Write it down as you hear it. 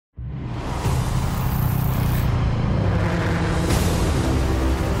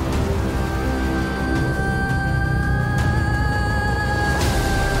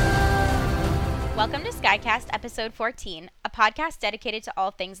Skycast Episode 14, a podcast dedicated to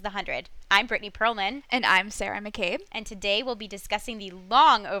all things The 100. I'm Brittany Perlman. And I'm Sarah McCabe. And today we'll be discussing the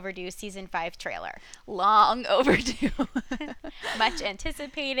long overdue Season 5 trailer. Long overdue. Much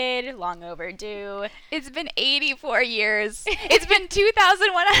anticipated, long overdue. It's been 84 years. It's been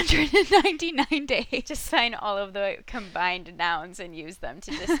 2,199 days. Just sign all of the combined nouns and use them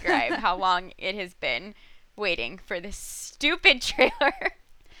to describe how long it has been waiting for this stupid trailer.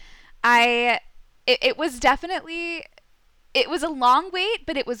 It was definitely, it was a long wait,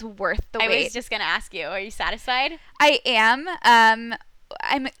 but it was worth the wait. I was just going to ask you, are you satisfied? I am. I'm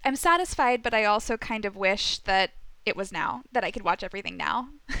satisfied, but I also kind of wish that it was now, that I could watch everything now.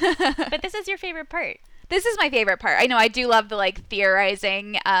 But this is your favorite part. This is my favorite part. I know I do love the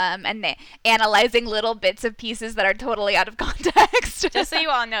theorizing and the analyzing little bits of pieces that are totally out of context. Just so you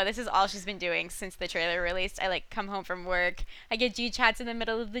all know, this is all she's been doing since the trailer released. I come home from work, I get G-chats in the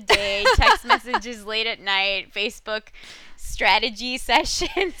middle of the day, text messages late at night, Facebook strategy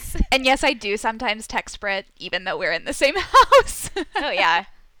sessions. And yes, I do sometimes text Brit, even though we're in the same house. Oh yeah,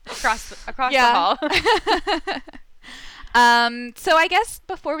 across the hall. So I guess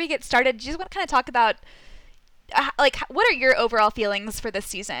before we get started, do you just want to kind of talk about what are your overall feelings for this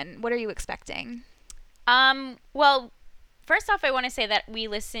season? What are you expecting? Well, first off, I want to say that we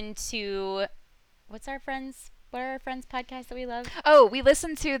listened to what are our friends' podcasts that we love? Oh, we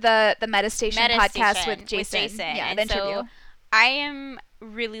listened to the Metastation podcast with Jason. Yeah, the interview. So I am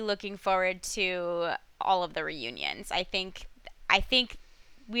really looking forward to all of the reunions. I think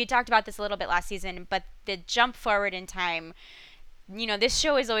we had talked about this a little bit last season, but the jump forward in time, this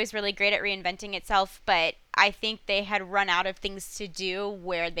show is always really great at reinventing itself, but I think they had run out of things to do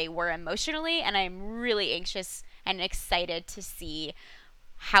where they were emotionally, and I'm really anxious and excited to see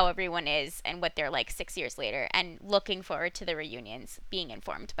how everyone is and what they're like 6 years later, and looking forward to the reunions being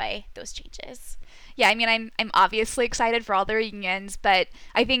informed by those changes. Yeah, I mean, I'm obviously excited for all the reunions, but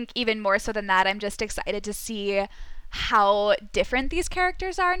I think even more so than that, I'm just excited to see how different these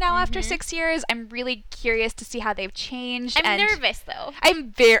characters are now after 6 years. I'm really curious to see how they've changed. I'm nervous, though.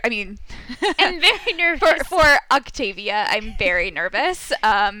 I'm very nervous. For Octavia, I'm very nervous.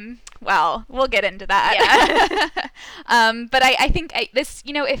 Well, we'll get into that. Yeah. But I think this,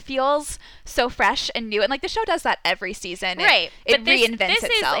 it feels so fresh and new. And the show does that every season. Right. It reinvents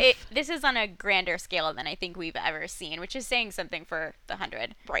itself. This is on a grander scale than I think we've ever seen, which is saying something for the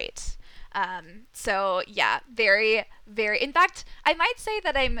 100. Right. So yeah, very, very, in fact, I might say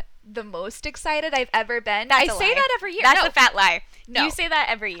that I'm the most excited I've ever been. That's I say that every year. That's a fat lie. No. You say that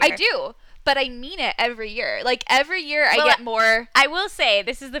every year. I do, but I mean it every year. Every year I get more. I will say,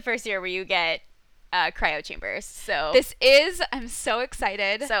 this is the first year where you get cryo chambers, so. I'm so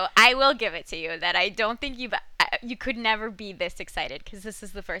excited. So I will give it to you that I don't think you could never be this excited, because this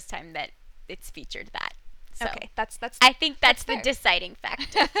is the first time that it's featured that. So okay, that's. I think that's the fair. Deciding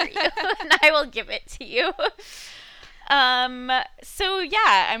factor for you, and I will give it to you. So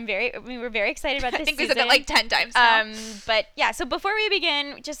yeah, we're very excited about this. I think season. we said that 10 times now. But yeah, so before we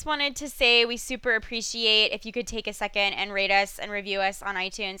begin, just wanted to say we super appreciate if you could take a second and rate us and review us on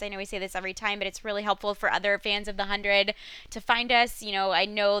iTunes. I know we say this every time, but it's really helpful for other fans of the 100 to find us. I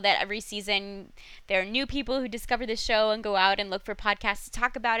know that every season there are new people who discover the show and go out and look for podcasts to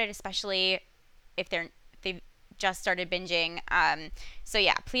talk about it, especially if they've just started binging. So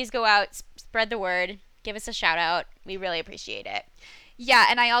yeah, please go out, spread the word, give us a shout out. We really appreciate it. Yeah,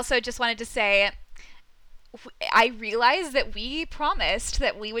 and I also just wanted to say, I realized that we promised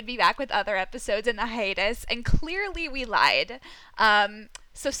that we would be back with other episodes in the hiatus, and clearly we lied.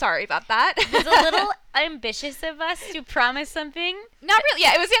 So sorry about that. It was a little ambitious of us to promise something. Not really.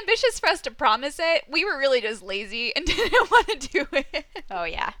 Yeah, it was ambitious for us to promise it. We were really just lazy and didn't want to do it. Oh,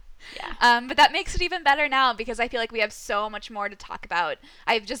 yeah. Yeah. But that makes it even better now, because I feel like we have so much more to talk about.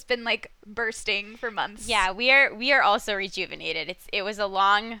 I've just been bursting for months. Yeah, we are also rejuvenated. It was a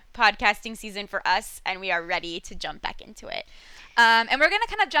long podcasting season for us, and we are ready to jump back into it. And we're going to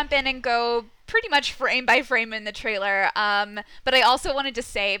kind of jump in and go pretty much frame by frame in the trailer. But I also wanted to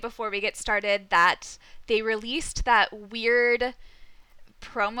say before we get started that they released that weird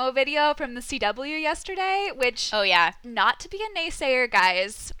promo video from the CW yesterday, which, oh yeah, not to be a naysayer,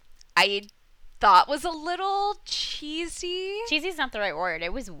 guys, I thought was a little cheesy. Cheesy is not the right word.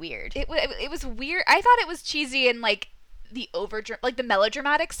 It was weird. It was weird. I thought it was cheesy in the the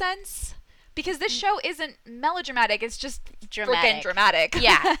melodramatic sense, because this show isn't melodramatic. It's just freaking dramatic.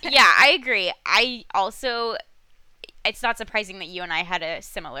 Yeah, I agree. It's not surprising that you and I had a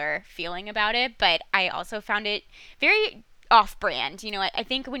similar feeling about it, but I also found it very off-brand. I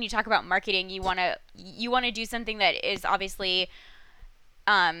think when you talk about marketing, you want to do something that is obviously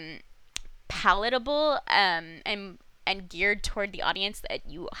palatable and geared toward the audience that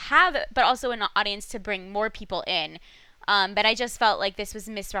you have, but also an audience to bring more people in. But I just felt like this was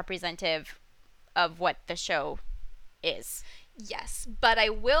misrepresentative of what the show is. Yes, but I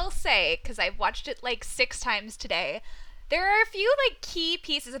will say, because I've watched it like 6 times today, there are a few like key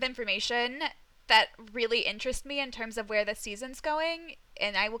pieces of information that really interest me in terms of where the season's going,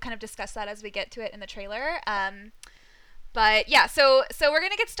 and I will kind of discuss that as we get to it in the trailer. But yeah, so we're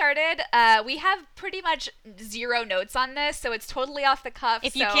gonna get started. We have pretty much 0 notes on this, so it's totally off the cuff.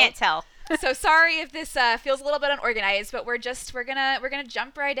 If you can't tell. So sorry if this feels a little bit unorganized, but we're gonna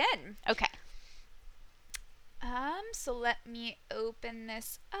jump right in. Okay. So let me open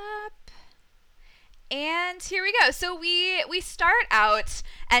this up. And here we go. So we start out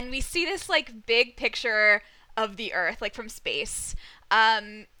and we see this like big picture of the Earth, like from space.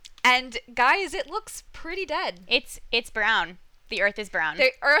 And guys, it looks pretty dead. It's brown. The Earth is brown.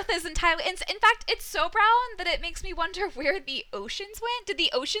 The Earth is entirely... In fact, it's so brown that it makes me wonder where the oceans went. Did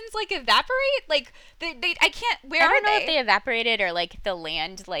the oceans, like, evaporate? Like, I can't... Where are they? I don't know if they evaporated or, like, the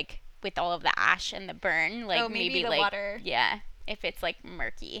land, like, with all of the ash and the burn. Like, maybe the like, water. Yeah. If it's, like,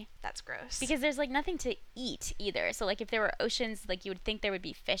 murky. That's gross. Because there's, like, nothing to eat either. So, like, if there were oceans, like, you would think there would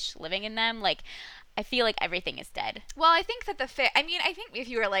be fish living in them. Like, I feel like everything is dead. Well, I think that the fish... I mean, I think if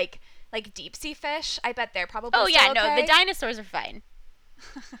you were, like deep sea fish, I bet they're probably Oh, still yeah, okay. no, the dinosaurs are fine.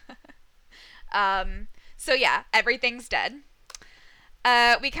 So yeah, everything's dead.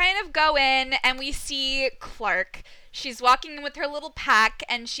 We kind of go in and we see Clark. She's walking with her little pack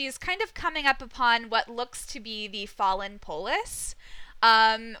and she's kind of coming up upon what looks to be the fallen Polis.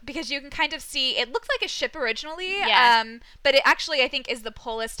 Because you can kind of see, it looked like a ship originally, Yeah. but it actually, I think, is the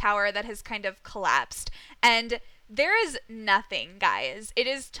Polis Tower that has kind of collapsed. And there is nothing, guys. It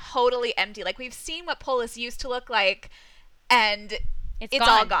is totally empty. Like, we've seen what Polis used to look like, and it's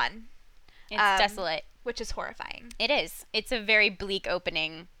all gone. It's desolate. Which is horrifying. It is. It's a very bleak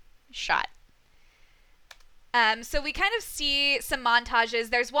opening shot. So we kind of see some montages.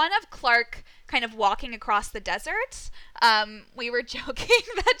 There's one of Clark kind of walking across the desert. We were joking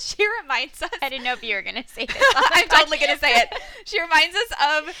that she reminds us... I didn't know if you were going to say this. I'm totally going to say it. She reminds us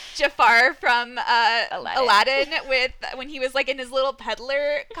of Jafar from Aladdin with when he was like in his little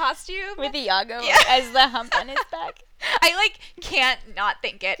peddler costume. With Iago as the hump on his back. I like can't not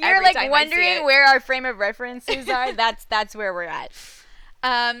think it. You're every like time wondering I see it. where our frame of references are. That's where we're at.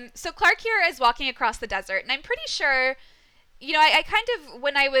 So Clark here is walking across the desert, and I'm pretty sure, you know, I kind of,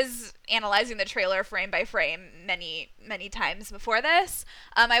 when I was analyzing the trailer frame by frame many, many times before this,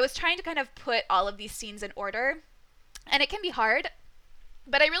 I was trying to kind of put all of these scenes in order, and it can be hard,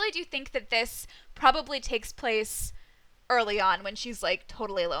 but I really do think that this probably takes place early on when she's, like,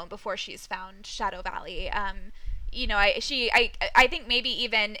 totally alone before she's found Shadow Valley. You know, I think maybe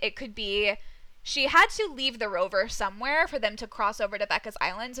even it could be... She had to leave the rover somewhere for them to cross over to Becca's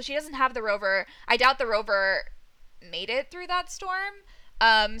Island, so she doesn't have the rover. I doubt the rover made it through that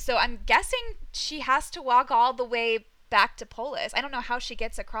storm. So I'm guessing she has to walk all the way back to Polis. I don't know how she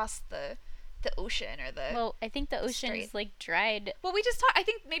gets across the ocean or the... Well, I think the ocean's, like, dried. Well, we just talked... I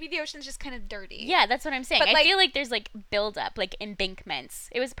think maybe the ocean's just kind of dirty. Yeah, that's what I'm saying. But, I like, feel like there's, like, buildup, like, embankments.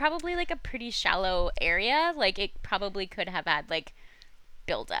 It was probably, like, a pretty shallow area. Like, it probably could have had, like...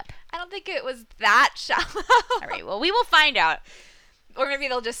 build up. I don't think it was that shallow. All right, well, we will find out. Or maybe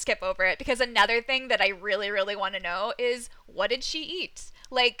they'll just skip over it, because another thing that I really, really want to know is, what did she eat?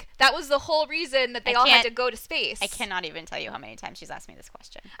 Like, that was the whole reason that they all had to go to space. I cannot even tell you how many times she's asked me this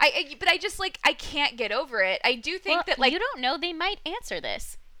question. But I just, like, I can't get over it. I do think that, like... You don't know. They might answer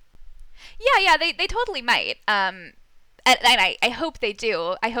this. Yeah, they totally might. And I hope they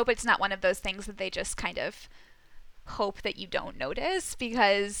do. I hope it's not one of those things that they just kind of... hope that you don't notice,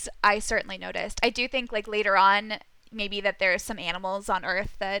 because I certainly noticed. I do think, like, later on maybe that there's some animals on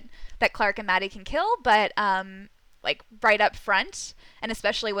Earth that Clark and Maddie can kill, but like right up front, and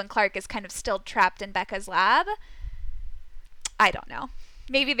especially when Clark is kind of still trapped in Becca's lab, I don't know.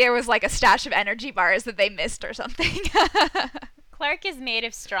 Maybe there was like a stash of energy bars that they missed or something. Clark is made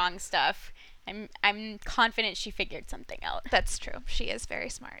of strong stuff. I'm confident she figured something out. That's true. She is very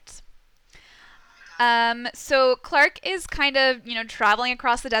smart. So Clark is kind of, you know, traveling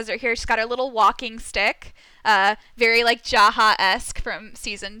across the desert here. She's got her little walking stick, very like Jaha-esque from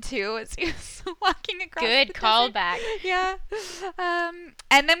season 2 as he was walking across the desert. Good callback. Yeah.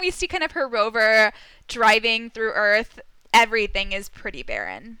 And then we see kind of her rover driving through Earth. Everything is pretty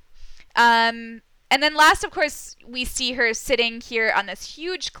barren. And then last, of course, we see her sitting here on this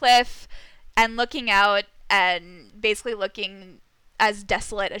huge cliff and looking out and basically looking as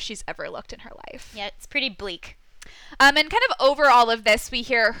desolate as she's ever looked in her life. Yeah, it's pretty bleak. And kind of over all of this, we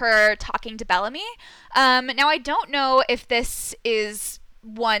hear her talking to Bellamy. Now, I don't know if this is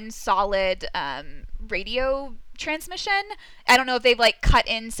one solid radio transmission. I don't know if they've like cut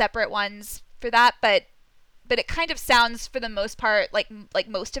in separate ones for that, but it kind of sounds for the most part like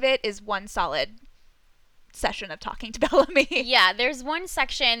most of it is one solid session of talking to Bellamy. Yeah, there's one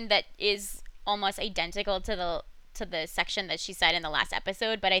section that is almost identical to the section that she said in the last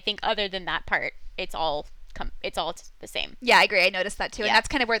episode, but I think other than that part, it's all the same. Yeah, I agree. I noticed that too, and that's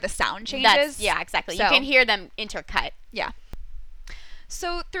kind of where the sound changes. Yeah, exactly. So, you can hear them intercut. Yeah.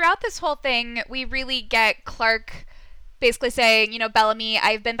 So throughout this whole thing, we really get Clark basically saying, Bellamy,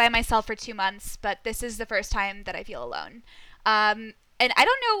 I've been by myself for 2 months, but this is the first time that I feel alone. And I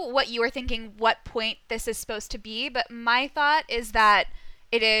don't know what you were thinking, what point this is supposed to be, but my thought is that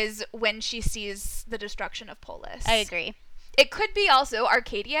it is when she sees the destruction of Polis. I agree. It could be also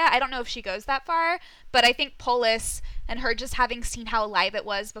Arcadia. I don't know if she goes that far, but I think Polis and her just having seen how alive it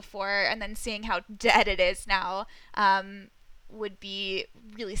was before and then seeing how dead it is now would be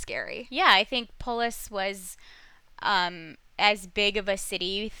really scary. Yeah, I think Polis was as big of a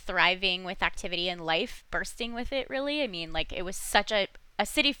city, thriving with activity and life, bursting with it, really. I mean, like, it was such a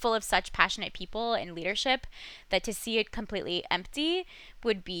city full of such passionate people and leadership that to see it completely empty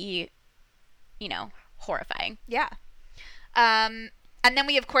would be, horrifying. Yeah. And then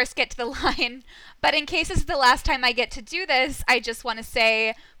we, of course, get to the line, but in case this is the last time I get to do this, I just want to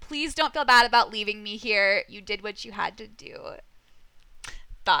say, please don't feel bad about leaving me here. You did what you had to do.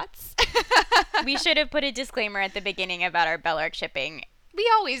 Thoughts? We should have put a disclaimer at the beginning about our Bellark shipping. We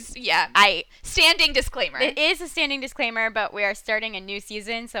always, standing disclaimer. It is a standing disclaimer, but we are starting a new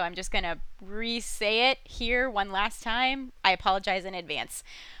season, so I'm just going to re-say it here one last time. I apologize in advance.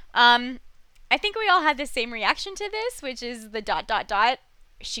 I think we all had the same reaction to this, which is the ...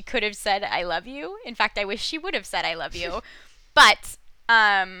 She could have said, I love you. In fact, I wish she would have said, I love you. But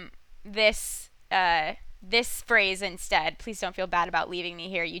this phrase instead, please don't feel bad about leaving me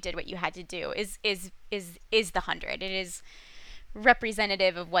here. You did what you had to do, is the 100. It is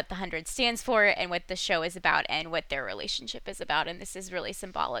representative of what the 100 stands for and what the show is about and what their relationship is about. And this is really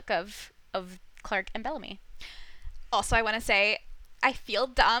symbolic of Clark and Bellamy. Also, I want to say, I feel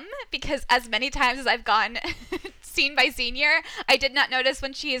dumb because as many times as I've gone scene by scene here, I did not notice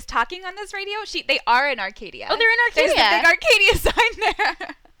when she is talking on this radio. They are in Arcadia. Oh, they're in Arcadia. There's the big Arcadia sign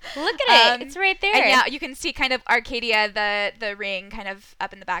there. Look at it. It's right there. And yeah, you can see kind of Arcadia, the ring kind of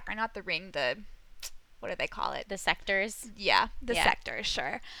up in the background. Not the ring, what do they call it? The sectors. Yeah, sectors,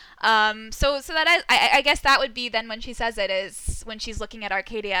 sure. So that is, I guess that would be then when she says it is when she's looking at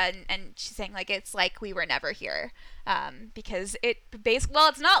Arcadia and she's saying like it's like we were never here. Because it's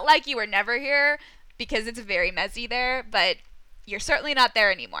not like you were never here because it's very messy there, but you're certainly not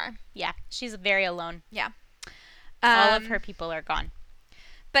there anymore. Yeah, she's very alone. Yeah. All of her people are gone.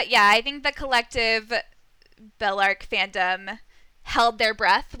 But yeah, I think the collective Bellark fandom held their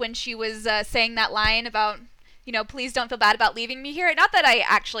breath when she was saying that line about, please don't feel bad about leaving me here. Not that I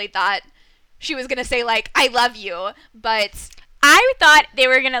actually thought she was going to say, like, I love you, but I thought they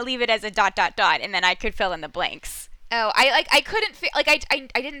were going to leave it as a ... and then I could fill in the blanks. Oh, I couldn't,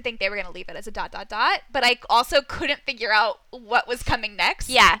 I didn't think they were going to leave it as a ... but I also couldn't figure out what was coming next.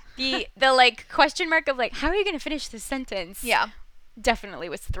 Yeah, the like, question mark of, like, how are you going to finish this sentence? Yeah. Definitely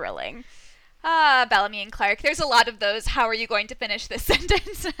was thrilling. Bellamy and Clark. There's a lot of those. How are you going to finish this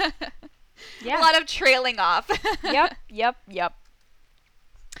sentence? Yeah. A lot of trailing off. Yep.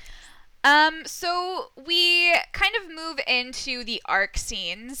 So we kind of move into the arc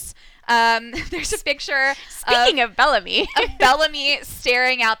scenes. There's a picture. Speaking of Bellamy. of Bellamy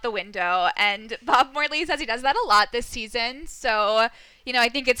staring out the window, and Bob Morley says he does that a lot this season. So, I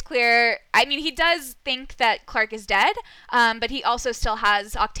think it's clear. I mean, he does think that Clark is dead, but he also still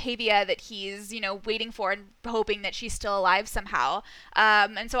has Octavia that he's, waiting for and hoping that she's still alive somehow.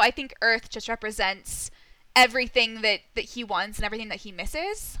 And so I think Earth just represents everything that he wants and everything that he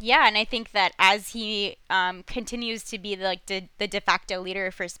misses. Yeah, and I think that as he continues to be the de facto leader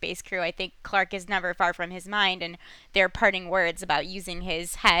for Space Crew, I think Clark is never far from his mind, and their parting words about using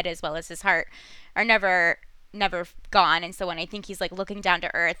his head as well as his heart are never gone. And so when I think he's like looking down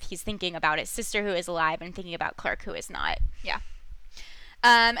to Earth, he's thinking about his sister who is alive and thinking about Clark who is not. Yeah.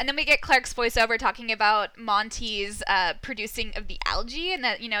 And then we get Clark's voiceover talking about Monty's producing of the algae, and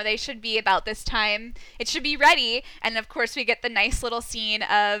that, they should be about this time. It should be ready. And of course, we get the nice little scene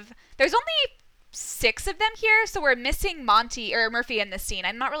of there's only 6 of them here, so we're missing Murphy in this scene.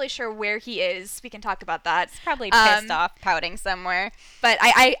 I'm not really sure where he is. We can talk about that. He's probably pissed off, pouting somewhere. But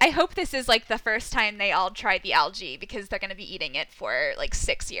I hope this is like the first time they all try the algae, because they're going to be eating it for like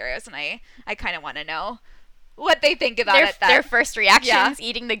 6 years, and I kind of want to know what they think about it. Their first reactions, Yeah.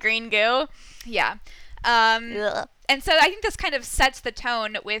 eating the green goo. Yeah. Ugh. And so I think this kind of sets the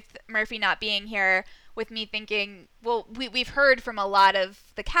tone with Murphy not being here, with me thinking, well, we've heard from a lot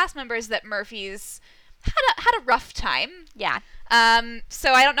of the cast members that Murphy's had a rough time. Yeah.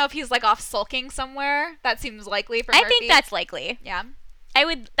 So I don't know if he's like off sulking somewhere. That seems likely for Murphy. I think that's likely. Yeah.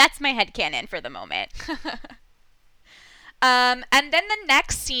 That's my headcanon for the moment. And then the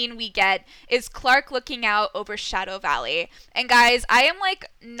next scene we get is Clark looking out over Shadow Valley. And guys, I am like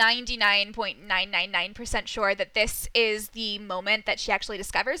 99.999% sure that this is the moment that she actually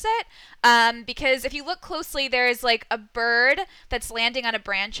discovers it. Because if you look closely, there's like a bird that's landing on a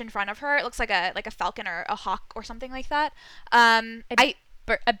branch in front of her. It looks like a falcon or a hawk or something like that. A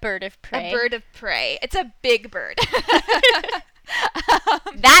bird of prey. A bird of prey. It's a big bird.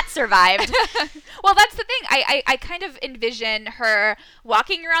 That survived. Well, that's the thing. I kind of envision her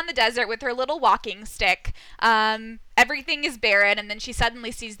walking around the desert with her little walking stick. Everything is barren, and then she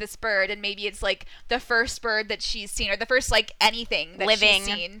suddenly sees this bird, and maybe it's like the first bird that she's seen, or the first like anything that Living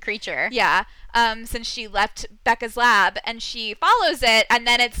she's seen. creature. Yeah. Since she left Becca's lab, and she follows it, and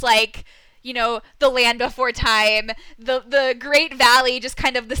then it's like, you know, the land before time, the Great Valley, just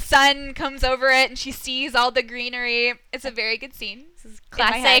kind of the sun comes over it and she sees all the greenery. It's a very good scene. This is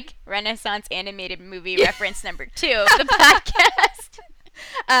classic Renaissance animated movie reference number 2 of the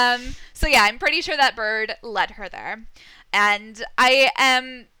podcast. So yeah, I'm pretty sure that bird led her there. And I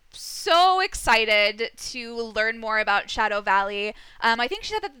am so excited to learn more about Shadow Valley. I think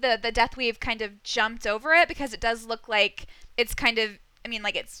she said that the Death Weave kind of jumped over it because it does look like it's kind of, I mean,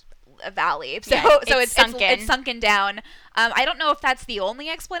 like it's a valley, so Yeah, it's sunken down. I don't know if that's the only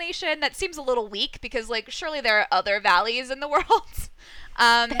explanation. That seems a little weak because like surely there are other valleys in the world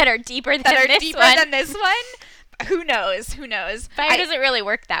that are deeper than this one. Who knows? Fire doesn't really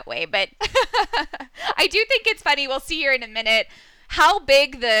work that way, but I do think it's funny. We'll see here in a minute how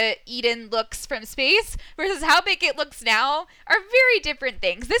big the Eden looks from space versus how big it looks now are very different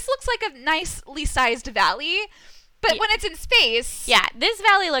things. This looks like a nicely sized valley. But when it's in space... Yeah, this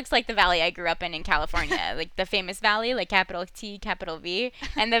valley looks like the valley I grew up in California. Like the famous valley, like capital T, capital V.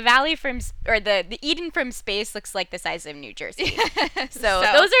 And the valley the Eden from space looks like the size of New Jersey. So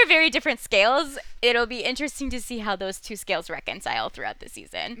those are very different scales. It'll be interesting to see how those two scales reconcile throughout the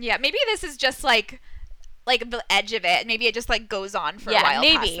season. Yeah, maybe this is just like the edge of it. Maybe it just like goes on for a while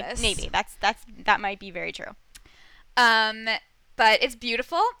past this. Maybe. That might be very true. But it's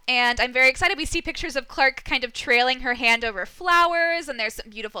beautiful, and I'm very excited. We see pictures of Clark kind of trailing her hand over flowers, and there's some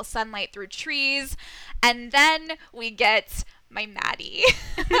beautiful sunlight through trees. And then we get my Maddie.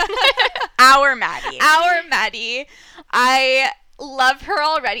 Our Maddie. Our Maddie. I love her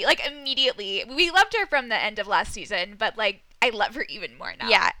already. Like, immediately. We loved her from the end of last season, but, like, I love her even more now.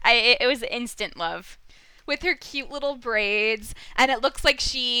 Yeah, it was instant love. With her cute little braids, and it looks like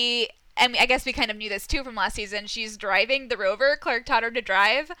she... And I guess we kind of knew this too from last season. She's driving the rover. Clark taught her to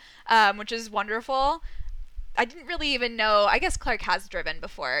drive, which is wonderful. I didn't really even know. I guess Clark has driven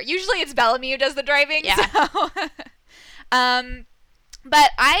before. Usually it's Bellamy who does the driving. Yeah. So.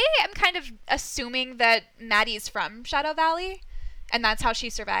 But I am kind of assuming that Maddie's from Shadow Valley, and that's how she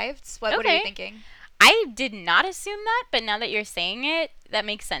survived. What are you thinking? I did not assume that, but now that you're saying it, that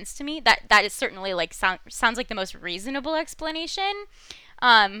makes sense to me. That is certainly like sounds like the most reasonable explanation.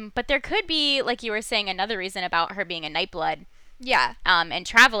 But there could be, like you were saying, another reason about her being a Nightblood. Yeah. And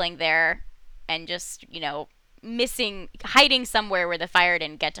traveling there and just, hiding somewhere where the fire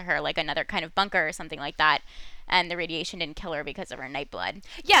didn't get to her, like another kind of bunker or something like that. And the radiation didn't kill her because of her Nightblood.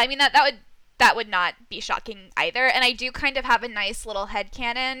 Yeah, I mean, that would not be shocking either. And I do kind of have a nice little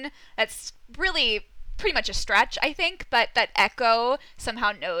headcanon that's really pretty much a stretch, I think, but that Echo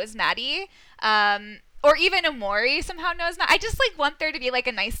somehow knows Maddie. Or even Omori somehow knows Maddie. I just, want there to be,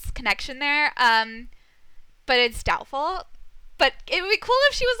 a nice connection there. But it's doubtful. But it would be cool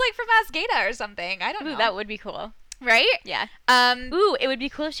if she was, from Asgeda or something. I don't know. That would be cool. Right? Yeah. It would be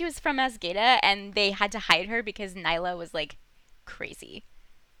cool if she was from Asgeda and they had to hide her because Nyla was, crazy.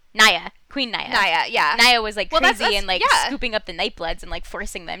 Queen Naya. Naya, yeah. Naya was, crazy that's, and, scooping up the Nightbloods and,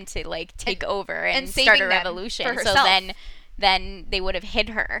 forcing them to, take over and start a revolution. For herself. So then they would have hid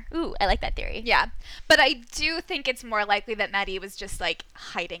her. Ooh, I like that theory. Yeah. But I do think it's more likely that Maddie was just,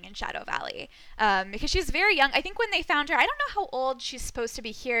 hiding in Shadow Valley. Because she's very young. I think when they found her, I don't know how old she's supposed to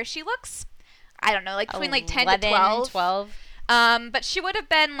be here. She looks, I don't know, between, 10 to 12. But she would have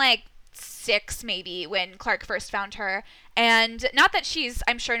been, 6 maybe when Clark first found her. And not that she's,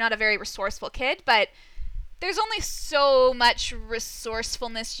 I'm sure, not a very resourceful kid, but there's only so much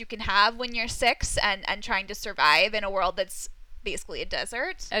resourcefulness you can have when you're 6 and trying to survive in a world that's basically a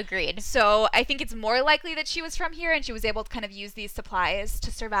desert. Agreed. So I think it's more likely that she was from here and she was able to kind of use these supplies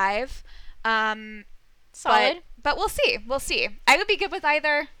to survive. Solid. But we'll see. We'll see. I would be good with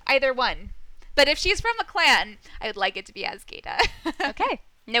either one. But if she's from a clan, I would like it to be Azgeda. Okay.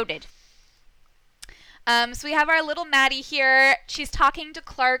 Noted. So we have our little Maddie here. She's talking to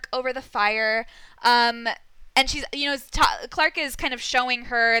Clark over the fire. And she's, Clark is kind of showing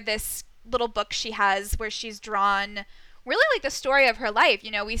her this little book she has where she's drawn really like the story of her life.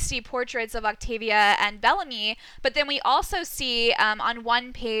 We see portraits of Octavia and Bellamy, but then we also see on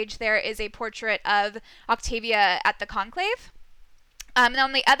one page there is a portrait of Octavia at the conclave. And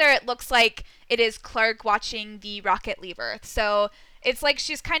on the other, it looks like it is Clark watching the rocket leave Earth. So it's like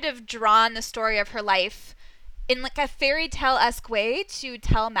she's kind of drawn the story of her life in like a fairy tale-esque way to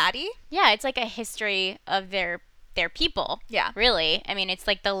tell Maddie. Yeah, it's like a history of their people. Yeah. Really. I mean, it's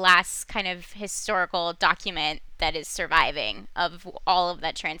like the last kind of historical document that is surviving of all of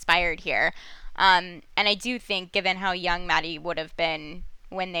that transpired here. And I do think, given how young Maddie would have been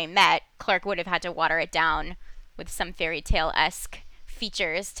when they met, Clark would have had to water it down with some fairy tale-esque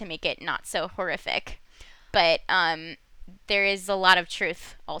features to make it not so horrific. But there is a lot of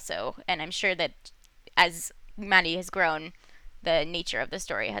truth also, and I'm sure that as Maddie has grown, the nature of the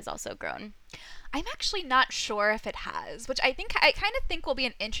story has also grown. I'm actually not sure if it has, which I kind of think will be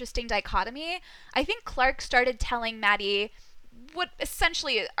an interesting dichotomy. I think Clark started telling Maddie what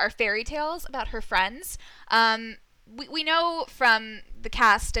essentially are fairy tales about her friends. We know from the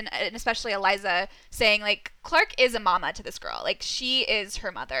cast and especially Eliza saying like Clark is a mama to this girl. Like she is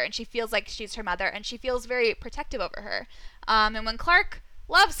her mother and she feels like she's her mother and she feels very protective over her. And when Clark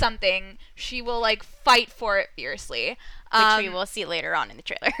loves something, she will like fight for it fiercely. Which we will see later on in the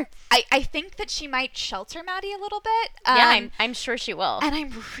trailer. I think that she might shelter Maddie a little bit. Yeah, I'm sure she will. And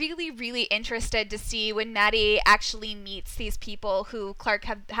I'm really, really interested to see when Maddie actually meets these people who Clark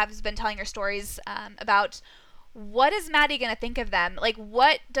has been telling her stories about. What is Maddie going to think of them? Like,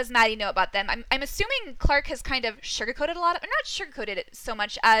 what does Maddie know about them? I'm assuming Clark has kind of sugarcoated a lot of, or not sugarcoated it so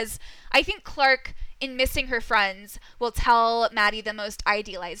much as I think Clark, in missing her friends, will tell Maddie the most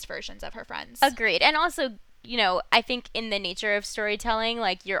idealized versions of her friends. Agreed. And also, I think in the nature of storytelling,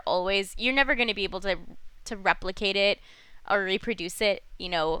 like you're never going to be able to replicate it or reproduce it,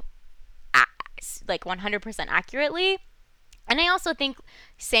 like 100% accurately. And I also think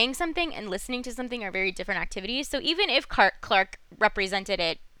saying something and listening to something are very different activities. So even if Clark represented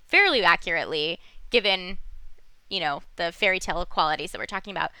it fairly accurately, given, the fairy tale qualities that we're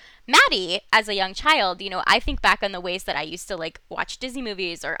talking about, Maddie, as a young child, I think back on the ways that I used to like watch Disney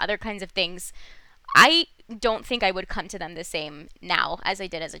movies or other kinds of things. I don't think I would come to them the same now as I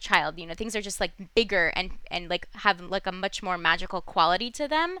did as a child. Things are just like bigger and like have like a much more magical quality to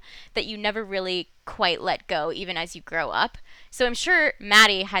them that you never really quite let go even as you grow up. So I'm sure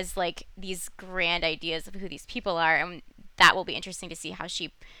Maddie has like these grand ideas of who these people are, and that will be interesting to see how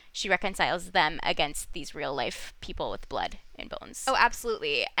she reconciles them against these real life people with blood and bones. Oh,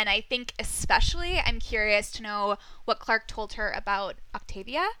 absolutely. And I think especially I'm curious to know what Clark told her about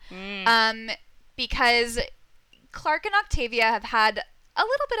Octavia. Because Clark and Octavia have had a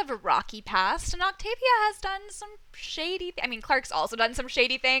little bit of a rocky past, and Octavia has done some shady Clark's also done some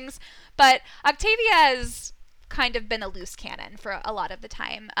shady things, but Octavia has kind of been a loose cannon for a lot of the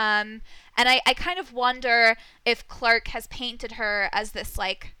time. And I kind of wonder if Clark has painted her as this,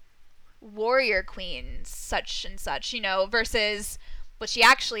 like, warrior queen, such and such, versus what she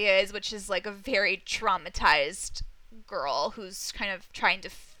actually is, which is, like, a very traumatized girl who's kind of trying to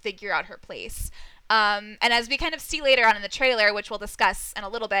figure out her place. And as we kind of see later on in the trailer, which we'll discuss in a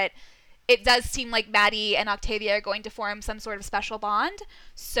little bit, it does seem like Maddie and Octavia are going to form some sort of special bond.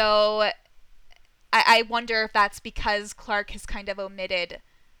 So I wonder if that's because Clark has kind of omitted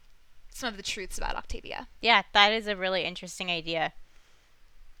some of the truths about Octavia. Yeah, that is a really interesting idea.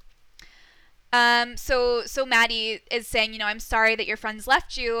 So Maddie is saying, I'm sorry that your friends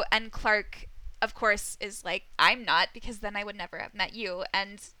left you, and Clark, of course, is like, I'm not, because then I would never have met you,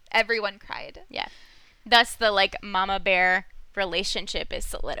 and everyone cried. Yeah. Thus the like mama bear relationship is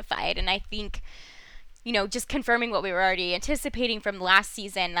solidified, and I think just confirming what we were already anticipating from last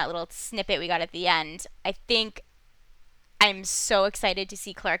season, that little snippet we got at the end, I think I'm so excited to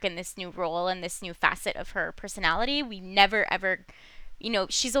see Clark in this new role and this new facet of her personality. We never ever,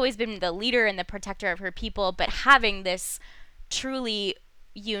 she's always been the leader and the protector of her people, but having this truly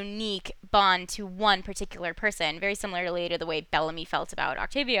unique bond to one particular person, very similarly to the way Bellamy felt about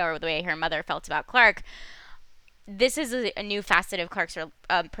Octavia or the way her mother felt about Clark. This is a new facet of Clark's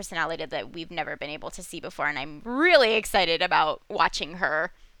personality that we've never been able to see before, and I'm really excited about watching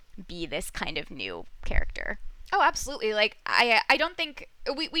her be this kind of new character. Oh, absolutely. Like I don't think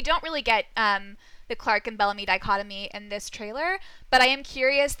we don't really get the Clark and Bellamy dichotomy in this trailer, but I am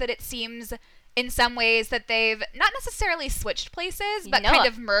curious that it seems in some ways that they've not necessarily switched places, but kind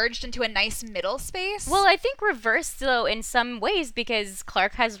of merged into a nice middle space. Well, I think reversed though in some ways, because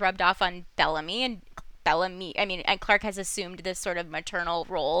Clark has rubbed off on Bellamy, and Clark has assumed this sort of maternal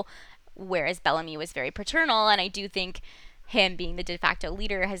role, whereas Bellamy was very paternal, and I do think him being the de facto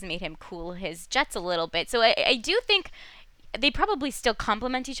leader has made him cool his jets a little bit. So I do think they probably still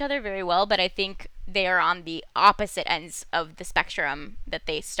complement each other very well, but I think they are on the opposite ends of the spectrum that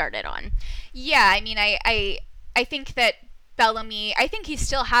they started on. Yeah, I mean, I think that Bellamy, I think he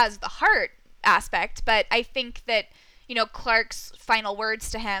still has the heart aspect, but I think that, you know, Clark's final words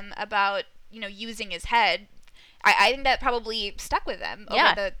to him about, you know, using his head, I think that probably stuck with him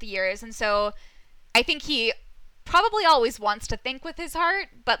over the years. And so I think he probably always wants to think with his heart,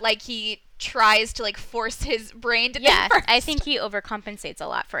 but like he tries to like force his brain to think first. I think he overcompensates a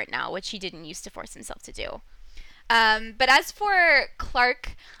lot for it now, which he didn't used to force himself to do. But as for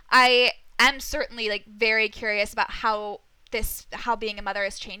Clark, I am certainly like very curious about how being a mother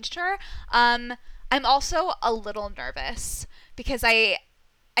has changed her. I'm also a little nervous because I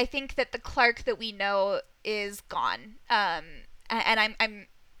think that the Clark that we know is gone. And I'm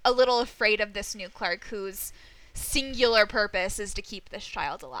a little afraid of this new Clark whose singular purpose is to keep this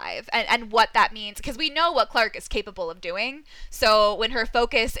child alive, and what that means, because we know what Clark is capable of doing. So when her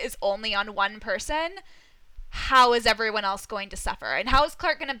focus is only on one person, how is everyone else going to suffer? And how is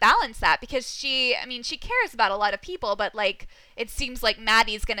Clark going to balance that? Because she cares about a lot of people, but like it seems like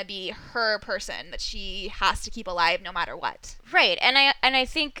Maddie's going to be her person that she has to keep alive no matter what. Right. And I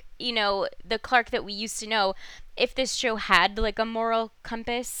think, you know, the Clark that we used to know, if this show had like a moral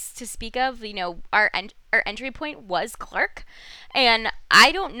compass to speak of, you know, our entry point was Clark. And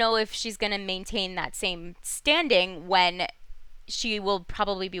I don't know if she's going to maintain that same standing when she will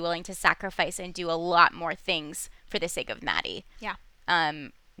probably be willing to sacrifice and do a lot more things for the sake of Maddie. Yeah.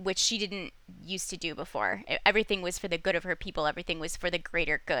 Which she didn't used to do before. Everything was for the good of her people. Everything was for the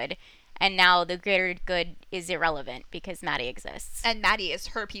greater good. And now the greater good is irrelevant because Maddie exists. And Maddie is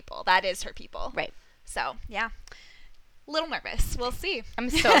her people. That is her people. Right. So, yeah. A little nervous. We'll see. I'm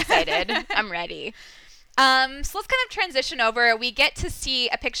so excited. I'm ready. So let's kind of transition over. We get to see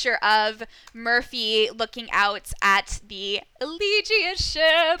a picture of Murphy looking out at the Elegia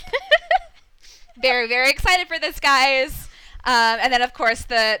ship. Very, very excited for this, guys. And then, of course,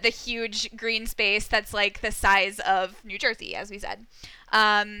 the huge green space that's like the size of New Jersey, as we said.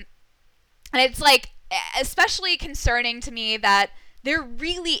 And it's like especially concerning to me that there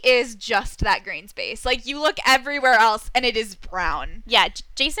really is just that green space. Like, you look everywhere else and it is brown. Yeah,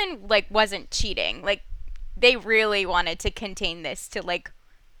 Jason like wasn't cheating. Like, they really wanted to contain this to like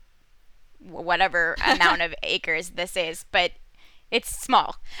whatever amount of acres this is, but it's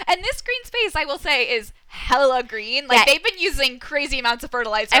small. And this green space, I will say, is hella green. Like, they've been using crazy amounts of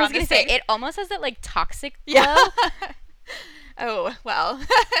fertilizer. I was going to say, it almost has that like toxic glow. Yeah. Oh, well.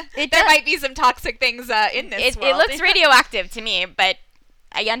 There might be some toxic things in this world. It looks radioactive to me, but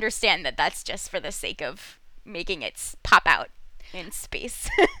I understand that that's just for the sake of making it pop out in space.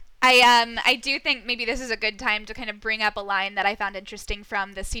 I do think maybe this is a good time to kind of bring up a line that I found interesting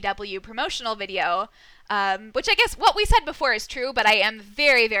from the CW promotional video, which I guess what we said before is true, but I am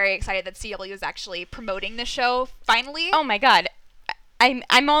very, very excited that CW is actually promoting the show finally. Oh my god, I'm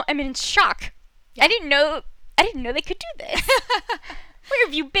in shock. Yeah. I didn't know they could do this. Where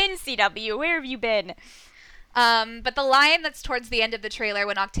have you been, CW? Where have you been? But the line that's towards the end of the trailer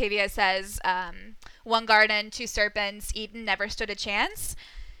when Octavia says, "One garden, two serpents, Eden never stood a chance."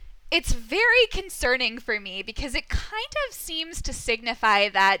 It's very concerning for me because it kind of seems to signify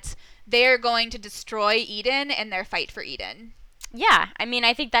that they're going to destroy Eden in their fight for Eden. Yeah, I mean,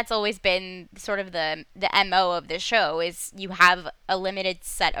 I think that's always been sort of the MO of the show is you have a limited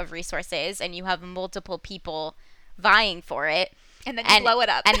set of resources and you have multiple people vying for it. And then you blow it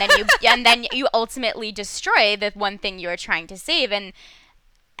up. and then you ultimately destroy the one thing you're trying to save. And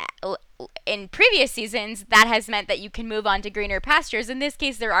in previous seasons, that has meant that you can move on to greener pastures. In this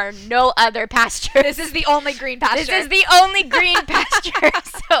case, there are no other pastures. This is the only green pasture. This is the only green pasture.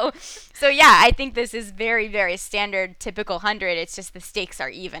 So yeah, I think this is very, very standard, typical 100. It's just the stakes are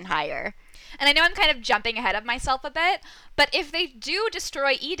even higher. And I know I'm kind of jumping ahead of myself a bit, but if they do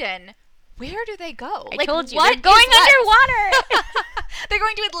destroy Eden, where do they go? I told you, they're going underwater. They're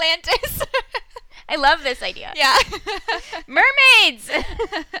going to Atlantis. I love this idea. Yeah. Mermaids!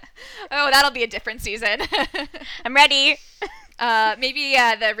 Oh, that'll be a different season. I'm ready. Maybe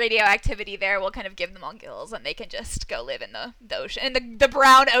the radioactivity there will kind of give them all gills and they can just go live in the ocean, in the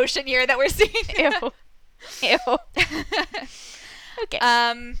brown ocean here that we're seeing. Ew. Ew. Okay.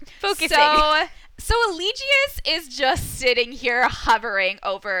 Focusing. So Elegius is just sitting here hovering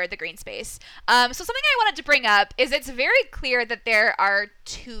over the green space. So something I wanted to bring up is it's very clear that there are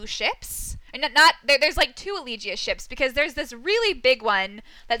two ships. And there's like two Elegius ships, because there's this really big one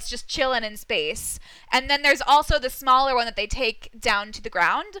that's just chilling in space. And then there's also the smaller one that they take down to the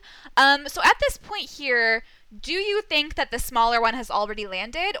ground. So at this point here, do you think that the smaller one has already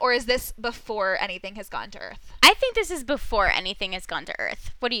landed, or is this before anything has gone to Earth? I think this is before anything has gone to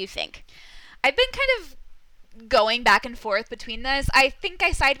Earth. What do you think? I've been kind of going back and forth between this. I think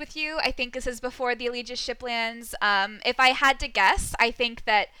I side with you. I think this is before the Elegius ship lands. If I had to guess, I think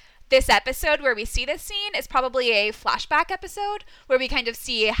that this episode where we see this scene is probably a flashback episode where we kind of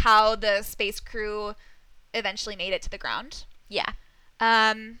see how the space crew eventually made it to the ground. Yeah.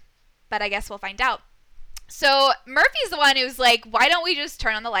 But I guess we'll find out. So Murphy's the one who's like, why don't we just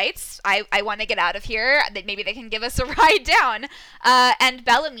turn on the lights? I want to get out of here. Maybe they can give us a ride down. And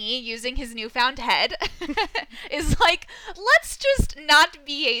Bellamy, using his newfound head, is like, let's just not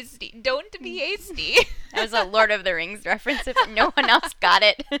be hasty. Don't be hasty. That was a Lord of the Rings reference if no one else got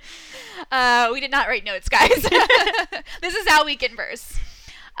it. We did not write notes, guys. This is how we converse.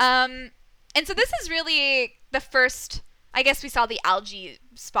 And so this is really the first... I guess we saw the algae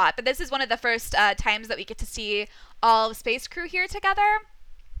spot, but this is one of the first times that we get to see all of Space Crew here together.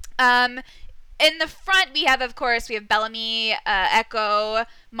 In the front, we have Bellamy, Echo,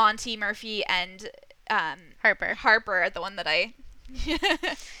 Monty, Murphy, and Harper. Harper, the one that I...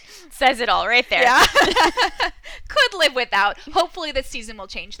 Says it all right there. Yeah. Could live without. Hopefully this season will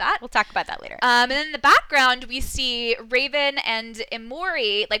change that. We'll talk about that later. And then in the background, we see Raven and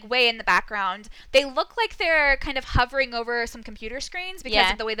Emori, like way in the background. They look like they're kind of hovering over some computer screens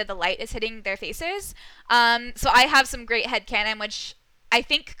because of the way that the light is hitting their faces. So I have some great headcanon, which I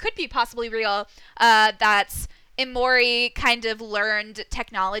think could be possibly real, that's Emori kind of learned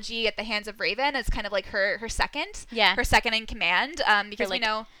technology at the hands of Raven as kind of like her second. Yeah. Her second in command. Because like, we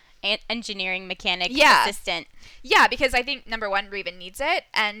know... engineering mechanic assistant. Yeah, because I think number one, Raven needs it,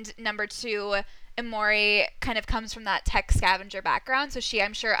 and number two, Emori kind of comes from that tech scavenger background, so she,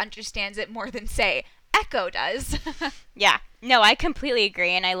 I'm sure, understands it more than, say, Echo does. Yeah. No, I completely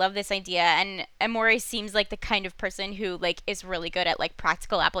agree, and I love this idea, and Emori seems like the kind of person who, like, is really good at, like,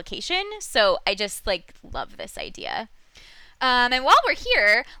 practical application, so I just, like, love this idea. And while we're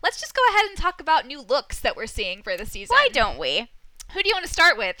here, let's just go ahead and talk about new looks that we're seeing for the season. Why don't we? Who do you want to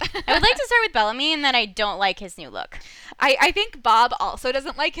start with? I would like to start with Bellamy, and that I don't like his new look. I think Bob also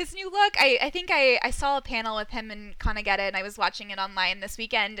doesn't like his new look. I think I saw a panel with him and Kanageta, and I was watching it online this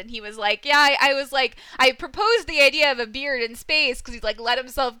weekend, and he was like, yeah, I was like, I proposed the idea of a beard in space because he's like let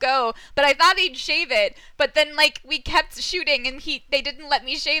himself go, but I thought he'd shave it, but then like we kept shooting and they didn't let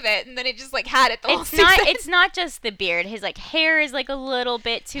me shave it, and then it just like had it the whole season. It's not just the beard. His like hair is like a little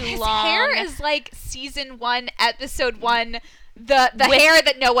bit too long. His hair is like season 1, episode 1. The hair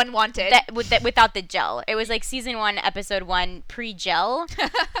that no one wanted. Without the gel. It was like season 1, episode 1, pre-gel.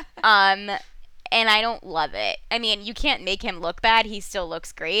 And I don't love it. I mean, you can't make him look bad. He still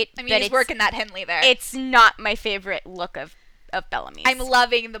looks great. I mean, he's working that Henley there. It's not my favorite look of Bellamy's. I'm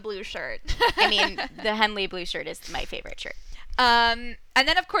loving the blue shirt. I mean, the Henley blue shirt is my favorite shirt. And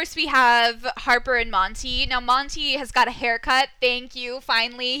then, of course, we have Harper and Monty. Now, Monty has got a haircut. Thank you.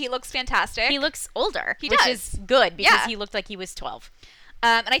 Finally, he looks fantastic. He looks older. He which does. Is good because he looked like he was 12.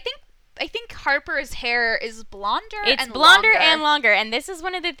 And I think Harper's hair is blonder it's and blonder longer. and longer. And this is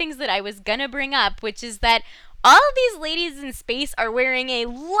one of the things that I was gonna bring up, which is that all of these ladies in space are wearing a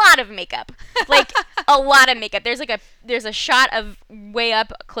lot of makeup. Like, a lot of makeup. There's a shot of way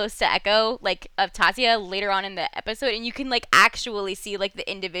up close to Echo, like, of Tasia later on in the episode, and you can, like, actually see, like, the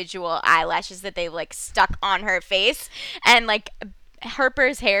individual eyelashes that they've, like, stuck on her face. And, like,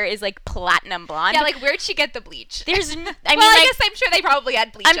 Harper's hair is, like, platinum blonde. Yeah, like, where'd she get the bleach? I guess I'm sure they probably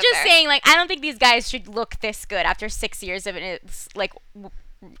had bleach I'm up just there. saying, like, I don't think these guys should look this good after 6 years of it. It's, like,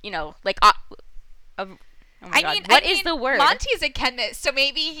 you know, like, oh my God. What is the word? Monty's a chemist, so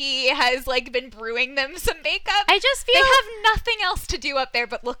maybe he has like been brewing them some makeup. I just feel they have nothing else to do up there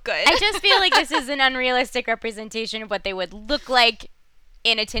but look good. I just feel like this is an unrealistic representation of what they would look like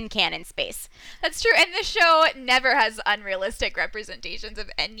in a tin can in space. That's true, and the show never has unrealistic representations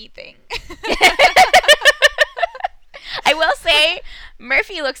of anything. I will say,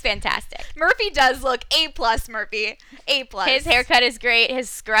 Murphy looks fantastic. Murphy does look A+, Murphy. A+. His haircut is great.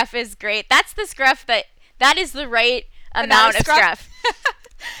 His scruff is great. That's the scruff that is the right amount of scruff.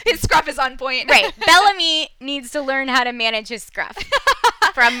 His scruff is on point. Right. Bellamy needs to learn how to manage his scruff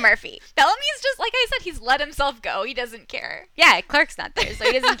from Murphy. Bellamy's just, like I said, he's let himself go. He doesn't care. Yeah, Clark's not there, so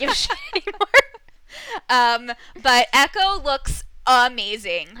he doesn't give a shit anymore. But Echo looks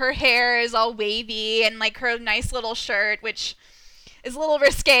amazing. Her hair is all wavy and like her nice little shirt, which is a little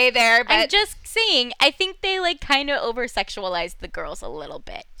risque there, but I'm just saying, I think they like kind of over-sexualized the girls a little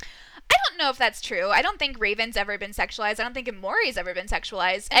bit. I don't know if that's true. I don't think Raven's ever been sexualized. I don't think Amori's ever been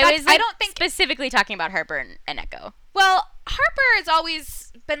sexualized. I don't think specifically talking about Harper and Echo. Well, Harper has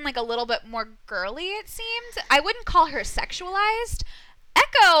always been like a little bit more girly, it seemed. I wouldn't call her sexualized.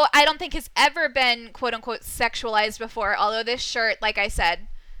 Echo, I don't think has ever been quote unquote sexualized before, although this shirt, like I said,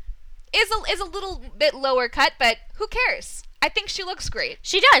 is a little bit lower cut, but who cares? I think she looks great.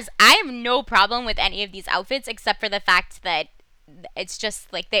 She does. I have no problem with any of these outfits except for the fact that it's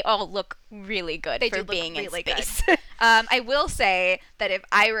just like they all look really good for being in space. I will say that if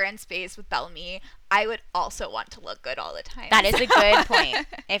I were in space with Bellamy, I would also want to look good all the time. That is a good point.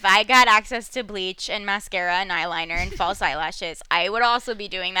 If I got access to bleach and mascara and eyeliner and false eyelashes, I would also be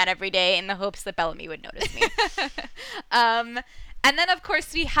doing that every day in the hopes that Bellamy would notice me. And then, of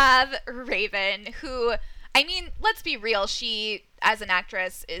course, we have Raven, who, I mean, let's be real, she, as an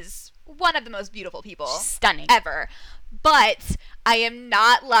actress, is one of the most beautiful people. Stunning. Ever. But I am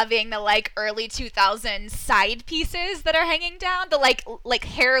not loving the, like, early 2000s side pieces that are hanging down. The, like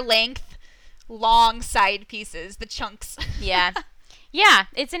hair length, long side pieces, the chunks. Yeah. Yeah,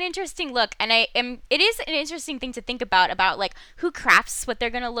 it's an interesting look, and it is an interesting thing to think about like who crafts what they're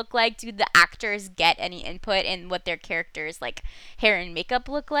gonna look like. Do the actors get any input in what their characters like hair and makeup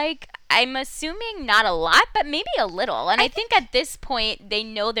look like? I'm assuming not a lot, but maybe a little. And I think at this point they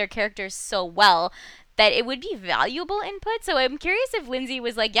know their characters so well that it would be valuable input. So I'm curious if Lindsay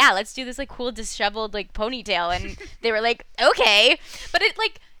was like, yeah, let's do this like cool disheveled like ponytail, and they were like, okay, but it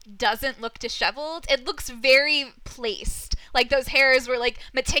like doesn't look disheveled. It looks very placed. Like those hairs were like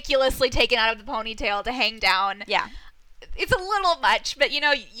meticulously taken out of the ponytail to hang down. Yeah. It's a little much, but you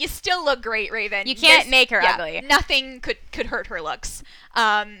know, you still look great, Raven. You can't make her ugly. Nothing could hurt her looks.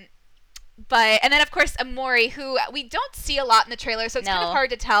 But and then of course Amori, who we don't see a lot in the trailer, so it's kind of hard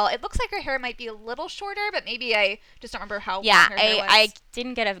to tell. It looks like her hair might be a little shorter, but maybe I just don't remember how long her hair was. I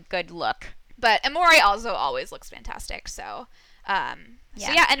didn't get a good look. But Amori also always looks fantastic, so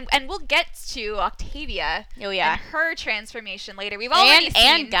So and we'll get to Octavia and her transformation later. We've already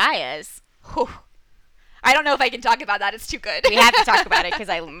seen and Gaia's. Whew. I don't know if I can talk about that. It's too good. We have to talk about it because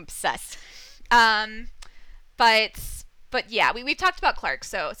I'm obsessed. But yeah, we've talked about Clark,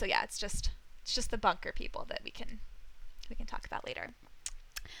 so yeah, it's just the bunker people that we can talk about later.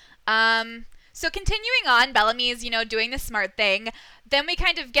 So continuing on, Bellamy's, doing the smart thing. Then we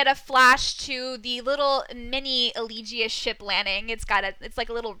kind of get a flash to the little mini Elegia ship landing. It's like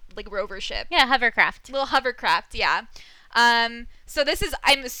a little like rover ship. Yeah, hovercraft. Little hovercraft, yeah. So this is,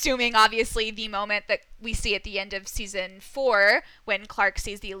 I'm assuming, obviously, the moment that we see at the end of season 4 when Clark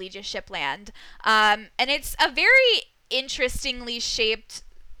sees the Elegia ship land. And it's a very interestingly shaped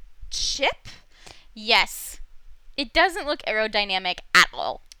ship. Yes. It doesn't look aerodynamic at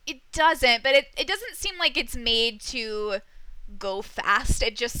all. It doesn't, but it doesn't seem like it's made to go fast.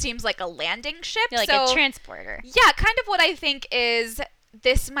 It just seems like a landing ship. Like a transporter. Yeah, kind of what I think is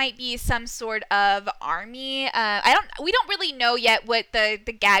this might be some sort of army. We don't really know yet what the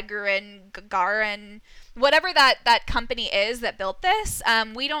Gagarin, whatever that company is that built this.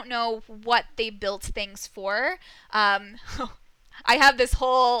 We don't know what they built things for. I have this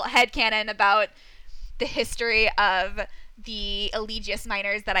whole headcanon about the history of the Elegius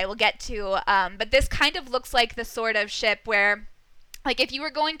miners that I will get to, but this kind of looks like the sort of ship where, like, if you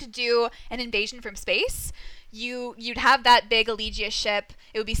were going to do an invasion from space, you'd have that big Elegia ship.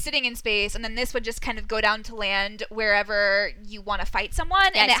 It would be sitting in space, and then this would just kind of go down to land wherever you want to fight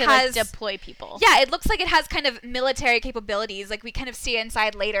someone. Yeah, and it has like, deploy people. Yeah, it looks like it has kind of military capabilities. Like we kind of see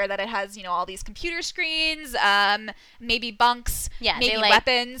inside later that it has, all these computer screens, maybe bunks, maybe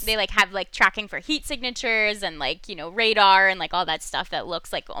weapons. They have tracking for heat signatures and radar and all that stuff that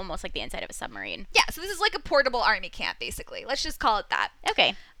looks like almost like the inside of a submarine. Yeah, so this is like a portable army camp basically. Let's just call it that.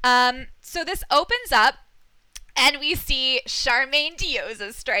 Okay. So this opens up. And we see Charmaine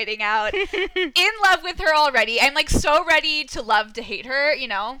Dioza striding out, in love with her already. I'm so ready to love to hate her,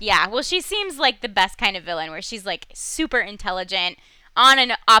 Yeah, well, she seems like the best kind of villain, where she's super intelligent, on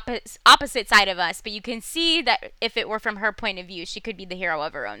an opposite side of us, but you can see that if it were from her point of view, she could be the hero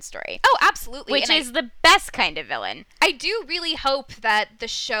of her own story. Oh, absolutely. Which is the best kind of villain. I do really hope that the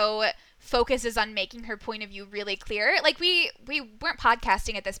show focuses on making her point of view really clear. We weren't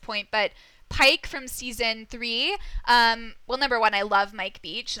podcasting at this point, but Pike from season 3, number one, I love Mike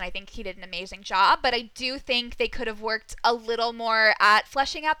Beach, and I think he did an amazing job, but I do think they could have worked a little more at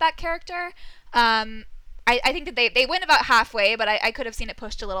fleshing out that character. I I think that they went about halfway, but I could have seen it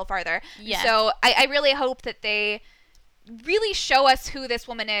pushed a little farther. Yeah. So I really hope that they really show us who this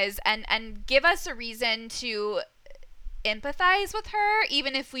woman is and give us a reason to empathize with her,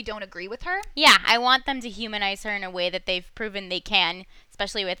 even if we don't agree with her. Yeah, I want them to humanize her in a way that they've proven they can,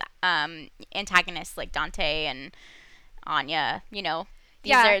 especially with antagonists like Dante and Anya. You know,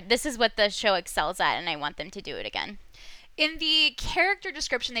 this is what the show excels at, and I want them to do it again. In the character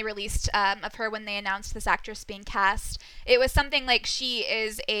description they released of her when they announced this actress being cast, it was something like she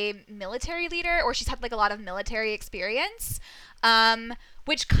is a military leader, or she's had like a lot of military experience,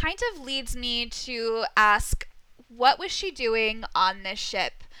 which kind of leads me to ask, what was she doing on this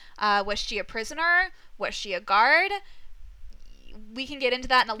ship? Was she a prisoner? Was she a guard? We can get into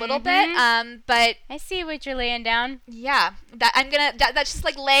that in a little bit, but I see what you're laying down. Yeah, that's just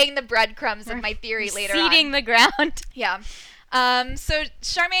like laying the breadcrumbs of my theory later on. Seeding the ground. Yeah. So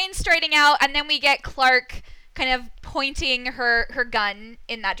Charmaine's starting out, and then we get Clarke kind of pointing her gun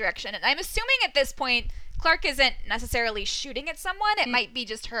in that direction. And I'm assuming at this point, Clarke isn't necessarily shooting at someone. It might be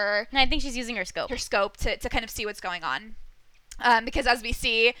just her... I think she's using her scope. Her scope to kind of see what's going on. Because as we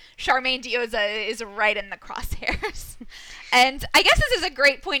see, Charmaine Dioza is right in the crosshairs. And I guess this is a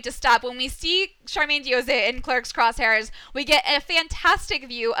great point to stop. When we see Charmaine Dioza in Clarke's crosshairs, we get a fantastic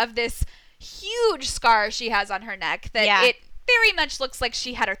view of this huge scar she has on her neck that it very much looks like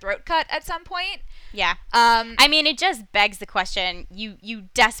she had her throat cut at some point. Yeah. I mean, it just begs the question. You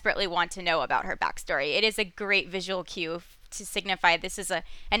desperately want to know about her backstory. It is a great visual cue to signify this is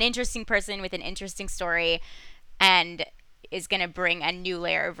an interesting person with an interesting story, and is going to bring a new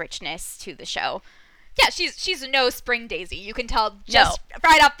layer of richness to the show. Yeah, she's no spring daisy. You can tell just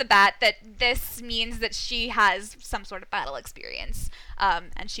right off the bat that this means that she has some sort of battle experience,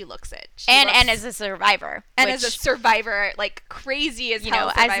 and she looks it. And as a survivor. And as a survivor, like crazy as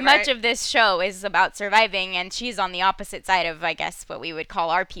hell survivor. As much of this show is about surviving, and she's on the opposite side of, I guess, what we would call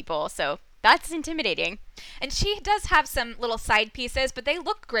our people, so that's intimidating. And she does have some little side pieces, but they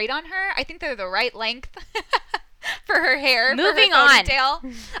look great on her. I think they're the right length. For her hair. Moving for her on.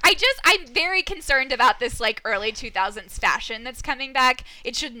 Ponytail. I'm very concerned about this like early 2000s fashion that's coming back.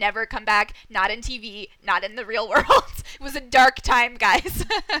 It should never come back. Not in TV, not in the real world. It was a dark time, guys.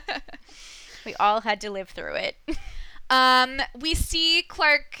 We all had to live through it. We see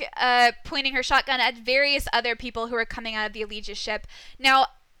Clarke pointing her shotgun at various other people who are coming out of the Allegia ship. Now,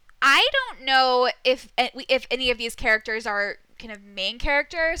 I don't know if any of these characters are kind of main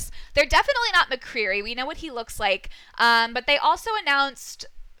characters. They're definitely not McCreary. We know what he looks like. But they also announced,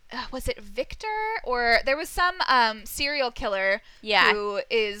 was it Victor? Or there was some serial killer who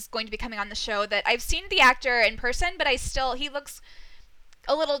is going to be coming on the show that I've seen the actor in person, but he looks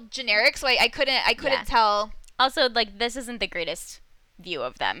a little generic, so I couldn't tell. Also, like, this isn't the greatest view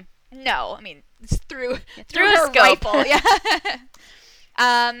of them. No, I mean, it's through her scope. Rifle, yeah.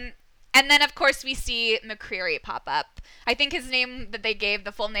 And then, of course, we see McCreary pop up. I think his name that they gave,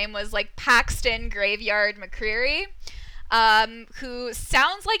 the full name was like Paxton Graveyard McCreary, who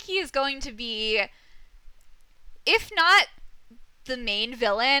sounds like he is going to be, if not the main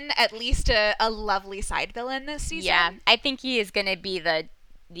villain, at least a lovely side villain this season. Yeah, I think he is going to be the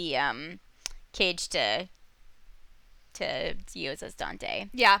cage to Dioza's Dante.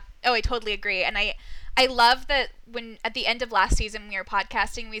 Yeah. Oh, I totally agree. And I love that when at the end of last season we were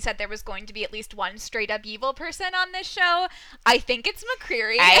podcasting, we said there was going to be at least one straight up evil person on this show. I think it's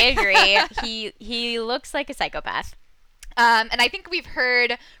McCreary. I agree. He looks like a psychopath. And I think we've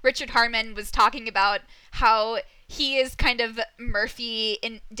heard Richard Harmon was talking about how he is kind of Murphy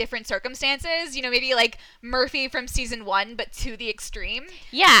in different circumstances. You know, maybe like Murphy from season 1, but to the extreme.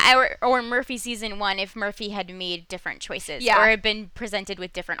 Yeah, or Murphy season 1 if Murphy had made different choices or had been presented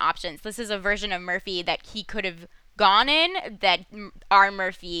with different options. This is a version of Murphy that he could have gone in that our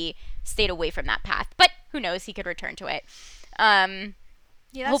Murphy stayed away from that path. But who knows? He could return to it. Yeah,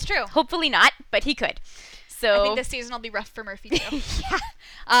 that's true. Hopefully not, but he could. So I think this season will be rough for Murphy too.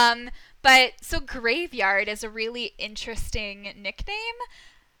 Yeah. But so Graveyard is a really interesting nickname.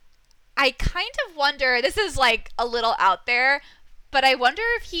 I kind of wonder, this is like a little out there, but I wonder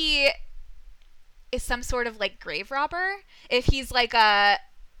if he is some sort of like grave robber. If he's like a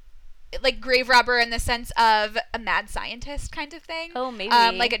grave robber in the sense of a mad scientist kind of thing. Oh, maybe.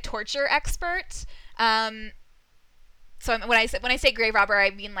 Like a torture expert. So when I say grave robber, I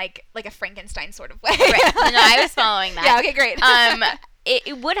mean like a Frankenstein sort of way. Right. No, I was following that. Yeah, okay, great.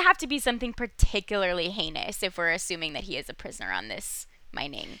 It would have to be something particularly heinous if we're assuming that he is a prisoner on this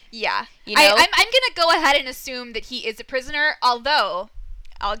mining. Yeah. You know? I'm going to go ahead and assume that he is a prisoner, although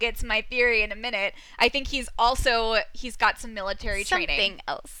I'll get to my theory in a minute. I think he's got some military training. Something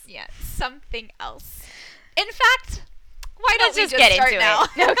else. Yeah, something else. In fact, why don't we Let's just start into now?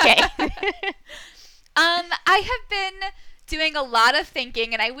 it. Okay. I have been doing a lot of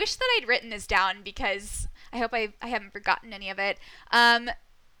thinking, and I wish that I'd written this down because I hope I haven't forgotten any of it.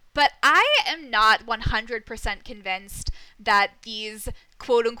 But I am not 100% convinced that these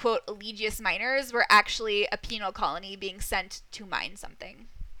quote-unquote Eligius miners were actually a penal colony being sent to mine something.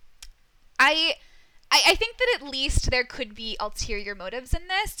 I think that at least there could be ulterior motives in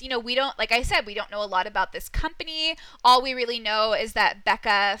this. You know, we don't, like I said, we don't know a lot about this company. All we really know is that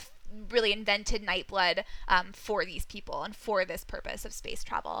Becca really invented Nightblood for these people and for this purpose of space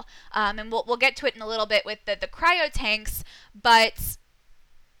travel. And we'll get to it in a little bit with the cryo tanks, but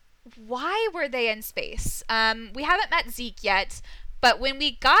why were they in space? We haven't met Zeke yet, but when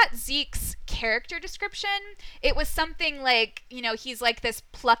we got Zeke's character description, it was something like, you know, he's like this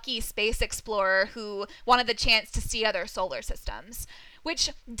plucky space explorer who wanted the chance to see other solar systems, which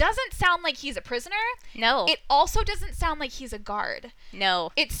doesn't sound like he's a prisoner. No. It also doesn't sound like he's a guard.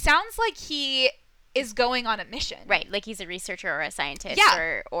 No. It sounds like he is going on a mission. Right, like he's a researcher or a scientist,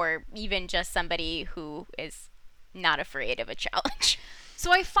 or even just somebody who is not afraid of a challenge.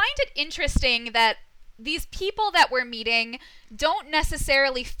 So I find it interesting that these people that we're meeting don't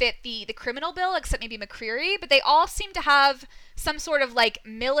necessarily fit the criminal bill, except maybe McCreary, but they all seem to have some sort of like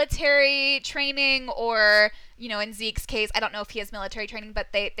military training, or, you know, in Zeke's case, I don't know if he has military training, but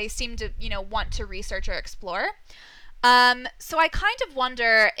they seem to, you know, want to research or explore. So I kind of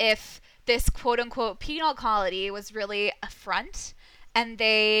wonder if this quote-unquote penal colony was really a front and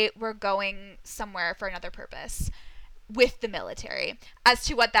they were going somewhere for another purpose with the military. As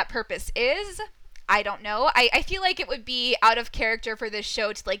to what that purpose is, I don't know. I feel like it would be out of character for this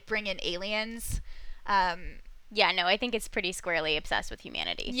show to like bring in aliens. Yeah, no, I think it's pretty squarely obsessed with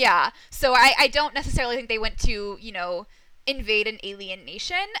humanity. Yeah, so I don't necessarily think they went to, you know, invade an alien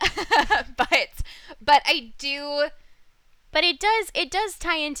nation, but I do. But it does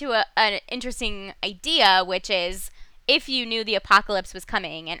tie into an interesting idea, which is if you knew the apocalypse was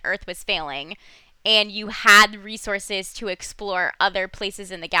coming and Earth was failing, and you had resources to explore other places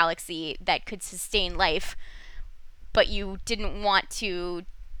in the galaxy that could sustain life, but you didn't want to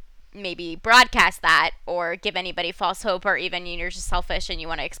maybe broadcast that or give anybody false hope, or even you're just selfish and you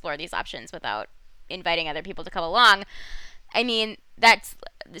want to explore these options without inviting other people to come along. I mean, that's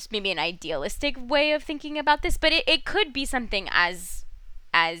maybe an idealistic way of thinking about this, but it could be something as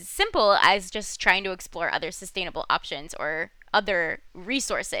simple as just trying to explore other sustainable options or other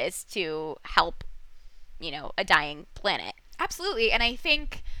resources to help, you know, a dying planet. Absolutely. And I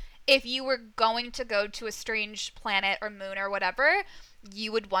think if you were going to go to a strange planet or moon or whatever,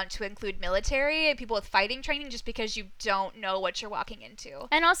 you would want to include military and people with fighting training, just because you don't know what you're walking into.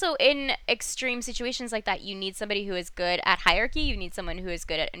 And also in extreme situations like that, you need somebody who is good at hierarchy. You need someone who is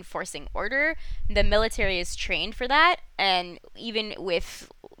good at enforcing order. The military is trained for that. And even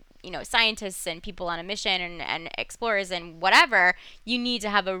with, you know, scientists and people on a mission and explorers and whatever, you need to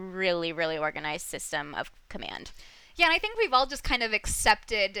have a really, really organized system of command. Yeah, and I think we've all just kind of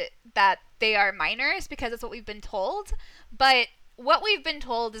accepted that they are minors because that's what we've been told. But what we've been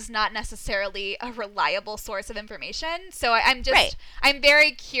told is not necessarily a reliable source of information. So I'm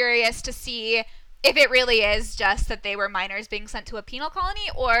very curious to see if it really is just that they were minors being sent to a penal colony,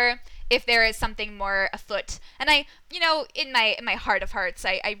 or if there is something more afoot. And I, you know, in my heart of hearts,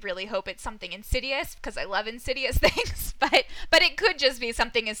 I really hope it's something insidious, because I love insidious things. But it could just be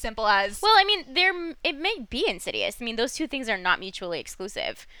something as simple as, well, I mean, it may be insidious. I mean, those two things are not mutually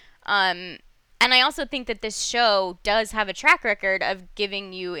exclusive. And I also think that this show does have a track record of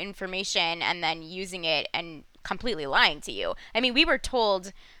giving you information and then using it and completely lying to you. I mean, we were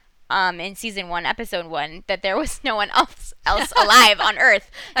told in season 1, episode 1, that there was no one else alive on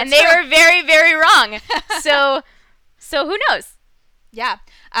Earth, and they were very, very wrong. So who knows? Yeah.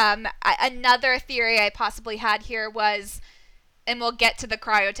 Another theory I possibly had here was, and we'll get to the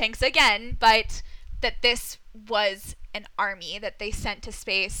cryo tanks again, but that this was an army that they sent to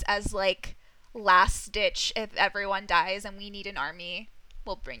space as like last ditch. If everyone dies and we need an army,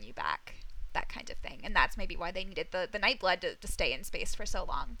 we'll bring you back. That kind of thing. And that's maybe why they needed the Nightblood to stay in space for so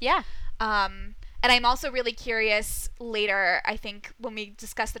long. Yeah. And I'm also really curious later, I think when we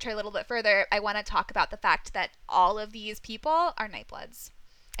discuss the trailer a little bit further, I want to talk about the fact that all of these people are Nightbloods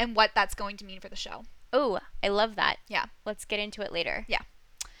and what that's going to mean for the show. Oh, I love that. Yeah. Let's get into it later. Yeah.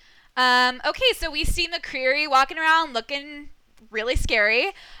 Okay, so we see McCreary walking around looking really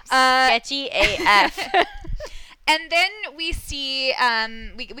scary. Sketchy AF. And then we see,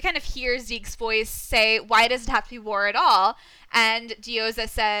 we kind of hear Zeke's voice say, why does it have to be war at all? And Diyoza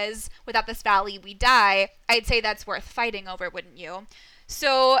says, without this valley, we die. I'd say that's worth fighting over, wouldn't you?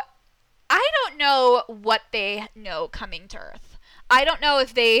 So I don't know what they know coming to Earth. I don't know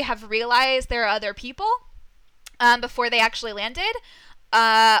if they have realized there are other people before they actually landed,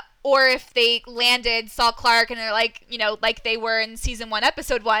 or if they landed, saw Clark, and they're like, like they were in season 1,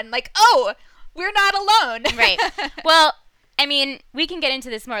 episode 1, like, oh, we're not alone. Right. Well, I mean, we can get into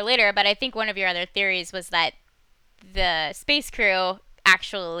this more later, but I think one of your other theories was that the space crew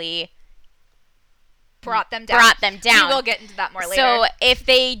actually brought them down. We will get into that more later. So if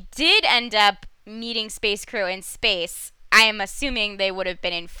they did end up meeting space crew in space, I am assuming they would have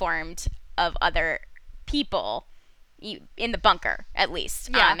been informed of other people in the bunker, at least.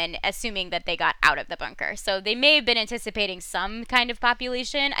 Yeah. And assuming that they got out of the bunker. So they may have been anticipating some kind of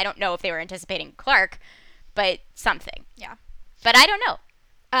population. I don't know if they were anticipating Clark, but something. Yeah. But I don't know.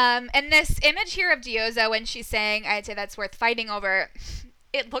 And this image here of Diyoza when she's saying, I'd say that's worth fighting over,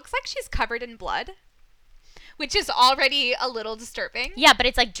 it looks like she's covered in blood, which is already a little disturbing. Yeah, but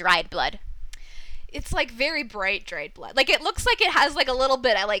it's like dried blood. It's like very bright dried blood. Like it looks like it has like a little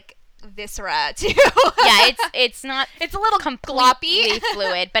bit of like viscera too. Yeah, it's not. It's a little completely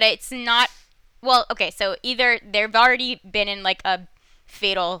fluid, but it's not. Well, okay, so either they've already been in like a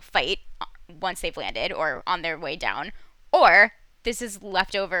fatal fight once they've landed or on their way down, or this is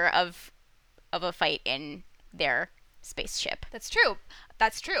leftover of a fight in their spaceship. That's true.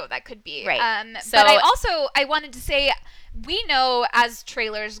 That could be. Right. But I wanted to say, we know as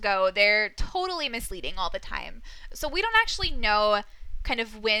trailers go, they're totally misleading all the time. So we don't actually know kind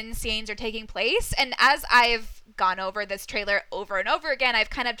of when scenes are taking place. And as I've gone over this trailer over and over again,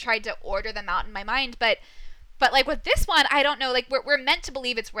 I've kind of tried to order them out in my mind. But like with this one, I don't know. Like we're meant to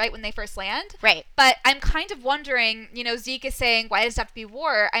believe it's right when they first land. Right. But I'm kind of wondering, Zeke is saying, why does it have to be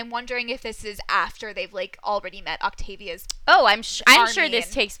war? I'm wondering if this is after they've like already met Octavia's. Oh, I'm sure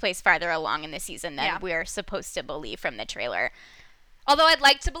this takes place farther along in the season than we're supposed to believe from the trailer. Although I'd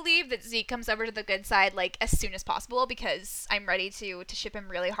like to believe that Zeke comes over to the good side like as soon as possible because I'm ready to ship him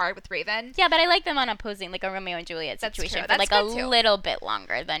really hard with Raven. Yeah, but I like them on opposing like a Romeo and Juliet situation for like a little bit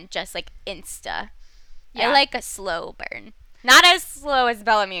longer than just like insta. Yeah. I like a slow burn. Not as slow as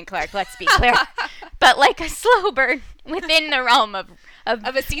Bellamy and Clark, let's be clear. But like a slow burn within the realm of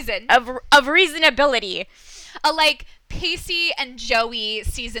a season. Of reasonability. A like Pacey and Joey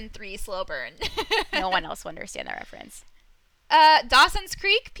season 3 slow burn. No one else will understand that reference. Dawson's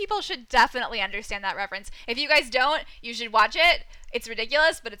Creek, people should definitely understand that reference. If you guys don't, you should watch it. It's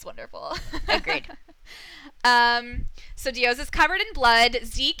ridiculous, but it's wonderful. Agreed. So Diyoza's covered in blood.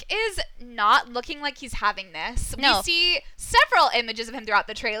 Zeke is not looking like he's having this. No. We see several images of him throughout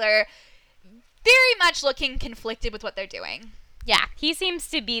the trailer, very much looking conflicted with what they're doing. Yeah, he seems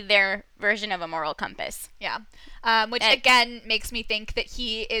to be their version of a moral compass. Yeah. Which, again, makes me think that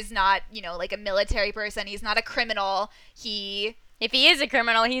he is not, like a military person. He's not a criminal. If he is a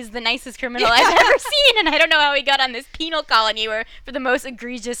criminal, he's the nicest criminal I've ever seen, and I don't know how he got on this penal colony for the most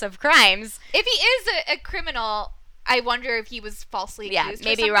egregious of crimes. If he is a criminal, I wonder if he was falsely accused. Yeah,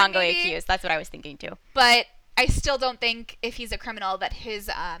 maybe wrongly accused. That's what I was thinking, too. But I still don't think if he's a criminal that his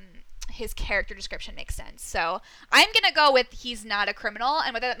character description makes sense. So I'm going to go with he's not a criminal,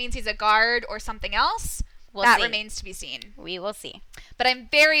 and whether that means he's a guard or something else, that remains to be seen. We will see. But I'm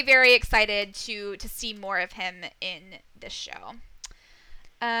very, very excited to see more of him in this show.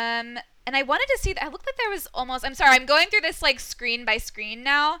 And I wanted to see that. It looked like there was almost. I'm sorry. I'm going through this like screen by screen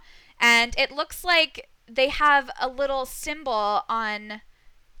now, and it looks like they have a little symbol on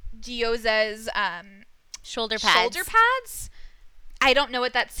Diyoza's shoulder pads. I don't know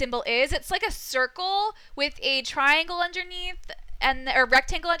what that symbol is. It's like a circle with a triangle underneath or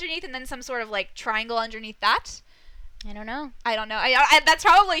rectangle underneath, and then some sort of like triangle underneath that. I don't know. I that's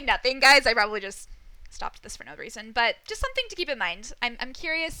probably nothing, guys. I probably just stopped this for no reason, but just something to keep in mind. I'm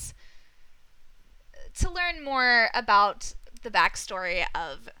curious to learn more about the backstory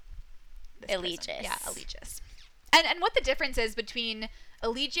of this Eligius. Person. Yeah, Eligius. And what the difference is between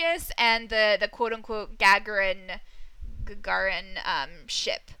Eligius and the quote unquote Gagarin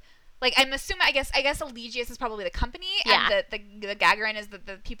ship. Like I'm assuming I guess Eligius is probably the company, and the Gagarin is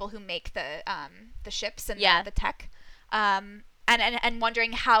the people who make the ships and the tech. And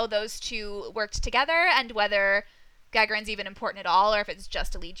wondering how those two worked together and whether Gagarin's even important at all or if it's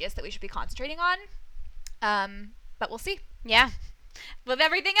just Eligius that we should be concentrating on. But we'll see. Yeah. With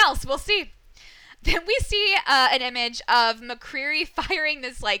everything else, we'll see. Then we see an image of McCreary firing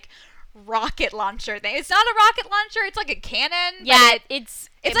this like rocket launcher thing. It's not a rocket launcher. It's like a cannon. Yeah, it's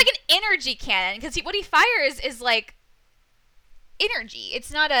like an energy cannon because what he fires is like energy.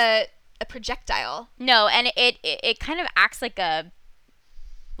 It's not a projectile. No, and it kind of acts like a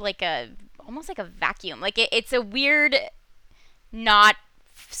almost like a vacuum. Like it's a weird, not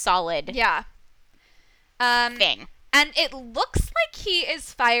solid Yeah. thing. And it looks like he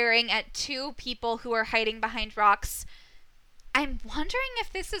is firing at two people who are hiding behind rocks. I'm wondering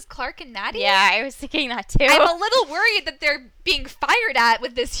if this is Clark and Maddie. Yeah, I was thinking that too. I'm a little worried that they're being fired at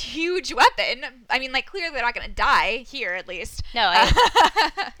with this huge weapon. I mean, like, clearly they're not going to die here, at least. No,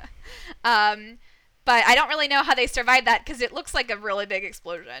 but I don't really know how they survived that because it looks like a really big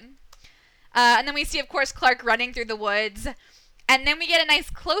explosion. And then we see, of course, Clark running through the woods. And then we get a nice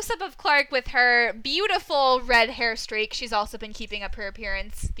close-up of Clark with her beautiful red hair streak. She's also been keeping up her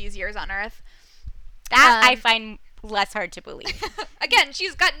appearance these years on Earth. That I find less hard to believe. Again,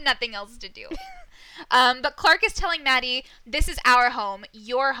 she's got nothing else to do. But Clark is telling Maddie, this is our home,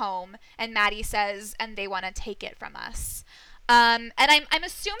 your home. And Maddie says, and they want to take it from us. And I'm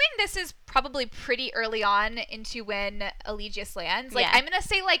assuming this is probably pretty early on into when Elegius lands. Like, Yeah. I'm going to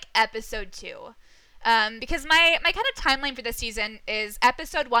say, like, episode 2. Because my kind of timeline for this season is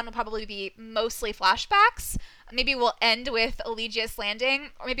episode 1 will probably be mostly flashbacks. Maybe we'll end with Elegius landing,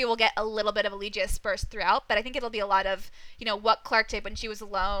 or maybe we'll get a little bit of Elegius burst throughout, but I think it'll be a lot of, you know, what Clark did when she was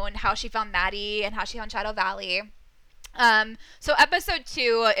alone, how she found Maddie, and how she found Shadow Valley. So episode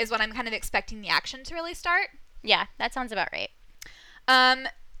 2 is when I'm kind of expecting the action to really start. Yeah, that sounds about right. And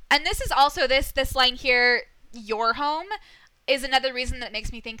this is also, this line here, your home, is another reason that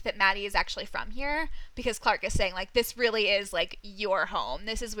makes me think that Maddie is actually from here, because Clark is saying, like, this really is, like, your home.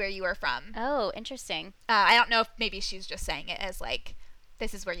 This is where you are from. Oh, interesting. I don't know if maybe she's just saying it as, like,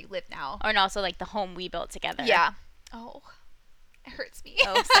 this is where you live now. Oh, and also, like, the home we built together. Yeah. Oh, it hurts me.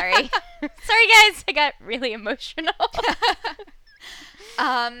 Oh, sorry. Sorry, guys. I got really emotional.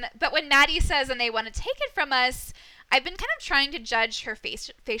 But when Maddie says, and they want to take it from us, I've been kind of trying to judge her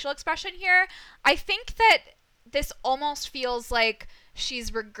facial expression here. I think that this almost feels like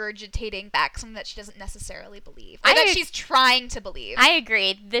she's regurgitating back something that she doesn't necessarily believe. Or that she's trying to believe. I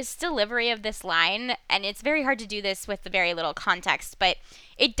agree. This delivery of this line, and it's very hard to do this with very little context, but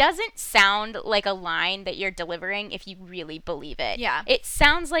it doesn't sound like a line that you're delivering if you really believe it. Yeah. It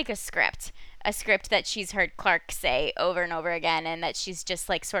sounds like a script that she's heard Clark say over and over again, and that she's just,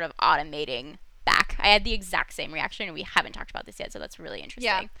 like, sort of automating back. I had the exact same reaction, and we haven't talked about this yet, so that's really interesting.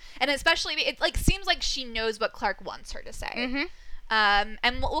 Yeah, and especially, it, like, seems like she knows what Clark wants her to say. Mm-hmm.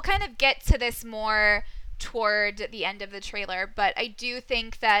 And we'll kind of get to this more toward the end of the trailer, but I do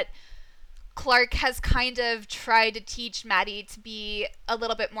think that Clark has kind of tried to teach Maddie to be a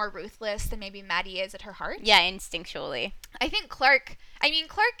little bit more ruthless than maybe Maddie is at her heart. Yeah, instinctually. I think Clark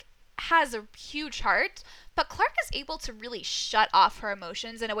has a huge heart, but Clark is able to really shut off her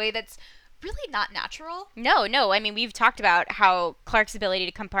emotions in a way that's really not natural. No. I mean, we've talked about how Clark's ability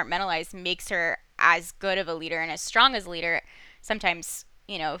to compartmentalize makes her as good of a leader and as strong as a leader, sometimes,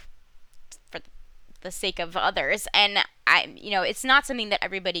 you know, for the sake of others. And it's not something that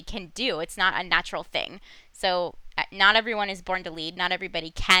everybody can do. It's not a natural thing. So not everyone is born to lead. Not everybody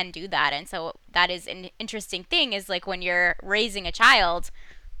can do that. And so that is an interesting thing, is like when you're raising a child,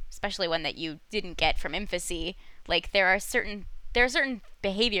 especially one that you didn't get from infancy, like there are certain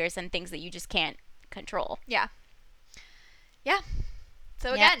behaviors and things that you just can't control. Yeah.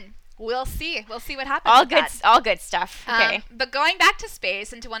 So Yeah. again, we'll see what happens. All good stuff. Okay. But going back to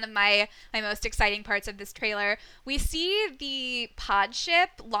space, into one of my most exciting parts of this trailer, we see the pod ship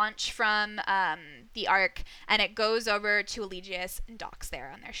launch from the Ark, and it goes over to Elegius and docks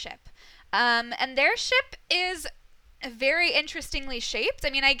there on their ship. And their ship is very interestingly shaped. I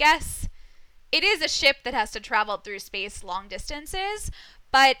mean, I guess it is a ship that has to travel through space long distances,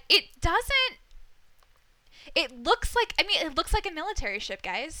 but it doesn't. It looks like a military ship,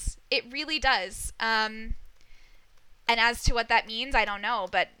 guys. It really does. And as to what that means, I don't know.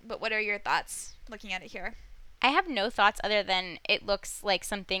 But what are your thoughts looking at it here? I have no thoughts other than it looks like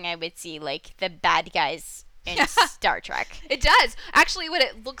something I would see, like the bad guys in Star Trek. It does. Actually, what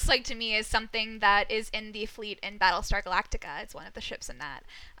it looks like to me is something that is in the fleet in Battlestar Galactica. It's one of the ships in that.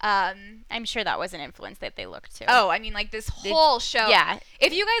 I'm sure that was an influence that they looked to. Oh, I mean, like this whole show. Yeah.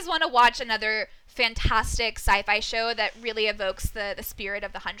 If you guys want to watch another fantastic sci-fi show that really evokes the spirit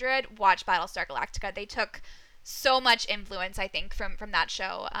of the 100, watch Battlestar Galactica. They took so much influence, I think, from that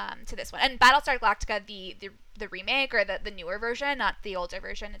show to this one. And Battlestar Galactica, the remake, or the newer version, not the older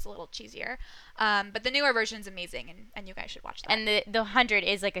version, it's a little cheesier. But the newer version is amazing, and you guys should watch that. And the 100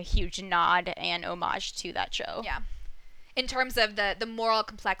 is like a huge nod and homage to that show. Yeah. In terms of the moral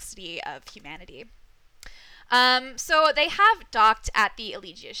complexity of humanity. So they have docked at the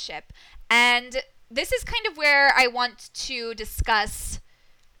Elegius ship, and this is kind of where I want to discuss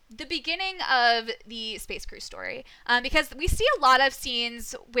the beginning of the Space Crew story, because we see a lot of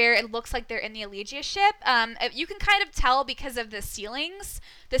scenes where it looks like they're in the Elegia ship. You can kind of tell because of the ceilings.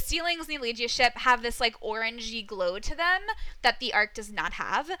 The ceilings in the Elegia ship have this like orangey glow to them that the Ark does not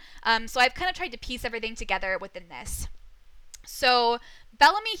have. So I've kind of tried to piece everything together within this. So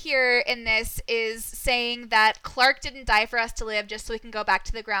Bellamy here in this is saying that Clark didn't die for us to live just so we can go back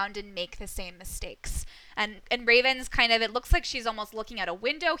to the ground and make the same mistakes. And Raven's kind of, it looks like she's almost looking at a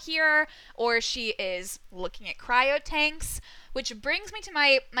window here, or she is looking at cryo tanks, which brings me to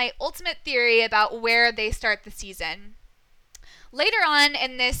my ultimate theory about where they start the season. Later on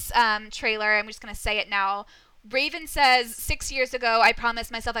in this trailer, I'm just going to say it now, Raven says, 6 years ago, I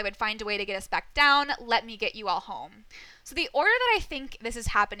promised myself I would find a way to get us back down. Let me get you all home. So the order that I think this is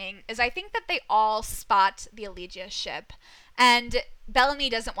happening is I think that they all spot the Elegia ship. And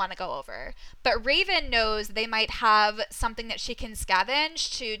Bellamy doesn't want to go over. But Raven knows they might have something that she can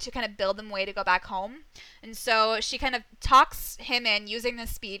scavenge to kind of build them a way to go back home. And so she kind of talks him in, using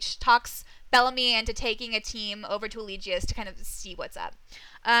this speech, talks Bellamy into taking a team over to Elegia's to kind of see what's up.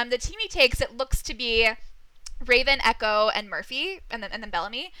 The team he takes, it looks to be Raven, Echo, and Murphy, and then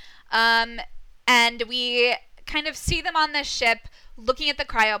Bellamy. And we kind of see them on this ship looking at the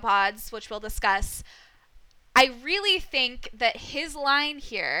cryopods, which we'll discuss. I really think that his line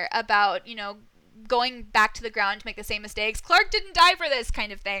here about, going back to the ground to make the same mistakes, Clark didn't die for this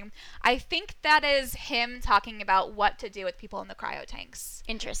kind of thing, I think that is him talking about what to do with people in the cryo tanks.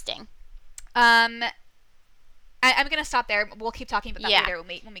 Interesting. I'm going to stop there. We'll keep talking about that later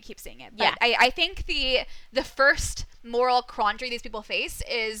when we keep seeing it. But I think the first moral quandary these people face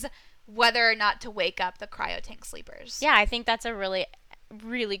is whether or not to wake up the cryo tank sleepers. Yeah, I think that's a really,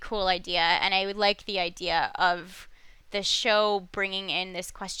 really cool idea. And I would like the idea of the show bringing in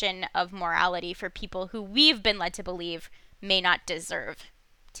this question of morality for people who we've been led to believe may not deserve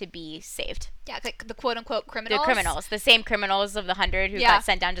to be saved. Yeah, like the quote-unquote criminals. The criminals. The same criminals of the 100 who got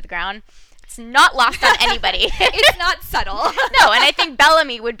sent down to the ground. It's not lost on anybody. It's not subtle. No, and I think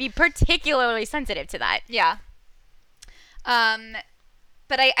Bellamy would be particularly sensitive to that. Yeah.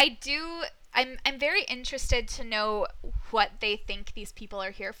 But I'm very interested to know what they think these people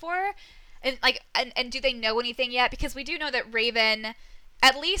are here for. And do they know anything yet? Because we do know that Raven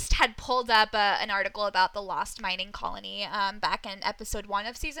at least had pulled up an article about the lost mining colony back in episode 1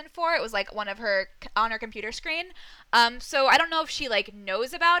 of season 4. It was like one of her on her computer screen. So I don't know if she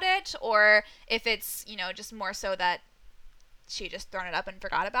knows about it, or if it's just more so that she just thrown it up and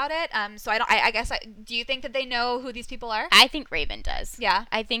forgot about it. So I guess do you think that they know who these people are? I think Raven does. Yeah.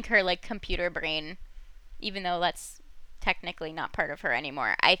 I think her computer brain, even though that's technically not part of her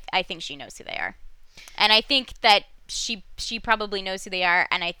anymore, I think she knows who they are. And I think that she probably knows who they are,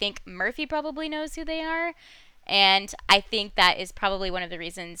 and I think Murphy probably knows who they are, and I think that is probably one of the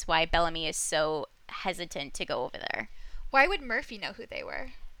reasons why Bellamy is so hesitant to go over there. Why would Murphy know who they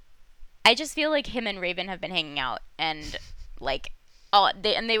were? I just feel like him and Raven have been hanging out, and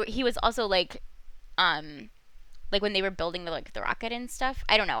he was also when they were building the rocket and stuff.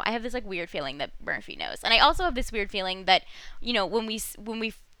 I don't know. I have this weird feeling that Murphy knows, and I also have this weird feeling that when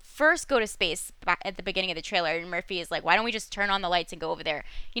we first go to space back at the beginning of the trailer, and Murphy is like, why don't we just turn on the lights and go over there?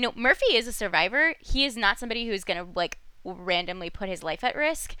 Murphy is a survivor. He is not somebody who's gonna randomly put his life at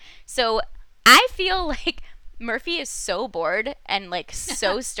risk. So I feel like Murphy is so bored and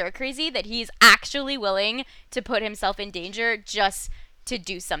so stir crazy that he's actually willing to put himself in danger just to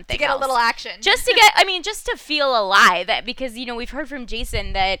do something to get else. A little action. Just to get, just to feel alive. Because, we've heard from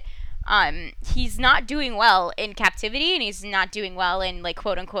Jason that he's not doing well in captivity, and he's not doing well in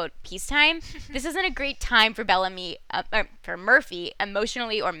quote unquote peacetime. This isn't a great time for Bellamy, for Murphy,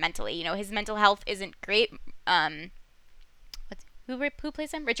 emotionally or mentally. His mental health isn't great. Who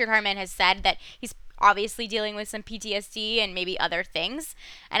plays him? Richard Harmon has said that he's obviously dealing with some PTSD and maybe other things,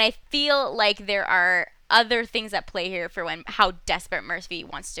 and I feel like there are other things at play here for how desperate Murphy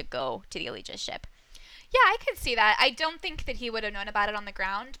wants to go to the Elegia ship. Yeah, I could see that. I don't think that he would have known about it on the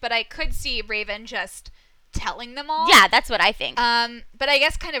ground, but I could see Raven just telling them all. Yeah, that's what I think. But I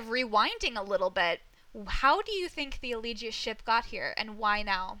guess kind of rewinding a little bit, how do you think the Elegia ship got here, and why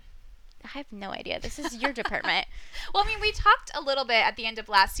now? I have no idea. This is your department. Well, we talked a little bit at the end of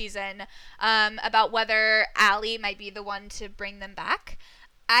last season about whether Allie might be the one to bring them back.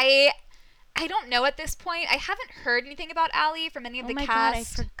 I don't know at this point. I haven't heard anything about Allie from any of the cast. Oh my god, I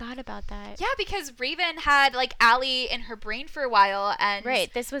forgot about that. Yeah, because Raven had Allie in her brain for a while, and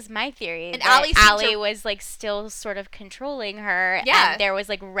right, this was my theory. And Allie was still sort of controlling her. Yeah, and there was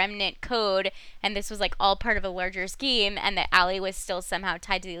remnant code, and this was all part of a larger scheme, and that Allie was still somehow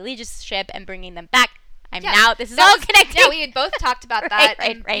tied to the Elegia ship and bringing them back. This is all connected. Yeah, we had both talked about that.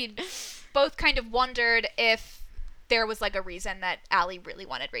 Right. We both kind of wondered if there was like a reason that Allie really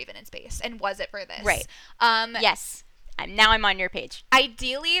wanted Raven in space, and was it for this? Right. Yes. Now I'm on your page.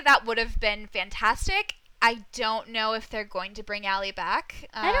 Ideally, that would have been fantastic. I don't know if they're going to bring Allie back.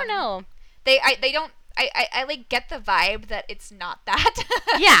 I don't know. They don't. I like get the vibe that it's not that.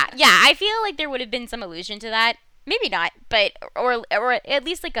 yeah. I feel like there would have been some allusion to that. Maybe not, but or at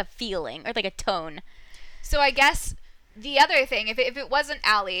least like a feeling or like a tone. So I guess the other thing, if it wasn't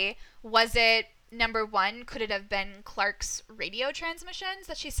Allie, was it number one? Could it have been Clark's radio transmissions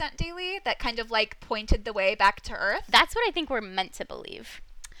that she sent daily that kind of like pointed the way back to Earth? That's what I think we're meant to believe.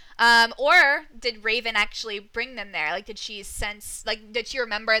 Or did Raven actually bring them there? Like, did she sense, like, did she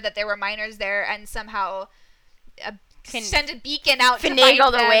remember that there were miners there and somehow send a beacon out to find them?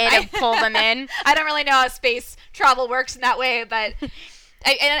 Finagle the way to pull them in. I don't really know how space travel works in that way, but...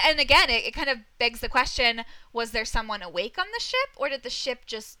 and again, it kind of begs the question, was there someone awake on the ship, or did the ship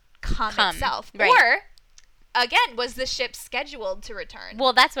just come itself? Right. Or... again, was the ship scheduled to return?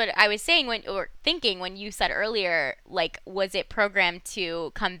 Well, that's what I was saying thinking when you said earlier, like, was it programmed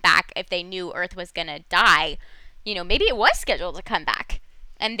to come back if they knew Earth was going to die? You know, maybe it was scheduled to come back.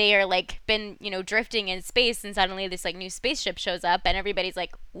 And they are, like, been, drifting in space, and suddenly this, like, new spaceship shows up, and everybody's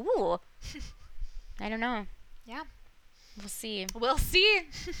like, ooh. I don't know. Yeah. We'll see.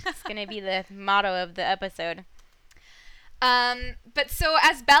 It's going to be the motto of the episode. But so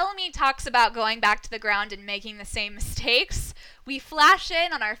as Bellamy talks about going back to the ground and making the same mistakes, we flash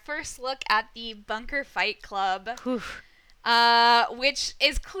in on our first look at the Bunker Fight Club, which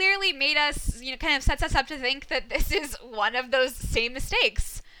is clearly made us, kind of sets us up to think that this is one of those same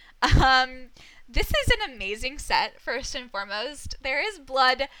mistakes. This is an amazing set, first and foremost. There is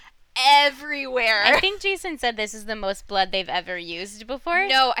blood everywhere. I think Jason said this is the most blood they've ever used before.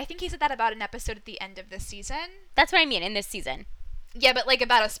 No, I think he said that about an episode at the end of this season. That's what I mean, in this season. Yeah, but like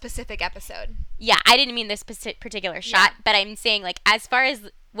about a specific episode. Yeah, I didn't mean this particular shot, but I'm saying like as far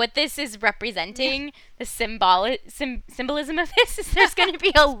as what this is representing, the symbolism of this is there's going to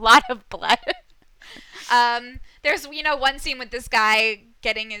be a lot of blood. There's one scene with this guy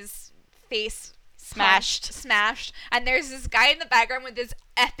getting his face smashed, and there's this guy in the background with this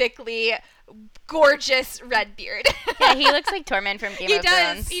epically gorgeous red beard. Yeah, he looks like Tormund from Game of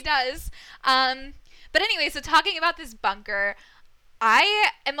Thrones. He does. But anyway, so talking about this bunker, I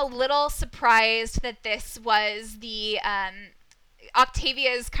am a little surprised that this was the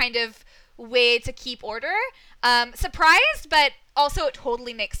Octavia's kind of way to keep order. Surprised, but also it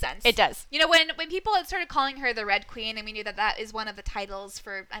totally makes sense. It does. When people had started calling her the Red Queen, and we knew that is one of the titles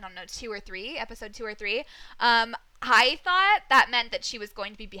for, I don't know, episode 2 or 3, I thought that meant that she was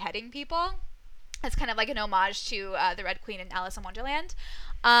going to be beheading people. It's kind of like an homage to the Red Queen in Alice in Wonderland.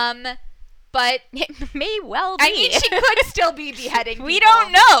 But it may well be. I mean, she could still be beheading people. We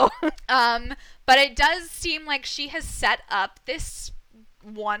don't know. But it does seem like she has set up this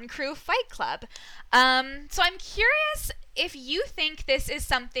one crew fight club. So I'm curious if you think this is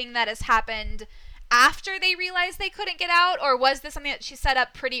something that has happened after they realized they couldn't get out, or was this something that she set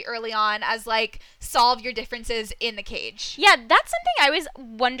up pretty early on as like, solve your differences in the cage? Yeah, that's something I was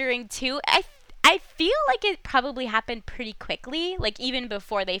wondering too. I feel like it probably happened pretty quickly, like even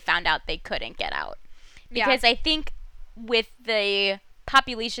before they found out they couldn't get out. Because I think with the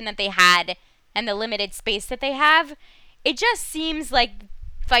population that they had and the limited space that they have, it just seems like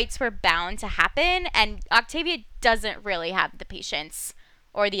fights were bound to happen, and Octavia doesn't really have the patience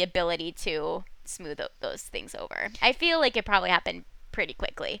or the ability to smooth those things over. I feel like it probably happened pretty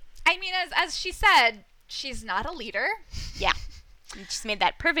quickly. I mean, as she said, she's not a leader. Yeah. You just made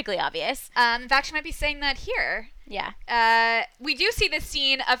that perfectly obvious. In fact, she might be saying that here. Yeah. We do see this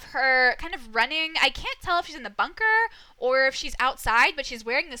scene of her kind of running. I can't tell if she's in the bunker or if she's outside, but she's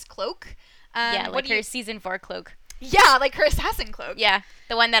wearing this cloak. Yeah, like her season 4 cloak. Yeah, like her assassin cloak. Yeah,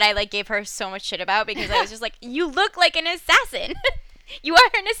 the one that I like gave her so much shit about because I was just like, you look like an assassin. You are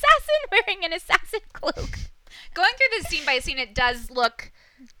an assassin wearing an assassin cloak. Going through this scene by scene, it does look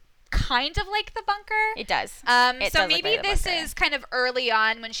kind of like the bunker. It does. So maybe this is kind of early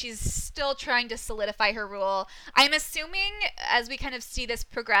on when she's still trying to solidify her rule. I'm assuming as we kind of see this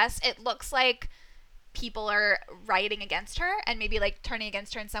progress, it looks like people are rioting against her and maybe like turning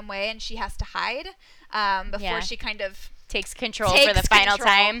against her in some way, and she has to hide before she kind of takes control for the final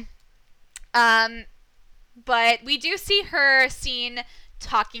time. But we do see her scene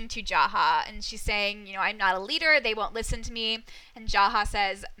talking to Jaha, and she's saying, I'm not a leader, they won't listen to me, and Jaha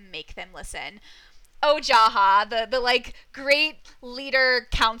says, make them listen. Oh, Jaha, the like great leader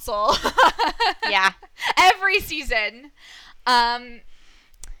council. Yeah. Every season.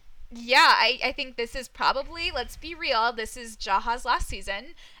 Yeah, I think this is probably, let's be real, this is Jaha's last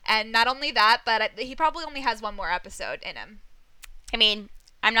season. And not only that, but he probably only has one more episode in him. I mean,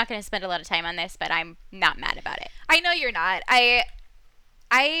 I'm not going to spend a lot of time on this, but I'm not mad about it. I know you're not. I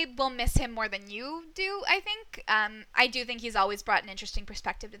will miss him more than you do, I think. I do think he's always brought an interesting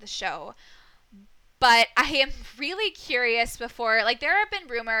perspective to the show. But I am really curious before, like, there have been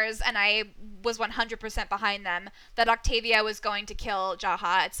rumors, and I was 100% behind them, that Octavia was going to kill Jaha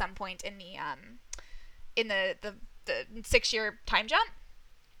at some point in the 6-year time jump.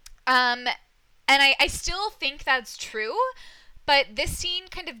 And I still think that's true, but this scene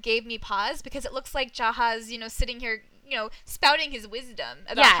kind of gave me pause because it looks like Jaha's, sitting here, spouting his wisdom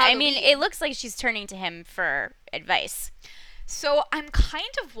about how to lead. It looks like she's turning to him for advice. So I'm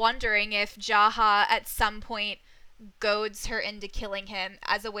kind of wondering if Jaha at some point goads her into killing him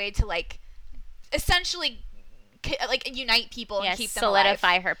as a way to, like, essentially, like, unite people and keep them alive.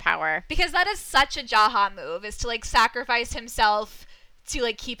 Solidify her power. Because that is such a Jaha move, is to, like, sacrifice himself to,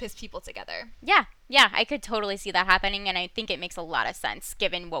 like, keep his people together. Yeah, I could totally see that happening, and I think it makes a lot of sense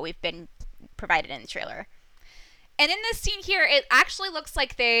given what we've been provided in the trailer. And in this scene here, it actually looks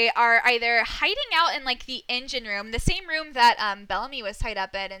like they are either hiding out in, like, the engine room, the same room that Bellamy was tied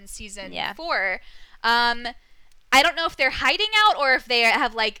up in season 4. I don't know if they're hiding out or if they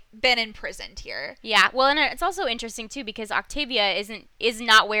have, like, been imprisoned here. Yeah, well, and it's also interesting, too, because Octavia is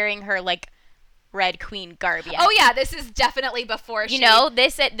not wearing her, like, Red Queen garb yet. Oh, yeah, this is definitely before she...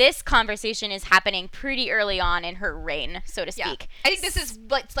 this conversation is happening pretty early on in her reign, so to speak. Yeah. I think this is,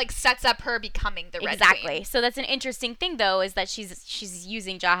 like, sets up her becoming the Red Queen. Exactly. So that's an interesting thing, though, is that she's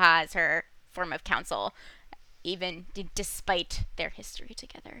using Jaha as her form of counsel, even despite their history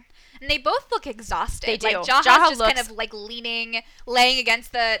together. And they both look exhausted. They do. Like, Jaha's just kind of, like, laying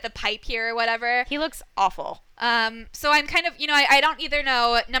against the pipe here or whatever. He looks awful. So I'm kind of, I don't either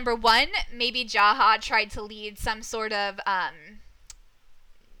know, number one, maybe Jaha tried to lead some sort of,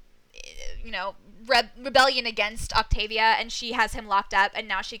 rebellion against Octavia, and she has him locked up, and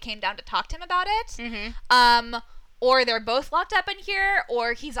now she came down to talk to him about it. Mm-hmm. Or they're both locked up in here,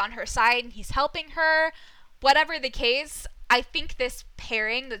 or he's on her side and he's helping her. Whatever the case, I think this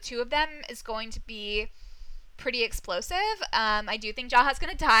pairing, the two of them, is going to be pretty explosive. I do think Jaha's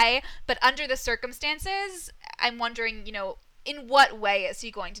going to die, but under the circumstances, I'm wondering, in what way is he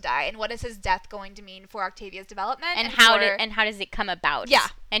going to die, and what is his death going to mean for Octavia's development, and how does it come about? Yeah,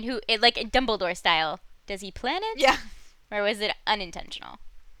 and like Dumbledore style, does he plan it? Yeah, or was it unintentional?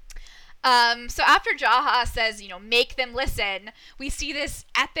 So after Jaha says, make them listen, we see this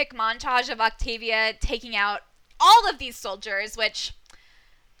epic montage of Octavia taking out all of these soldiers, which,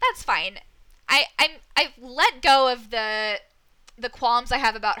 that's fine. I've let go of the qualms I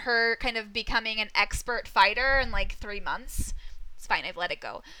have about her kind of becoming an expert fighter in, like, 3 months. It's fine, I've let it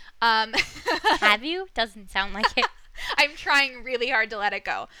go. Have you? Doesn't sound like it. I'm trying really hard to let it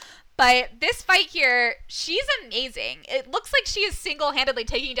go. But this fight here, she's amazing. It looks like she is single-handedly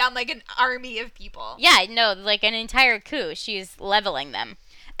taking down, like, an army of people. Yeah, no, like an entire coup. She's leveling them.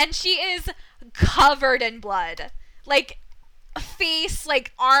 And she is covered in blood. Like, face,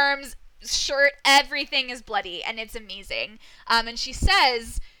 like, arms, shirt, everything is bloody, and it's amazing. And she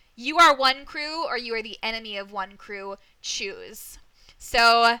says, you are one crew, or you are the enemy of one crew. Choose.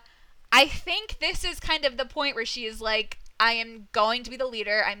 So I think this is kind of the point where she is like, I am going to be the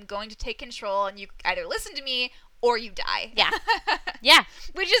leader. I'm going to take control, and you either listen to me or you die. Yeah. Yeah.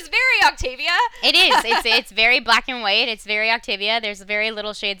 Which is very Octavia. It is. It's very black and white. It's very Octavia. There's very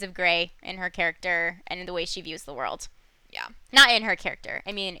little shades of gray in her character and in the way she views the world. Yeah. Not in her character.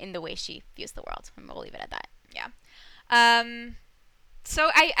 I mean, in the way she views the world. And we'll leave it at that. Yeah. So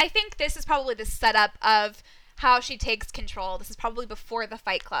I think this is probably the setup of how she takes control. This is probably before the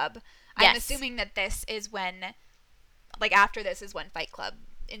Fight Club. Yes. I'm assuming that this is when, like, after this is when Fight Club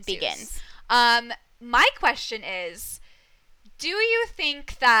begins. My question is, do you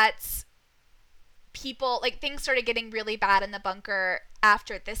think that people, like, things started getting really bad in the bunker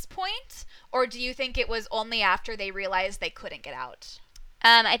after this point? Or do you think it was only after they realized they couldn't get out?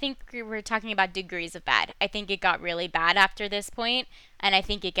 I think we're talking about degrees of bad. I think it got really bad after this point, and I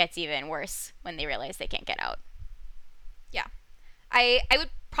think it gets even worse when they realize they can't get out. Yeah. I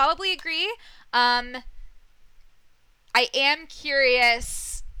would probably agree. I am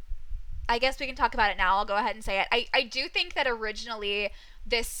curious. I guess we can talk about it now. I'll go ahead and say it. I do think that originally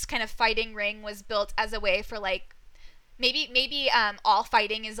this kind of fighting ring was built as a way for, like, maybe all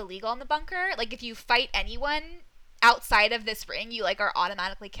fighting is illegal in the bunker. Like, if you fight anyone outside of this ring, you, like, are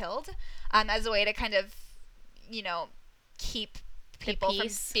automatically killed, as a way to kind of, keep people from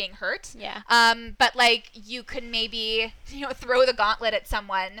being hurt. Yeah. But, like, you could maybe, throw the gauntlet at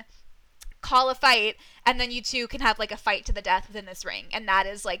someone call a fight, and then you two can have like a fight to the death within this ring, and that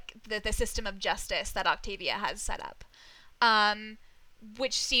is like the system of justice that Octavia has set up.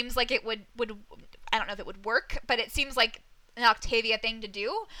 Which seems like it would I don't know if it would work, but it seems like an Octavia thing to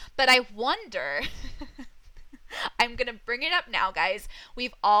do. But I wonder I'm gonna bring it up now, guys.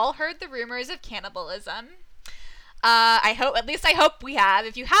 We've all heard the rumors of cannibalism. I hope we have.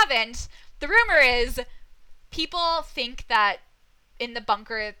 If you haven't, the rumor is people think that in the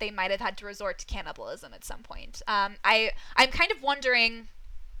bunker they might have had to resort to cannibalism at some point. I'm kind of wondering,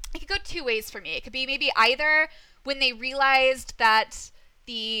 it could go two ways for me. It could be maybe either when they realized that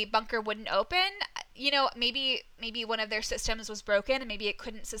the bunker wouldn't open, maybe one of their systems was broken and maybe it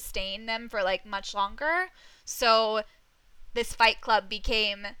couldn't sustain them for like much longer. So this fight club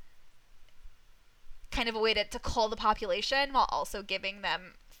became kind of a way to cull the population while also giving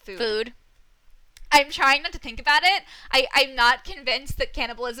them food. I'm trying not to think about it. I'm not convinced that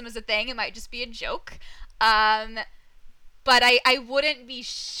cannibalism is a thing. It might just be a joke. But I wouldn't be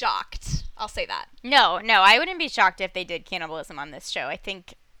shocked. I'll say that. No, I wouldn't be shocked if they did cannibalism on this show. I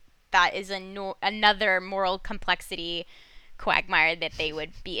think that is another moral complexity quagmire that they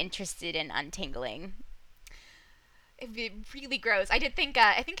would be interested in untangling. It'd be really gross. I did think,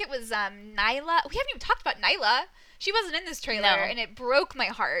 I think it was Nyla. We haven't even talked about Nyla. She wasn't in this trailer, and it broke my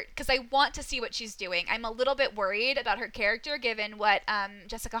heart because I want to see what she's doing. I'm a little bit worried about her character given what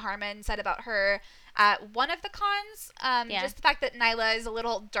Jessica Harmon said about her at one of the cons. Just the fact that Nyla is a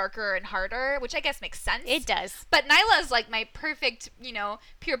little darker and harder, which I guess makes sense. It does. But Nyla is like my perfect,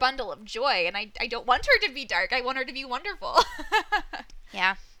 pure bundle of joy, and I don't want her to be dark. I want her to be wonderful.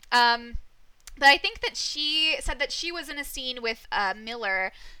 Yeah. But I think that she said that she was in a scene with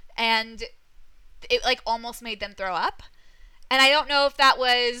Miller, and it like almost made them throw up. And I don't know if that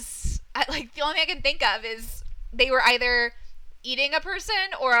was like the only thing I can think of is they were either eating a person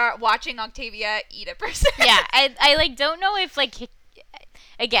or watching Octavia eat a person. Yeah, I like don't know if like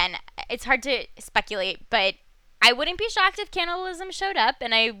again, it's hard to speculate, but I wouldn't be shocked if cannibalism showed up,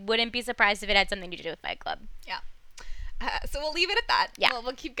 and I wouldn't be surprised if it had something to do with Fight Club. Yeah. So we'll leave it at that. Yeah.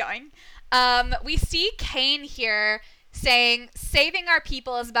 We'll keep going. We see Kane here saying, saving our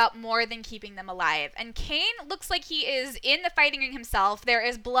people is about more than keeping them alive. And Kane looks like he is in the fighting ring himself. There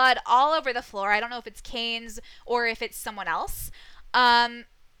is blood all over the floor. I don't know if it's Kane's or if it's someone else. My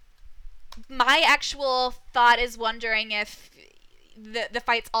actual thought is wondering if the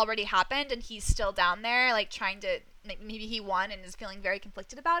fight's already happened and he's still down there, like trying to, like, maybe he won and is feeling very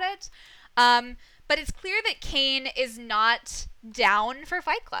conflicted about it. But it's clear that Kane is not down for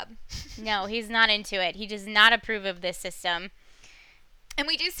Fight Club. No, he's not into it. He does not approve of this system. And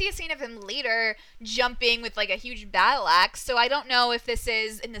we do see a scene of him later jumping with like a huge battle axe. So I don't know if this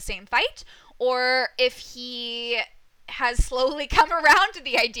is in the same fight or if he has slowly come around to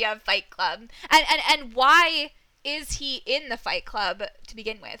the idea of Fight Club. And why is he in the Fight Club to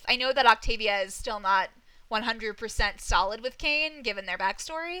begin with? I know that Octavia is still not 100% solid with Kane, given their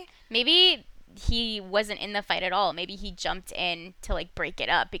backstory. Maybe he wasn't in the fight at all. Maybe he jumped in to like break it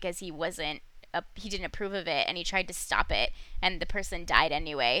up because he didn't approve of it and he tried to stop it and the person died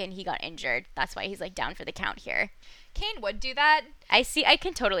anyway and he got injured. That's why he's like down for the count here. Kane would do that. I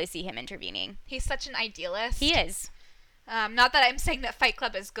can totally see him intervening. He's such an idealist. He is. Not that I'm saying that Fight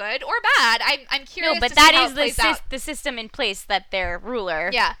Club is good or bad. I'm curious. No, but to that see how is it plays out. the system in place that their ruler.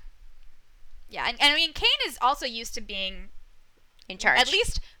 Yeah. Yeah, and I mean, Kane is also used to being in charge. At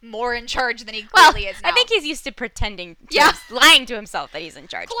least more in charge than he clearly is now. I think he's used to pretending, lying to himself that he's in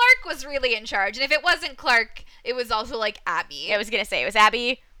charge. Clark was really in charge, and if it wasn't Clark, it was also like Abby. I was gonna say it was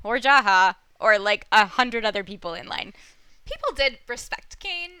Abby or Jaha or like 100 other people in line. People did respect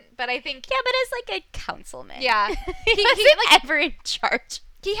Kane, but I think as like a councilman. Yeah, he wasn't like ever in charge.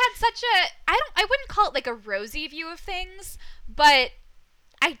 He had such I wouldn't call it like a rosy view of things, but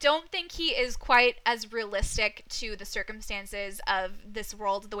I don't think he is quite as realistic to the circumstances of this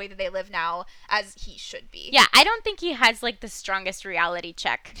world, the way that they live now, as he should be. Yeah, I don't think he has, like, the strongest reality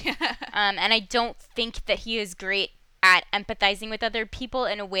check. And I don't think that he is great at empathizing with other people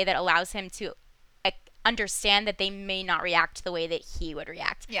in a way that allows him to understand that they may not react the way that he would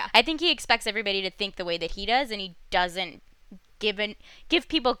react. Yeah. I think he expects everybody to think the way that he does, and he doesn't give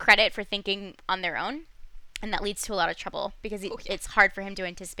people credit for thinking on their own. And that leads to a lot of trouble because it's hard for him to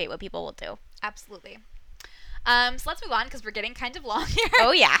anticipate what people will do. Absolutely. So let's move on because we're getting kind of long here.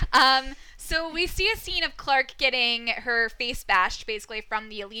 Oh, yeah. So we see a scene of Clark getting her face bashed basically from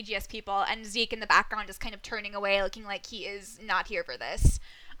the Elegius people, and Zeke in the background is kind of turning away looking like he is not here for this.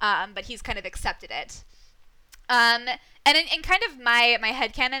 But he's kind of accepted it. And in kind of my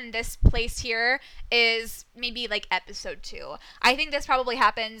headcanon, this place here is maybe like episode 2. I think this probably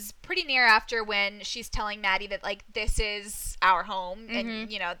happens pretty near after when she's telling Maddie that like this is our home and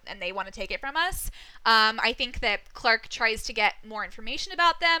and they want to take it from us. I think that Clark tries to get more information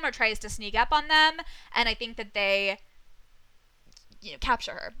about them or tries to sneak up on them, and I think that they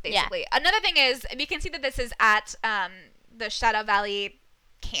capture her basically. Yeah. Another thing is we can see that this is at the Shadow Valley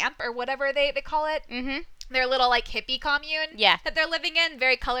camp or whatever they call it. Mm-hmm. Their little like hippie commune that they're living in,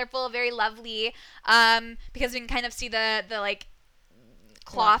 very colorful, very lovely. Because we can kind of see the like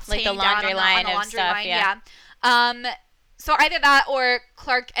cloths like the laundry line on the of stuff. line. Yeah. So either that or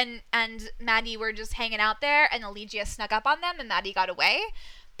Clark and Maddie were just hanging out there, and Elegia snuck up on them, and Maddie got away.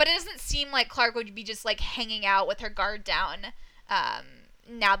 But it doesn't seem like Clark would be just like hanging out with her guard down.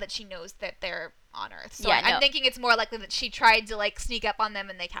 Now that she knows that they're on Earth. So I'm thinking it's more likely that she tried to like sneak up on them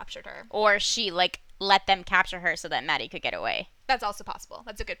and they captured her. Or she like let them capture her so that Maddie could get away. That's also possible.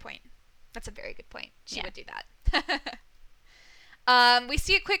 That's a good point. That's a very good point. She would do that. We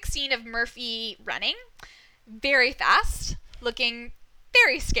see a quick scene of Murphy running very fast, looking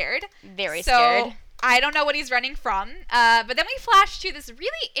very scared. Very scared. I don't know what he's running from. But then we flash to this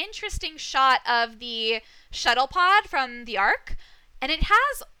really interesting shot of the shuttle pod from the Ark, and it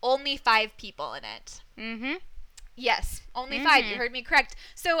has only 5 people in it. Mm-hmm. Yes, only 5. You heard me correct.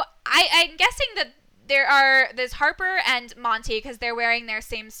 So I'm guessing that there's Harper and Monty, because they're wearing their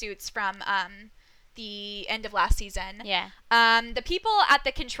same suits from the end of last season. Yeah. The people at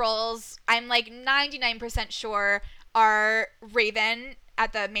the controls, I'm like 99% sure, are Raven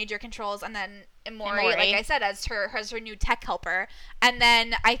at the major controls, and then Emori, like I said, as her new tech helper. And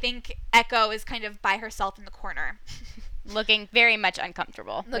then I think Echo is kind of by herself in the corner. Looking very much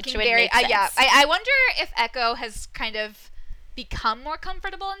uncomfortable. Looking which very, would make sense. Yeah. I wonder if Echo has kind of become more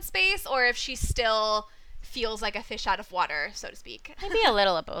comfortable in space, or if she still feels like a fish out of water, so to speak. Maybe a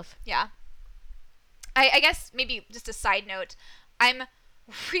little of both. Yeah. I guess maybe just a side note, I'm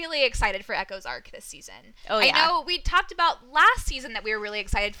really excited for Echo's arc this season. Oh, yeah. I know we talked about last season that we were really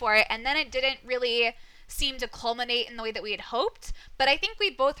excited for it, and then it didn't really seem to culminate in the way that we had hoped, but I think we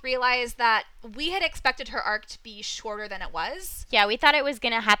both realized that we had expected her arc to be shorter than it was. Yeah, we thought it was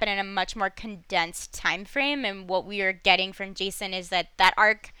going to happen in a much more condensed time frame, and what we are getting from Jason is that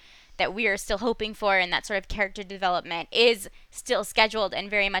arc that we are still hoping for and that sort of character development is still scheduled and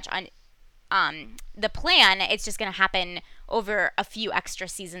very much on the plan. It's just going to happen over a few extra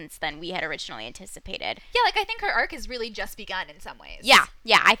seasons than we had originally anticipated. Yeah, like I think her arc has really just begun in some ways. Yeah,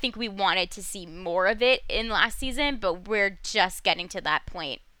 I think we wanted to see more of it in last season, but we're just getting to that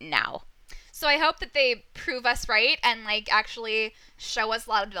point now. So I hope that they prove us right and like actually show us a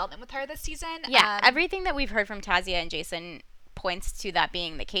lot of development with her this season. Yeah, everything that we've heard from Tazia and Jason points to that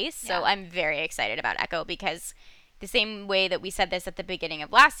being the case. So I'm very excited about Echo, because the same way that we said this at the beginning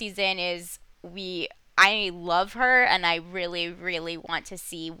of last season is I love her, and I really, really want to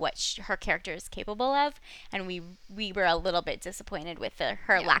see what her character is capable of. And we were a little bit disappointed with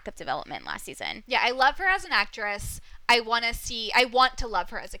her lack of development last season. Yeah, I love her as an actress. I want to love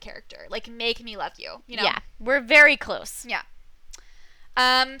her as a character. Like, make me love you, you know? Yeah, we're very close. Yeah.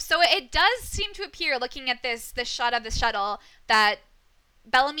 So it does seem to appear, looking at this shot of the shuttle, that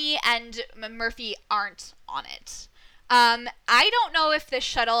Bellamy and Murphy aren't on it. I don't know if this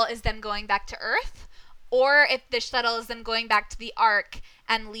shuttle is them going back to Earth, or if this shuttle is them going back to the Ark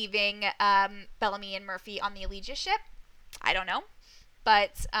and leaving Bellamy and Murphy on the Elegia ship. I don't know.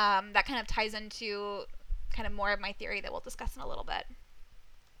 But that kind of ties into kind of more of my theory that we'll discuss in a little bit.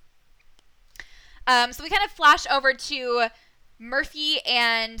 So we kind of flash over to Murphy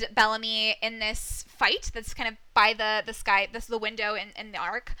and Bellamy in this fight that's kind of by the sky. This is the window in the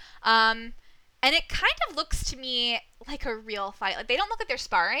Ark. And it kind of looks to me like a real fight. Like, they don't look like they're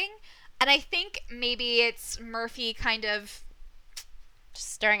sparring. And I think maybe it's Murphy kind of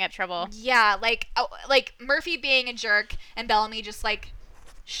just stirring up trouble. Yeah, like Murphy being a jerk and Bellamy just like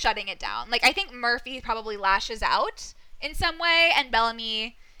shutting it down. Like, I think Murphy probably lashes out in some way, and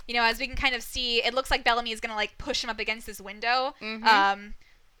Bellamy, you know, as we can kind of see, it looks like Bellamy is gonna like push him up against this window. Mm-hmm.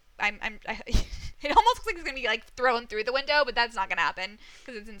 It almost looks like he's going to be, like, thrown through the window, but that's not going to happen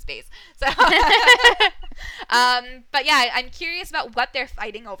because it's in space. So, but yeah, I'm curious about what they're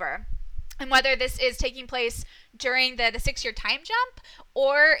fighting over and whether this is taking place during the 6-year time jump,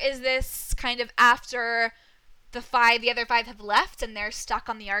 or is this kind of after the other 5 have left and they're stuck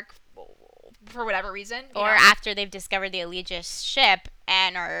on the Ark for whatever reason. Or after they've discovered the Elegia ship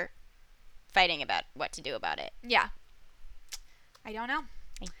and are fighting about what to do about it. Yeah. I don't know.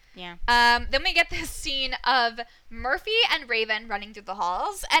 Yeah. Then we get this scene of Murphy and Raven running through the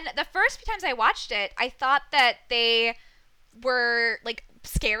halls. And the first few times I watched it, I thought that they were, like,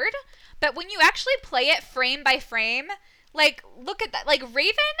 scared. But when you actually play it frame by frame, like, look at that. Like,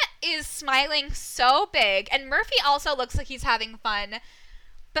 Raven is smiling so big. And Murphy also looks like he's having fun.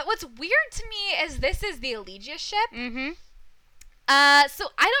 But what's weird to me is this is the Elegia ship. Mm-hmm. So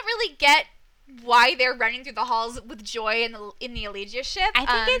I don't really get why they're running through the halls with joy in the Elegia ship.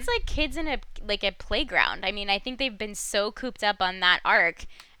 I think it's like kids in a playground. I mean, I think they've been so cooped up on that arc,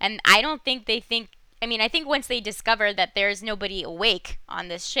 and I don't think they think. I mean, I think once they discover that there's nobody awake on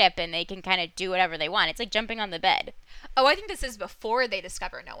this ship and they can kind of do whatever they want, it's like jumping on the bed. Oh, I think this is before they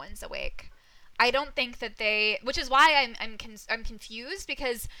discover no one's awake. I don't think that they, which is why I'm confused,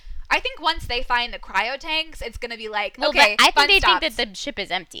 because I think once they find the cryo tanks, it's gonna be like, Well, okay, but I fun think they stops. think that the ship is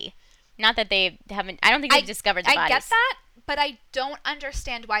empty. Not that they haven't. I don't think they've discovered the I bodies. get that, but I don't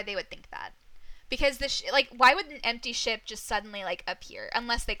understand why they would think that. Because why would an empty ship just suddenly like appear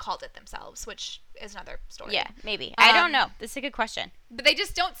unless they called it themselves, which is another story. Yeah, maybe. I don't know. This is a good question. But they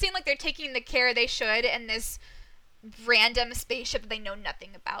just don't seem like they're taking the care they should in this random spaceship that they know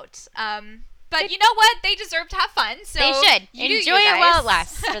nothing about. But you know what? They deserve to have fun. So they should enjoy it while it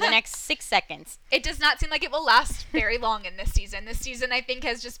lasts for the next 6 seconds. It does not seem like it will last very long in this season. This season, I think,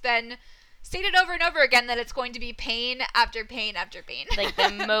 has just been stated over and over again that it's going to be pain after pain after pain. Like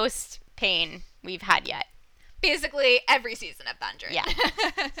the most pain we've had yet. Basically, every season of Thunder. Yeah.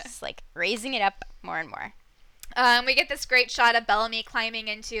 Just like raising it up more and more. We get this great shot of Bellamy climbing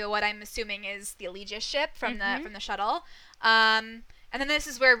into what I'm assuming is the Elegia ship from the shuttle. And then this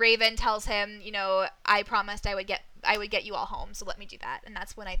is where Raven tells him, you know, I promised I would get you all home, so let me do that. And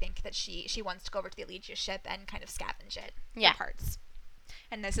that's when I think that she wants to go over to the Elegia ship and kind of scavenge it for parts.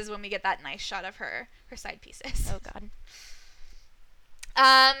 And this is when we get that nice shot of her side pieces. Oh God.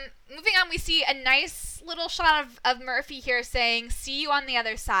 Moving on, we see a nice little shot of Murphy here saying, "See you on the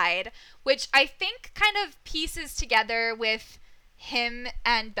other side," which I think kind of pieces together with him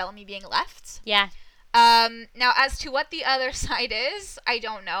and Bellamy being left. Yeah. Now, as to what the other side is, I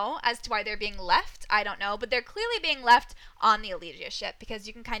don't know. As to why they're being left, I don't know. But they're clearly being left on the Elegia ship because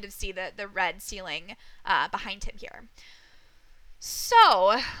you can kind of see the red ceiling behind him here.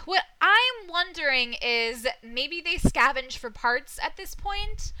 So, what I'm wondering is maybe they scavenge for parts at this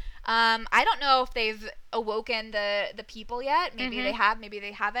point. I don't know if they've awoken the people yet. Maybe they have, maybe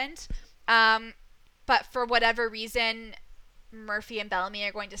they haven't. But for whatever reason, Murphy and Bellamy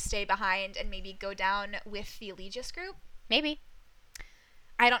are going to stay behind and maybe go down with the Elegius group. Maybe.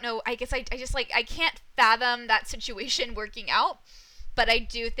 I don't know. I guess I just I can't fathom that situation working out. But I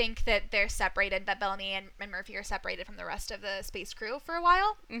do think that they're separated, that Bellamy and Murphy are separated from the rest of the space crew for a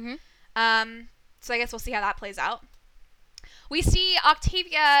while. Mm-hmm. So I guess we'll see how that plays out. We see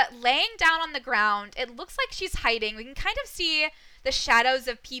Octavia laying down on the ground. It looks like she's hiding. We can kind of see the shadows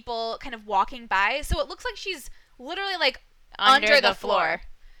of people kind of walking by. So it looks like she's literally like under the floor.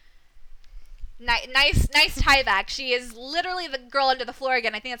 Nice tie back. She is literally the girl under the floor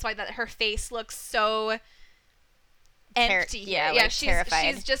again. I think that's why her face looks so empty. Yeah, like she's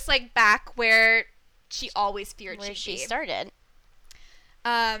terrified. She's just like back where she always feared where she'd be. she started.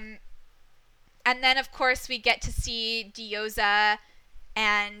 And then of course we get to see Diyoza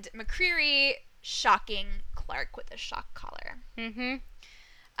and McCreary shocking Clark with a shock collar. Mm-hmm.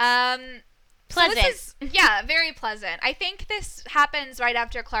 Pleasant. So very pleasant. I think this happens right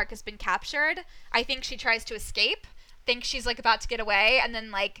after Clark has been captured. I think she tries to escape, thinks she's like about to get away, and then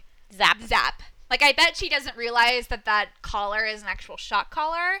like zap. Like I bet she doesn't realize that collar is an actual shock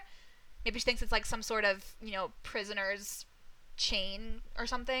collar. Maybe she thinks it's like some sort of, prisoner's chain or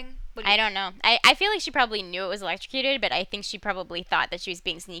something. I don't know. I feel like she probably knew it was electrocuted, but I think she probably thought that she was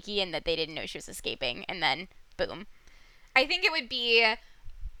being sneaky and that they didn't know she was escaping, and then boom. I think it would be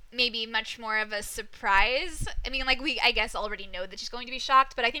maybe much more of a surprise. I mean, like we, I guess, already know that she's going to be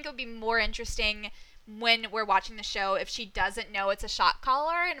shocked, but I think it would be more interesting when we're watching the show if she doesn't know it's a shock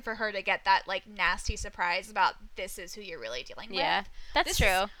collar and for her to get that like nasty surprise about this is who you're really dealing with. Yeah, that's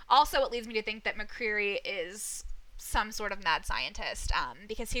true. Also, it leads me to think that McCreary is some sort of mad scientist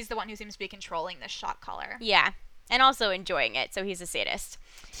because he's the one who seems to be controlling this shock collar. Yeah, and also enjoying it, so he's a sadist.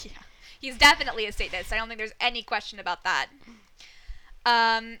 Yeah, he's definitely a sadist. I don't think there's any question about that.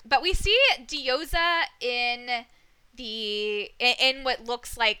 But we see Diyoza in what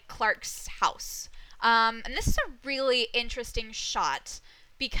looks like Clark's house. And this is a really interesting shot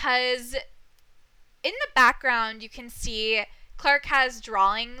because in the background you can see Clark has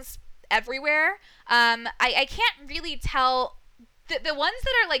drawings everywhere. I can't really tell the ones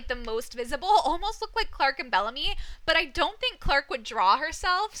that are like the most visible almost look like Clark and Bellamy, but I don't think Clark would draw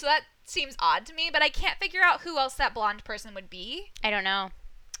herself, so that seems odd to me, but I can't figure out who else that blonde person would be. I don't know.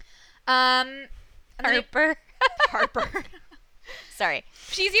 Harper. Harper. Sorry.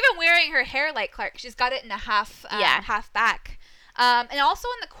 She's even wearing her hair like Clark. She's got it in a half back. And also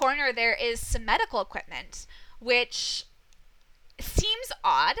in the corner there is some medical equipment, which seems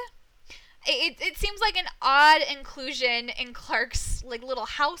odd. It seems like an odd inclusion in Clark's like little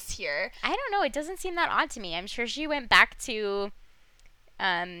house here. I don't know. It doesn't seem that odd to me. I'm sure she went back to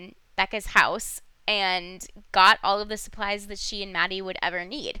Becca's house and got all of the supplies that she and Maddie would ever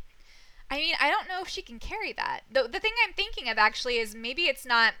need. I mean, I don't know if she can carry that. The thing I'm thinking of actually is maybe it's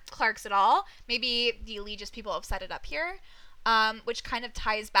not Clark's at all. Maybe the Allegius people have set it up here, which kind of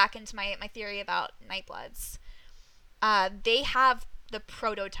ties back into my theory about Nightbloods. They have the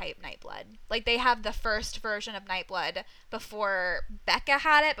prototype Nightblood. Like, they have the first version of Nightblood before Becca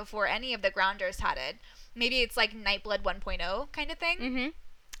had it, before any of the Grounders had it. Maybe it's like Nightblood 1.0 kind of thing. Mm-hmm.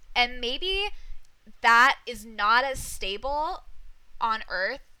 And maybe that is not as stable on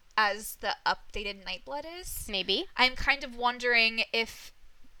Earth as the updated Nightblood is. Maybe. I'm kind of wondering if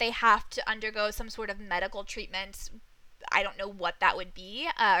they have to undergo some sort of medical treatment. I don't know what that would be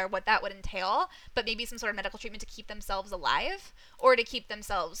or what that would entail, but maybe some sort of medical treatment to keep themselves alive or to keep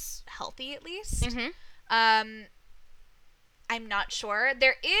themselves healthy at least. Mm-hmm. I'm not sure.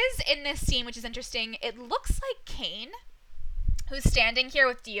 There is in this scene, which is interesting, it looks like Kane, who's standing here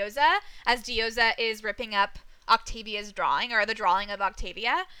with Diyoza, as Diyoza is ripping up Octavia's drawing, or the drawing of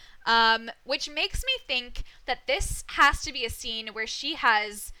Octavia, which makes me think that this has to be a scene where she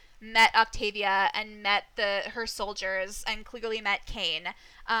has met Octavia and met her soldiers and clearly met Kane,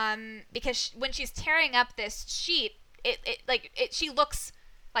 because when she's tearing up this sheet, she looks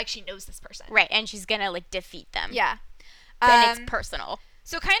like she knows this person. Right, and she's gonna like defeat them. Yeah. And it's personal.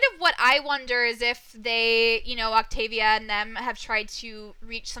 So kind of what I wonder is if they, Octavia and them have tried to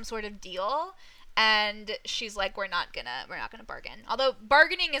reach some sort of deal, and she's like, we're not gonna bargain. Although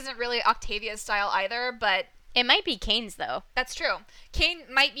bargaining isn't really Octavia's style either, but it might be Kane's though. That's true. Kane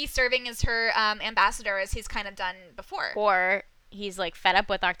might be serving as her ambassador, as he's kind of done before. Or he's like fed up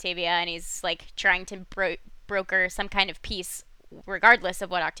with Octavia and he's like trying to broker some kind of peace regardless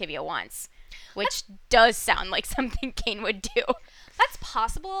of what Octavia wants, which does sound like something Kane would do. That's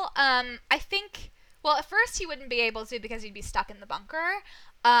possible. I think, well, at first he wouldn't be able to because he'd be stuck in the bunker.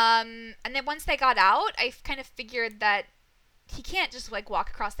 And then once they got out, I kind of figured that he can't just like walk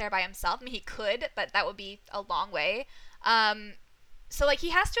across there by himself. I mean, he could, but that would be a long way. So like he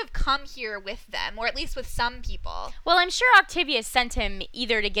has to have come here with them, or at least with some people. Well, I'm sure Octavia sent him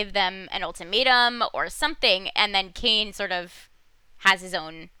either to give them an ultimatum or something, and then Kane sort of has his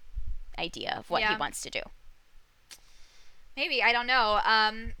own idea of what he wants to do. Maybe, I don't know.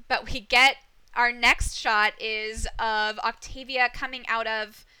 But we get, our next shot is of Octavia coming out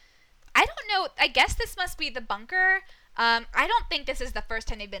of, I don't know, I guess this must be the bunker. I don't think this is the first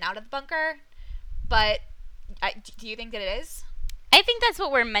time they've been out of the bunker, but do you think that it is? I think that's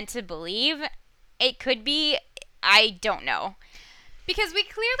what we're meant to believe. It could be. I don't know. Because we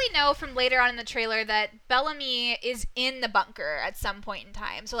clearly know from later on in the trailer that Bellamy is in the bunker at some point in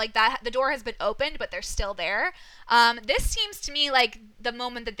time. So, like, that the door has been opened, but they're still there. This seems to me like the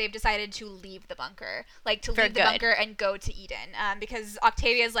moment that they've decided to leave the bunker. Like, to leave the bunker and go to Eden. Because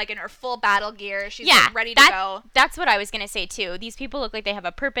Octavia's, like, in her full battle gear. She's like, ready to go. That's what I was going to say, too. These people look like they have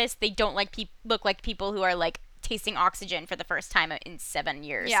a purpose. They don't look like people who are, like, tasting oxygen for the first time in 7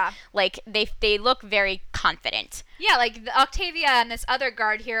 years. Yeah. Like, they look very confident. Yeah, like, the Octavia and this other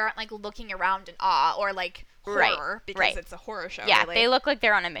guard here aren't, like, looking around in awe or, like, horror. Because it's a horror show, yeah, really. They look like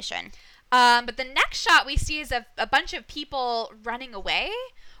they're on a mission. But the next shot we see is a bunch of people running away,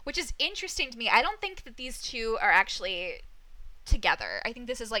 which is interesting to me. I don't think that these two are actually together. I think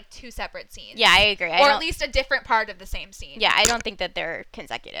this is, like, two separate scenes. Yeah, I agree. Or at least a different part of the same scene. Yeah, I don't think that they're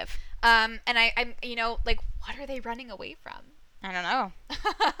consecutive. And I'm, like, what are they running away from? I don't know.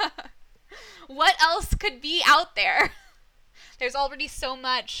 What else could be out there? There's already so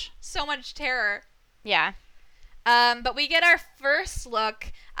much terror. Yeah. But we get our first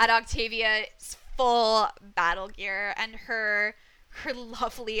look at Octavia's full battle gear and her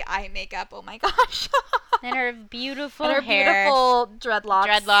lovely eye makeup. Oh my gosh. And her beautiful and her hair. beautiful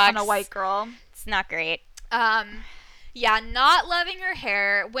dreadlocks on a white girl. It's not great. Yeah, not loving her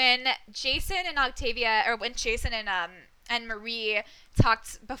hair. When Jason and Octavia, or when Jason and Marie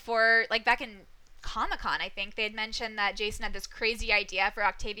talked before, like back in Comic-Con, I think, they had mentioned that Jason had this crazy idea for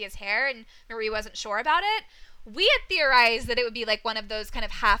Octavia's hair and Marie wasn't sure about it. We had theorized that it would be like one of those kind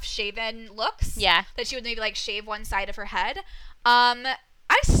of half-shaven looks. Yeah. That she would maybe like shave one side of her head. I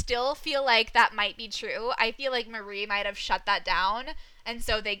still feel like that might be true. I feel like Marie might have shut that down, and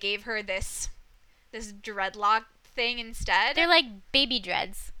so they gave her this dreadlock thing instead. They're like baby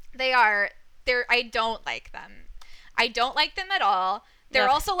dreads. They are. I don't like them. I don't like them at all. They're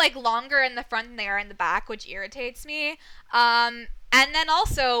Ugh. also like longer in the front than they are in the back, which irritates me. And then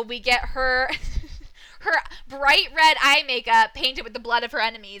also we get her her bright red eye makeup painted with the blood of her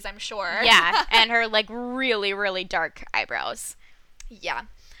enemies, I'm sure. Yeah, and her like really, really dark eyebrows. Yeah.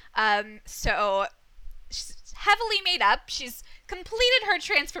 So she's heavily made up. She's completed her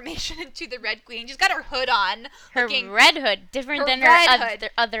transformation into the Red Queen. She's got her hood on. Her red hood, different her than red her hood.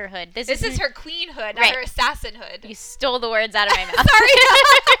 other hood. This is her queen hood, not Right. her assassin hood. You stole the words out of my mouth. Sorry.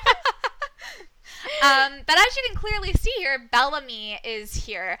 But as you can clearly see here, Bellamy is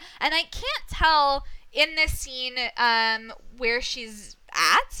here. And I can't tell in this scene where she's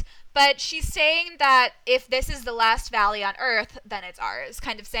at, but she's saying that if this is the last valley on Earth, then it's ours.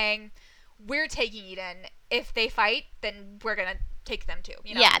 Kind of saying, we're taking Eden. If they fight, then we're going to take them too.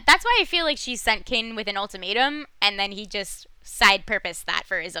 You know? Yeah, that's why I feel like she sent Cain with an ultimatum, and then he just side purposed that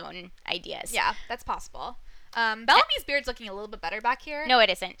for his own ideas. Yeah, that's possible. Bellamy's beard's looking a little bit better back here. No, it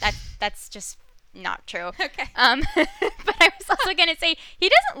isn't. That's just not true. Okay. But I was also gonna say he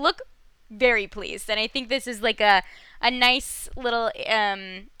doesn't look very pleased, and I think this is like a nice little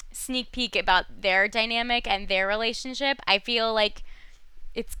sneak peek about their dynamic and their relationship. I feel like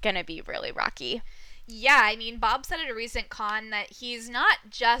it's gonna be really rocky. Yeah, I mean, Bob said at a recent con that he's not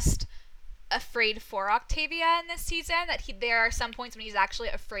just afraid for Octavia in this season, that there are some points when he's actually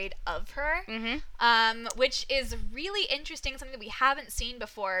afraid of her, which is really interesting, something that we haven't seen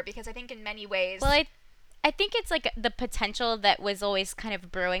before, because I think in many ways... Well, I think it's like the potential that was always kind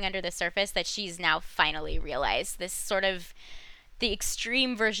of brewing under the surface that she's now finally realized. This sort of the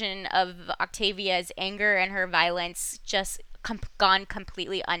extreme version of Octavia's anger and her violence just gone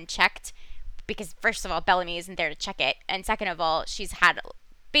completely unchecked, because first of all, Bellamy isn't there to check it, and second of all, she's had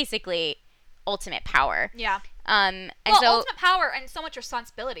basically ultimate power. Yeah. And well, so ultimate power and so much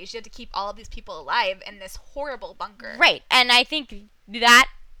responsibility. She had to keep all of these people alive in this horrible bunker. Right, and I think that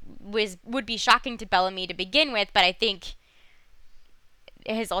would be shocking to Bellamy to begin with, but I think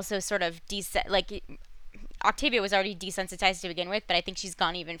it has also sort of Octavia was already desensitized to begin with, but I think she's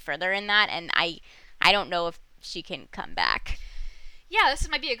gone even further in that, and I don't know if she can come back. Yeah, this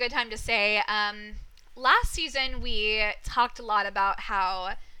might be a good time to say, last season we talked a lot about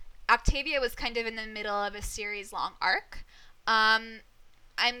how Octavia was kind of in the middle of a series-long arc. We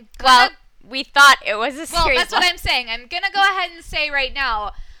thought it was a series. Well, that's what I'm saying. I'm gonna go ahead and say right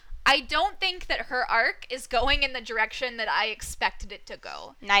now, I don't think that her arc is going in the direction that I expected it to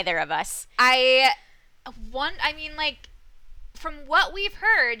go. Neither of us. From what we've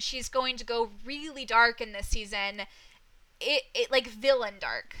heard, she's going to go really dark in this season. It like villain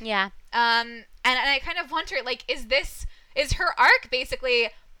dark. Yeah. And I kind of wonder, like, is her arc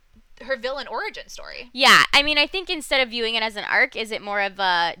basically her villain origin story? Yeah, I mean, I think instead of viewing it as an arc, is it more of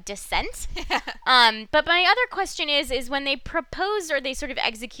a descent? But my other question is when they proposed or they sort of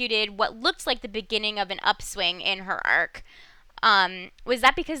executed what looked like the beginning of an upswing in her arc, was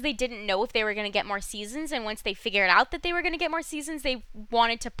that because they didn't know if they were going to get more seasons, and once they figured out that they were going to get more seasons, they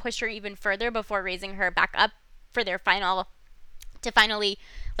wanted to push her even further before raising her back up for their finally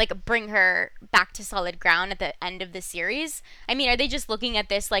like bring her back to solid ground at the end of the series? I mean, are they just looking at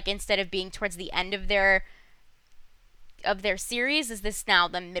this like instead of being towards the end of their series, is this now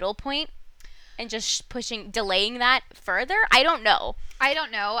the middle point and just delaying that further? I don't know. I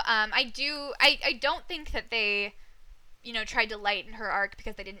don't think that they, tried to lighten her arc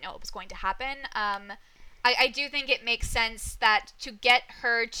because they didn't know what was going to happen. I do think it makes sense that to get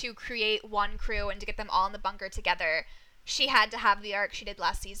her to create one crew and to get them all in the bunker together, she had to have the arc she did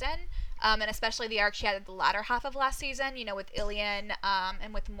last season, and especially the arc she had at the latter half of last season, with Ilian,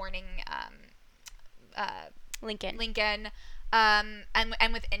 and with Morning, Lincoln,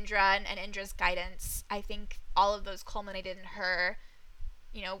 and with Indra and Indra's guidance. I think all of those culminated in her,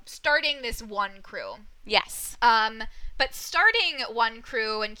 starting this one crew. Yes. But starting one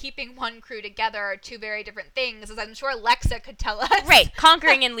crew and keeping one crew together are two very different things, as I'm sure Lexa could tell us. Right.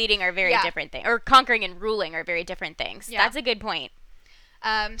 Conquering and leading are very different things. Or conquering and ruling are very different things. Yeah. That's a good point.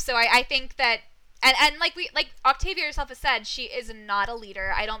 So I think that, and like Octavia herself has said, she is not a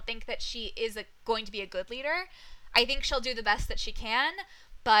leader. I don't think that she is going to be a good leader. I think she'll do the best that she can,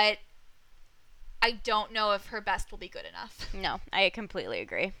 but I don't know if her best will be good enough. No, I completely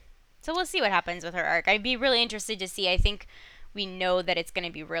agree. So we'll see what happens with her arc. I'd be really interested to see. I think we know that it's going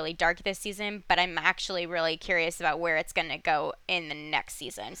to be really dark this season, but I'm actually really curious about where it's going to go in the next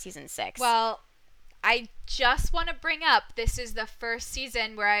season, season 6. Well, I just want to bring up, this is the first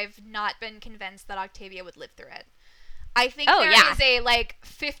season where I've not been convinced that Octavia would live through it. I think there is a, like,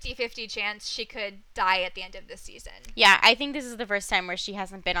 50-50 chance she could die at the end of this season. Yeah, I think this is the first time where she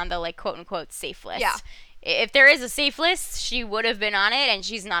hasn't been on the, like, quote-unquote safe list. Yeah. If there is a safe list, she would have been on it, and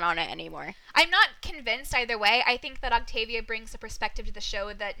she's not on it anymore. I'm not convinced either way. I think that Octavia brings a perspective to the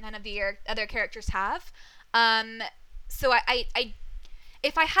show that none of the other characters have. So I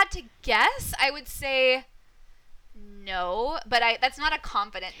if I had to guess, I would say no, but that's not a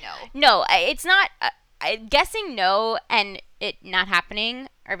confident no. No, it's not. Guessing no and it not happening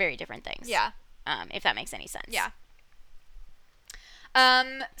are very different things. Yeah. If that makes any sense. Yeah.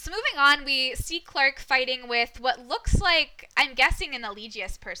 So moving on, we see Clark fighting with what looks like, I'm guessing, an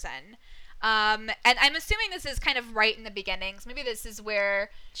Elegius person. And I'm assuming this is kind of right in the beginnings. Maybe this is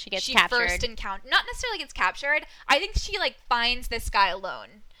where she captured. First encounter, not necessarily gets captured. I think she, like, finds this guy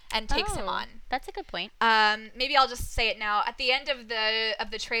alone and takes him on. That's a good point. Maybe I'll just say it now. At the end of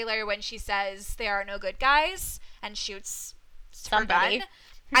the trailer, when she says there are no good guys and shoots somebody, her gun,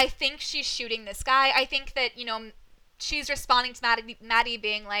 I think she's shooting this guy. I think that, you know, she's responding to Maddie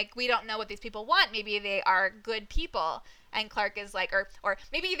being like, we don't know what these people want. Maybe they are good people. And Clark is like, or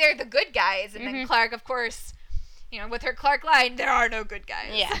maybe they're the good guys. And then Clark, of course, you know, with her Clark line, there are no good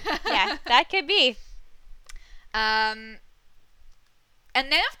guys. Yeah, yeah, that could be. And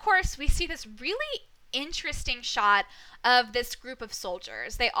then, of course, we see this really interesting shot of this group of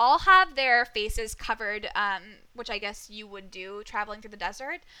soldiers. They all have their faces covered, which I guess you would do traveling through the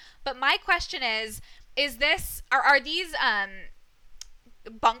desert. But my question is this, are these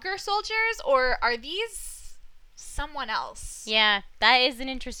bunker soldiers, or are these someone else? Yeah, that is an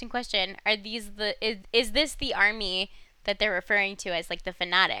interesting question. Are these is this the army that they're referring to as, like, the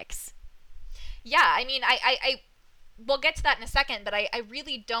fanatics? Yeah, I mean, I we'll get to that in a second, but I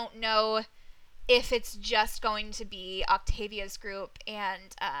really don't know if it's just going to be Octavia's group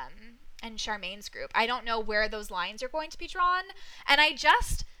and Charmaine's group. I don't know where those lines are going to be drawn, and I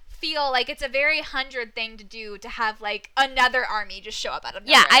just feel like it's a very 100 thing to do to have, like, another army just show up out of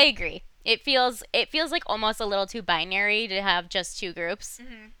nowhere. Yeah, I agree. It feels like almost a little too binary to have just two groups.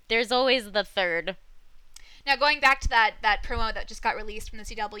 Mm-hmm. There's always the third. Now, going back to that promo that just got released from the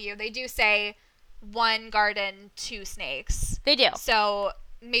CW, they do say 1 garden, 2 snakes. They do. So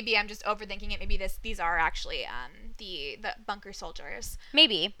maybe I'm just overthinking it. Maybe these are actually the bunker soldiers.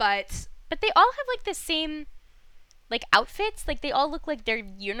 Maybe. But they all have, like, the same, like, outfits. Like, they all look like they're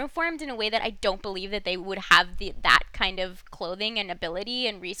uniformed in a way that I don't believe that they would have that kind of clothing and ability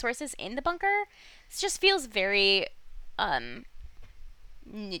and resources in the bunker. It just feels very kind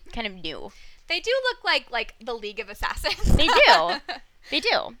of new. They do look like the League of Assassins. They do. They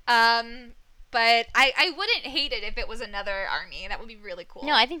do. But I wouldn't hate it if it was another army. That would be really cool.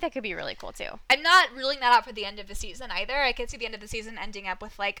 No, I think that could be really cool, too. I'm not ruling that out for the end of the season, either. I could see the end of the season ending up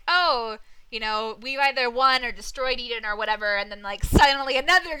with, like, oh, you know, we've either won or destroyed Eden or whatever, and then, like, suddenly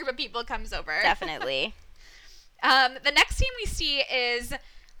another group of people comes over. Definitely. The next scene we see is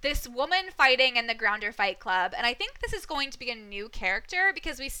this woman fighting in the Grounder Fight Club, and I think this is going to be a new character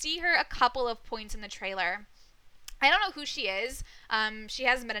because we see her a couple of points in the trailer. I don't know who she is. She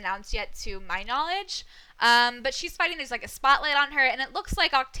hasn't been announced yet to my knowledge. But she's fighting. There's, like, a spotlight on her, and it looks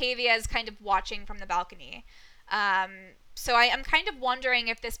like Octavia is kind of watching from the balcony. So I'm kind of wondering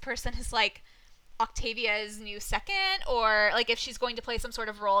if this person is, like, Octavia's new second, or, like, if she's going to play some sort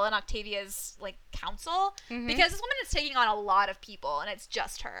of role in Octavia's, like, council. Mm-hmm. Because this woman is taking on a lot of people, and it's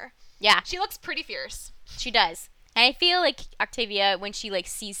just her. Yeah. She looks pretty fierce. She does. And I feel like Octavia, when she, like,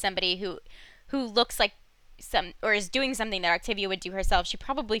 sees somebody who looks like or is doing something that Octavia would do herself, she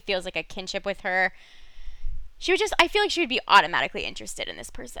probably feels like a kinship with her. I feel like she would be automatically interested in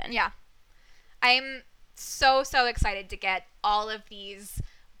this person. Yeah. I'm so excited to get all of these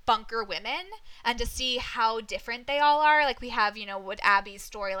bunker women and to see how different they all are. Like, we have, you know, what Abby's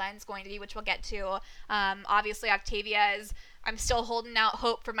storyline is going to be, which we'll get to. Obviously, Octavia's, I'm still holding out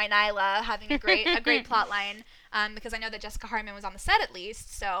hope for my Nyla having a great plot line, because I know that Jessica Harmon was on the set at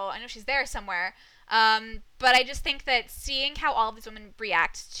least, so I know she's there somewhere. But I just think that seeing how all of these women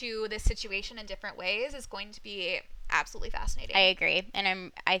react to this situation in different ways is going to be absolutely fascinating. I agree.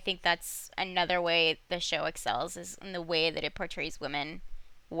 And I think that's another way the show excels, is in the way that it portrays women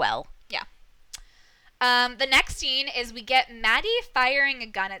well. Yeah. The next scene is we get Maddie firing a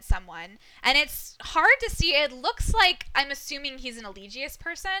gun at someone, and it's hard to see. It looks like, I'm assuming he's an Elegius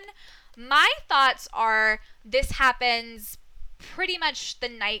person. My thoughts are this happens pretty much the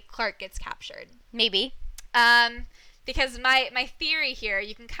night Clark gets captured. Maybe. Because my theory here,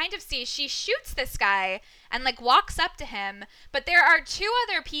 you can kind of see she shoots this guy and like walks up to him, but there are two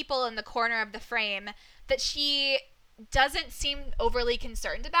other people in the corner of the frame that she doesn't seem overly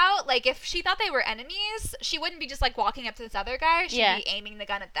concerned about. Like if she thought they were enemies, she wouldn't be just like walking up to this other guy. She'd be aiming the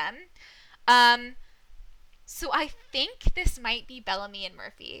gun at them. So I think this might be Bellamy and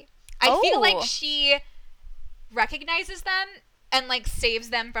Murphy. I feel like she recognizes them and like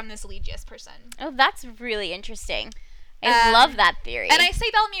saves them from this Legis person. Oh, that's really interesting. I love that theory. And I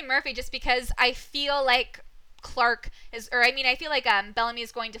say Bellamy and Murphy just because I feel like I feel like Bellamy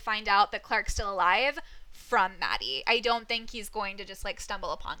is going to find out that Clark's still alive from Maddie. I don't think he's going to just like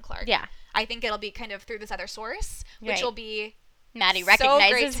stumble upon Clark. Yeah. I think it'll be kind of through this other source, which will be Maddie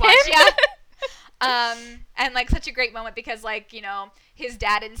recognizes so great to watch. Yeah. And like such a great moment because like, you know, his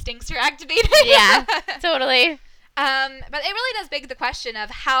dad instincts are activated. Yeah, totally. But it really does beg the question of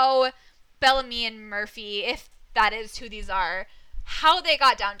how Bellamy and Murphy, if that is who these are, how they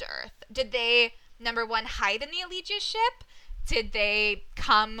got down to Earth. Did they, number one, hide in the Allegius ship? Did they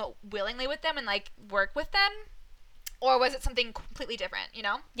come willingly with them and like work with them? Or was it something completely different, you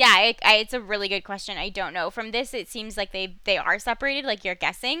know? Yeah, it's a really good question. I don't know. From this, it seems like they are separated, like you're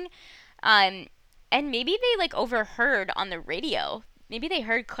guessing. And maybe they like overheard on the radio. Maybe they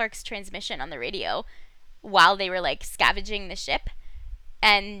heard Clark's transmission on the radio while they were like scavenging the ship.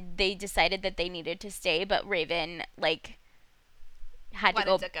 And they decided that they needed to stay, but Raven, like,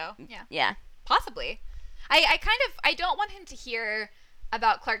 wanted to go. Yeah. Yeah. Possibly. I don't want him to hear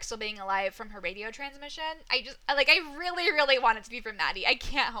about Clark still being alive from her radio transmission. I really, really want it to be from Maddie. I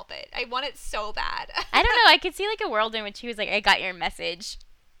can't help it. I want it so bad. I don't know. I could see, like, a world in which he was like, I got your message.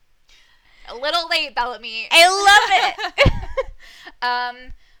 A little late, Bellamy. I love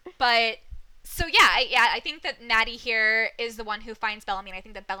it. But... So I think that Maddie here is the one who finds Bellamy, and I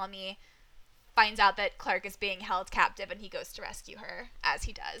think that Bellamy finds out that Clark is being held captive, and he goes to rescue her, as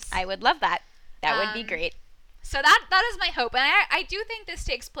he does. I would love that. That would be great. So that is my hope, and I do think this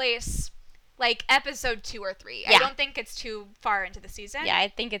takes place, like, episode 2 or 3. Yeah. I don't think it's too far into the season. Yeah, I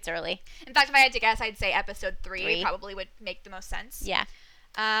think it's early. In fact, if I had to guess, I'd say episode 3 probably would make the most sense. Yeah.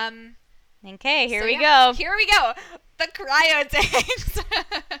 Okay, here we go. Here we go. The cryo tanks.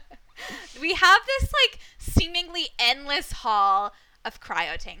 We have this, like, seemingly endless hall of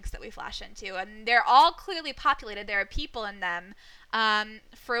cryo tanks that we flash into, and they're all clearly populated. There are people in them,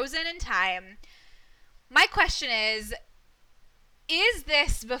 frozen in time. My question is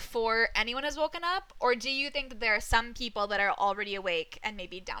this before anyone has woken up, or do you think that there are some people that are already awake and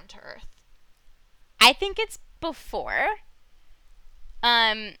maybe down to Earth? I think it's before,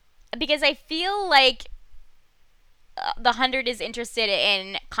 because I feel like the 100 is interested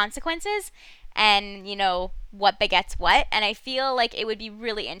in consequences and, you know, what begets what. And I feel like it would be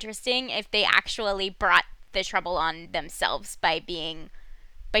really interesting if they actually brought the trouble on themselves by doing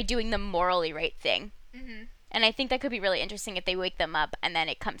the morally right thing. Mm-hmm. And I think that could be really interesting if they wake them up and then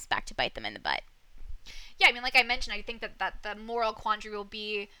it comes back to bite them in the butt. Yeah, I mean, like I mentioned, I think that the moral quandary will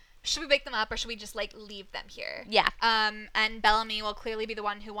be, should we wake them up or should we just, like, leave them here? Yeah. And Bellamy will clearly be the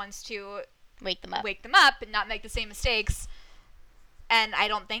one who wants to wake them up and not make the same mistakes. And I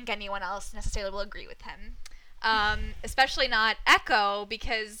don't think anyone else necessarily will agree with him. Especially not Echo,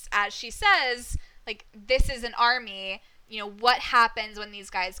 because as she says, like, this is an army. You know, what happens when these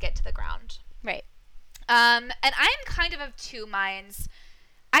guys get to the ground? Right. And I'm kind of two minds.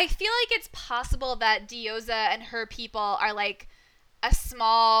 I feel like it's possible that Diyoza and her people are like a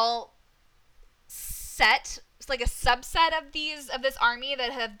small set, like a subset of this army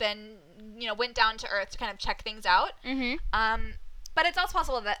that have been, you know, went down to Earth to kind of check things out. Mm-hmm. But it's also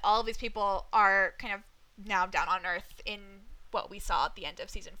possible that all of these people are kind of now down on Earth in what we saw at the end of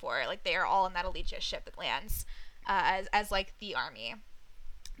season 4. Like, they are all in that Allegius ship that lands as like the army.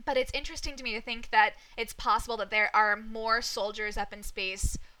 But it's interesting to me to think that it's possible that there are more soldiers up in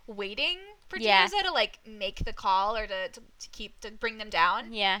space waiting for Diyoza to, like, make the call or to bring them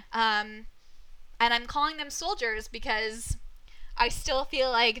down. Yeah. And I'm calling them soldiers because I still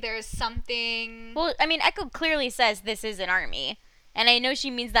feel like there's something... Well, I mean, Echo clearly says this is an army. And I know she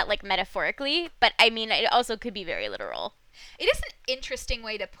means that, like, metaphorically, but, I mean, it also could be very literal. It is an interesting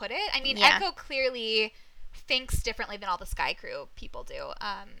way to put it. I mean, Echo clearly thinks differently than all the Sky Crew people do.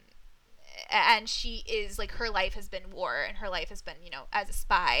 And she is, like, her life has been war, and her life has been, you know, as a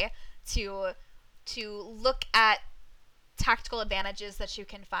spy, to look at tactical advantages that you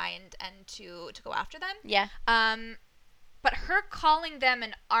can find and to go after them. Yeah. But her calling them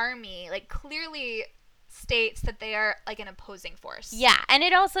an army, like, clearly states that they are, like, an opposing force. Yeah, and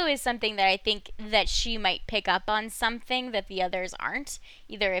it also is something that I think that she might pick up on something that the others aren't.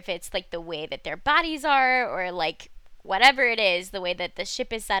 Either if it's, like, the way that their bodies are or, like, whatever it is, the way that the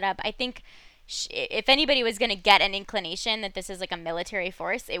ship is set up, I think if anybody was going to get an inclination that this is like a military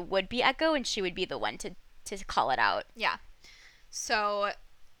force, it would be Echo, and she would be the one to call it out. Yeah. So,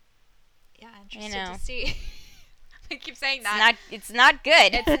 yeah, interested to see. I keep saying that. It's not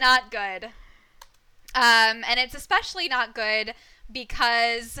good. It's not good. And it's especially not good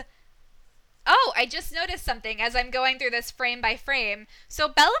because... Oh, I just noticed something as I'm going through this frame by frame. So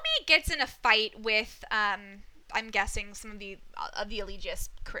Bellamy gets in a fight with, I'm guessing, some of the Eligius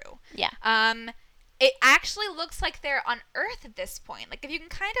crew. Yeah. It actually looks like they're on Earth at this point. Like, if you can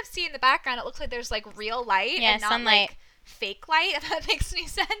kind of see in the background, it looks like there's, like, real light and not, sunlight. like, fake light, if that makes any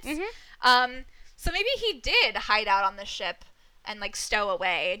sense. Mm-hmm. So maybe he did hide out on the ship and, like, stow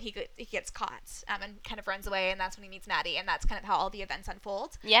away, and he gets caught and kind of runs away, and that's when he meets Maddie, and that's kind of how all the events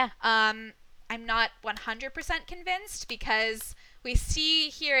unfold. Yeah. I'm not 100% convinced because we see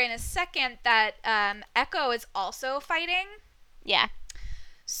here in a second that Echo is also fighting. Yeah.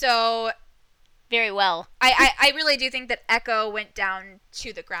 So... Very well. I really do think that Echo went down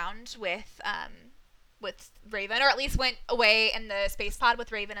to the ground with Raven, or at least went away in the space pod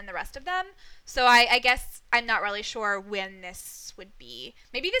with Raven and the rest of them. So I guess I'm not really sure when this would be.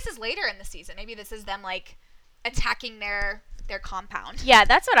 Maybe this is later in the season. Maybe this is them, like, attacking their compound. Yeah,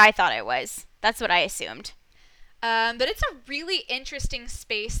 that's what I thought it was. That's what I assumed. But it's a really interesting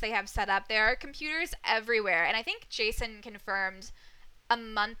space they have set up. There are computers everywhere, and I think Jason confirmed a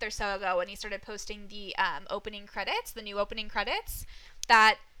month or so ago when he started posting the opening credits, the new opening credits,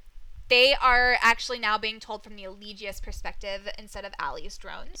 that they are actually now being told from the Eligius perspective instead of Allie's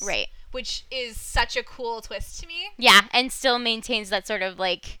drones. Right. Which is such a cool twist to me. Yeah, and still maintains that sort of,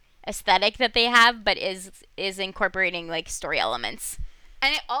 like, aesthetic that they have, but is incorporating, like, story elements.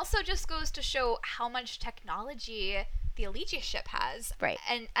 And it also just goes to show how much technology the Eligius ship has. Right.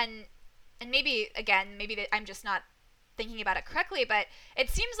 And maybe, again, I'm just not thinking about it correctly, but it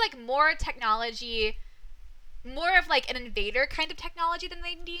seems like more technology, more of like an invader kind of technology than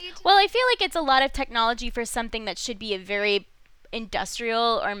they need. Well, I feel like it's a lot of technology for something that should be a very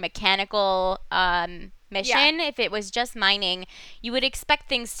industrial or mechanical mission. Yeah. If it was just mining, you would expect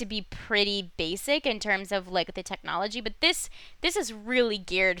things to be pretty basic in terms of like the technology, but this is really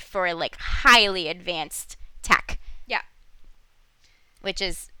geared for like highly advanced tech. Yeah. Which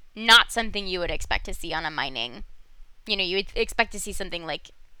is not something you would expect to see on a mining. You know, you would expect to see something like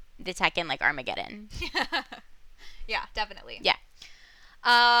the tech in like Armageddon. Yeah, definitely. Yeah.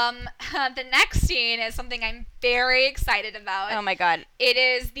 The next scene is something I'm very excited about. Oh my god. It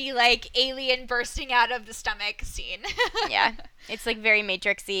is the like alien bursting out of the stomach scene. Yeah. It's like very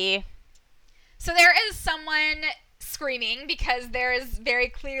Matrixy. So there is someone screaming because there is very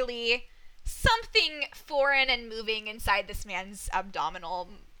clearly something foreign and moving inside this man's abdominal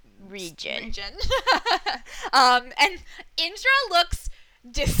region. And Indra looks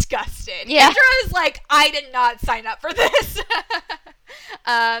disgusted. Yeah. Indra is like, I did not sign up for this.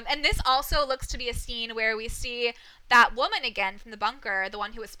 And this also looks to be a scene where we see that woman again from the bunker, the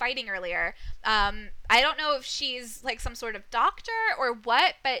one who was fighting earlier. I don't know if she's like some sort of doctor or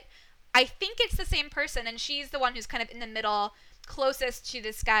what, but I think it's the same person, and she's the one who's kind of in the middle, closest to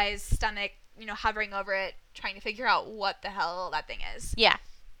this guy's stomach, you know, hovering over it, trying to figure out what the hell that thing is. Yeah.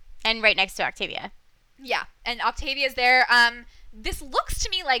 And right next to Octavia. Yeah, and Octavia's there. This looks to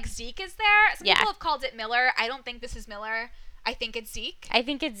me like Zeke is there. Some people have called it Miller. I don't think this is Miller. I think it's Zeke. I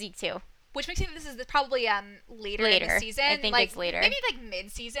think it's Zeke too. Which makes me think this is probably later in the season. I think like, it's later. Maybe like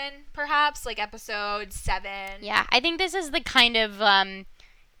mid-season, perhaps, like episode 7. Yeah, I think this is the kind of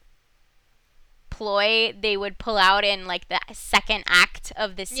ploy they would pull out in like the second act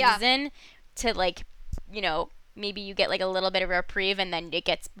of the season to like, you know, maybe you get like a little bit of a reprieve and then it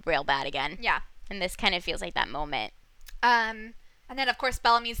gets real bad again. Yeah. And this kind of feels like that moment. And then, of course,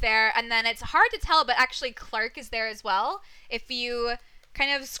 Bellamy's there. And then it's hard to tell, but actually Clark is there as well. If you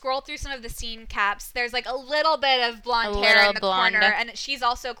kind of scroll through some of the scene caps, there's like a little bit of blonde hair in the corner. And she's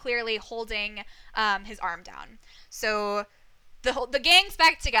also clearly holding his arm down. So the gang's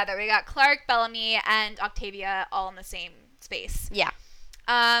back together. We got Clark, Bellamy, and Octavia all in the same space. Yeah.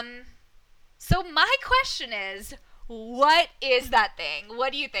 So my question is, what is that thing?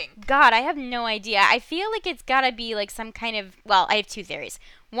 What do you think? God, I have no idea. I feel like it's gotta be like some kind of, well, I have two theories.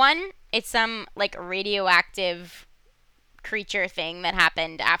 One, it's some like radioactive creature thing that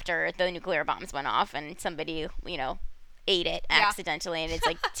happened after the nuclear bombs went off and somebody, you know, ate it accidentally and it's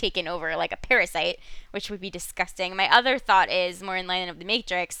like taken over like a parasite, which would be disgusting. My other thought is more in line of the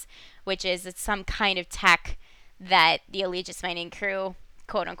Matrix, which is it's some kind of tech that the Eligius mining crew,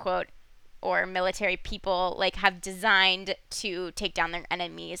 quote unquote, or military people like have designed to take down their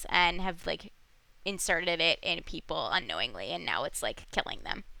enemies and have like inserted it in people unknowingly, and now it's like killing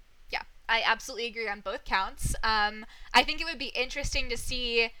them. Yeah, I absolutely agree on both counts. I think it would be interesting to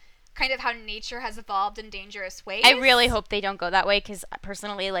see kind of how nature has evolved in dangerous ways. I really hope they don't go that way, because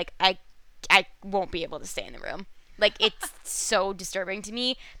personally, like, I won't be able to stay in the room. Like, it's so disturbing to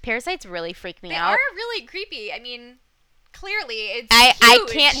me. Parasites really freak me out. They are really creepy. I mean, clearly it's I huge.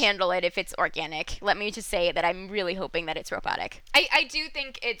 can't handle it if it's organic. Let me just say that I'm really hoping that it's robotic. I do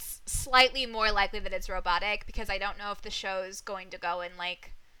think it's slightly more likely that it's robotic, because I don't know if the show's going to go in,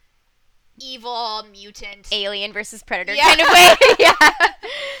 like, evil mutant Alien versus Predator Yeah. kind of way.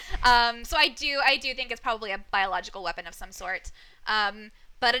 Yeah. So I do think it's probably a biological weapon of some sort.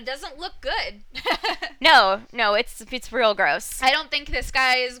 But it doesn't look good. No, it's real gross. I don't think this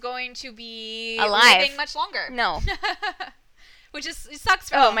guy is going to be Alive. living much longer. No. Which is, it sucks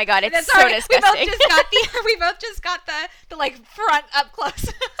for Oh them. my God, it's That's so already- disgusting. We both just got the like front up close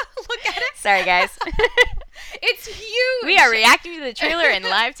look at it. Sorry, guys. It's huge. We are reacting to the trailer in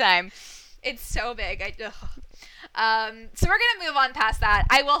live time. It's so big. So we're gonna move on past that.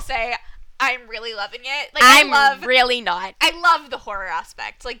 I will say I'm really loving it. Like I'm really not. I love the horror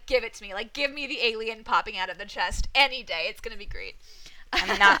aspect. Like, give it to me. Like, give me the alien popping out of the chest any day. It's gonna be great.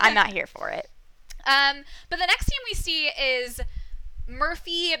 I'm not here for it. But the next scene we see is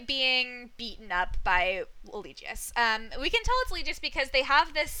Murphy being beaten up by Eligius. We can tell it's Eligius because they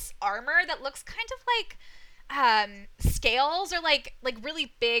have this armor that looks kind of like scales, or like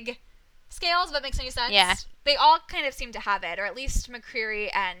really big scales, if that makes any sense. Yeah. They all kind of seem to have it, or at least McCreary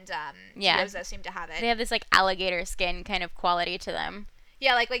and Yeah. Gioza seem to have it. They have this like alligator skin kind of quality to them.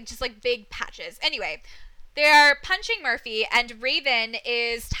 Yeah, like just like big patches. Anyway, they're punching Murphy, and Raven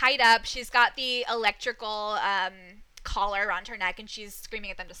is tied up. She's got the electrical collar around her neck, and she's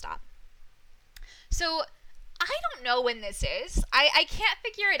screaming at them to stop. So I don't know when this is. I can't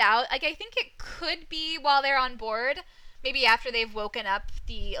figure it out. Like, I think it could be while they're on board, maybe after they've woken up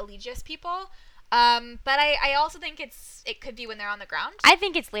the Eligius people. But I also think it could be when they're on the ground. I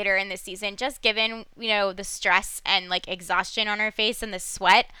think it's later in this season, just given, the stress and like exhaustion on her face and the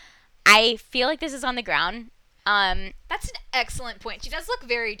sweat. I feel like this is on the ground. That's an excellent point. She does look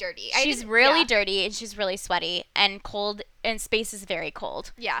very dirty. She's really dirty, and she's really sweaty and cold, and space is very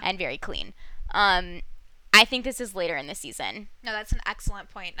cold. Yeah. And very clean. I think this is later in the season. No, that's an excellent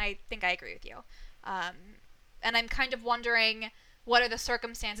point. I think I agree with you. And I'm kind of wondering, what are the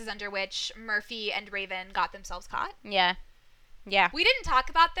circumstances under which Murphy and Raven got themselves caught? Yeah. Yeah. We didn't talk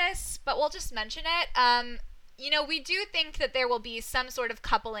about this, but we'll just mention it. We do think that there will be some sort of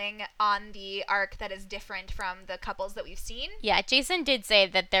coupling on the arc that is different from the couples that we've seen. Yeah, Jason did say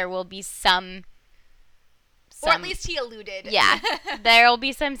that there will be some Or at least he alluded. Yeah. There will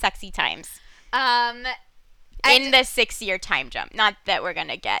be some sexy times. In the 6-year time jump. Not that we're going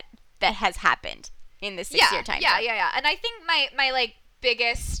to get. That has happened in the 6-year time jump. Yeah. And I think my like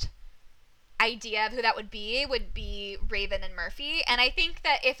biggest idea of who that would be Raven and Murphy. And I think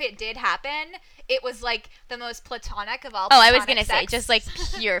that if it did happen, it was like the most platonic of all platonic I was going to say, sex. just like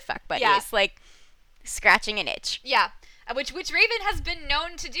pure fuck buddies. Yeah. Like scratching an itch. Yeah. Which Raven has been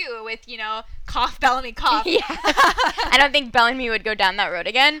known to do with, cough, Bellamy, cough. Yeah. I don't think Bellamy would go down that road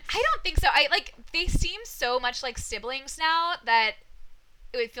again. I don't think so. They seem so much like siblings now that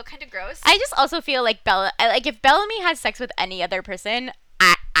it would feel kind of gross. I just also feel like if Bellamy has sex with any other person,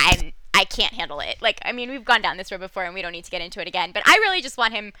 I can't handle it. Like, I mean, we've gone down this road before, and we don't need to get into it again. But I really just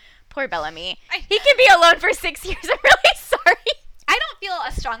want him, poor Bellamy. He can be alone for 6 years. I'm really sorry. I don't feel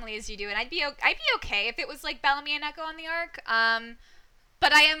as strongly as you do, and I'd be okay if it was like Bellamy and Echo on the arc.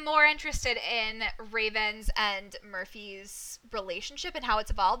 But I am more interested in Raven's and Murphy's relationship and how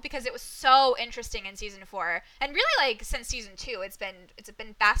it's evolved, because it was so interesting in season 4, and really like since season 2, it's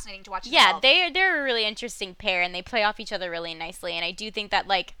been fascinating to watch. Yeah, they're a really interesting pair, and they play off each other really nicely. And I do think that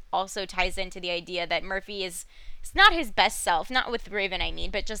like also ties into the idea that Murphy is. It's not his best self, not with Raven, I mean,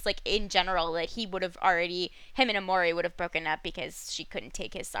 but just like in general, like him and Amori would have broken up because she couldn't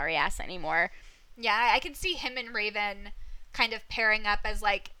take his sorry ass anymore. Yeah, I can see him and Raven kind of pairing up as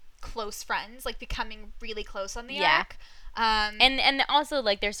like close friends, like becoming really close on the arc. And also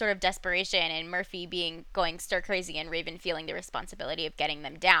like their sort of desperation, and Murphy going stir crazy, and Raven feeling the responsibility of getting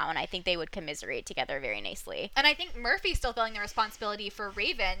them down. I think they would commiserate together very nicely. And I think Murphy's still feeling the responsibility for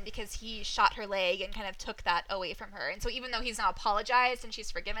Raven because he shot her leg and kind of took that away from her. And so even though he's now apologized and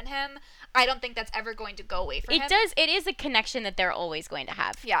she's forgiven him, I don't think that's ever going to go away from him. It is a connection that they're always going to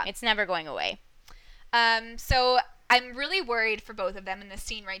have. Yeah. It's never going away. So I'm really worried for both of them in this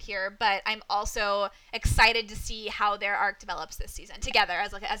scene right here, but I'm also excited to see how their arc develops this season together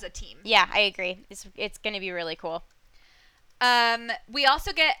as a team. Yeah, I agree. It's going to be really cool. We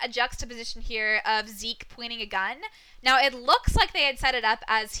also get a juxtaposition here of Zeke pointing a gun. Now, it looks like they had set it up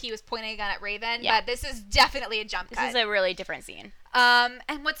as he was pointing a gun at Raven, but this is definitely a jump cut. This is a really different scene.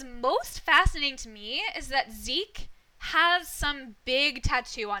 And what's most fascinating to me is that Zeke has some big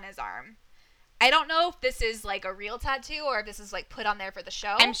tattoo on his arm. I don't know if this is like a real tattoo or if this is like put on there for the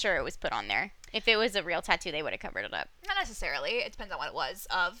show. I'm sure it was put on there. If it was a real tattoo, they would have covered it up. Not necessarily. It depends on what it was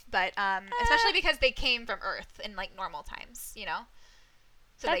of, but especially because they came from Earth in like normal times, you know.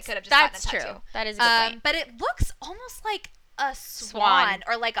 So they could have just gotten a tattoo. That's true. That is a good point. But it looks almost like a swan.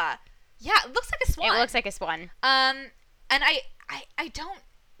 Or like a it looks like a swan. It looks like a swan. And I don't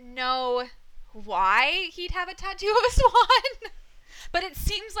know why he'd have a tattoo of a swan. But it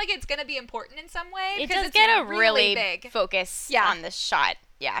seems like it's going to be important in some way. It does get a really big focus on the shot.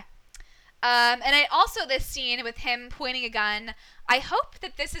 Yeah. And this scene with him pointing a gun, I hope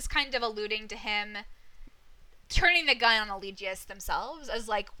that this is kind of alluding to him turning the gun on Eligius themselves as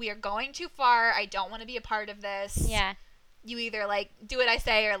like, we are going too far. I don't want to be a part of this. Yeah. You either like do what I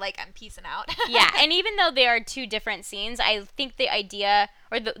say or like I'm peacing out. Yeah. And even though they are two different scenes, I think the idea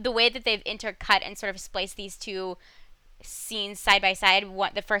or the way that they've intercut and sort of spliced these two scenes side by side,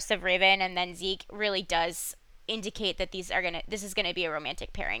 the first of Raven and then Zeke, really does indicate that this is gonna be a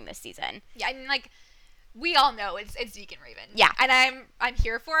romantic pairing this season. Yeah, I mean, like, we all know it's Zeke and Raven. Yeah, and I'm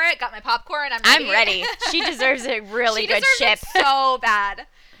here for it. Got my popcorn. I'm ready. She deserves a really good ship. It so bad.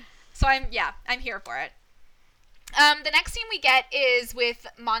 So I'm here for it. The next scene we get is with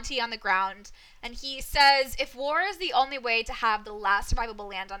Monty on the ground, and he says, "If war is the only way to have the last survivable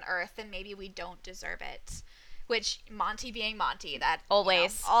land on Earth, then maybe we don't deserve it." Which, Monty being Monty, that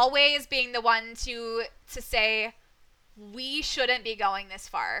always being the one to say, we shouldn't be going this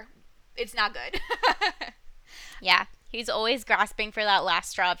far. It's not good. Yeah, he's always grasping for that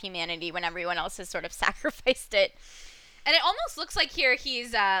last straw of humanity when everyone else has sort of sacrificed it. And it almost looks like here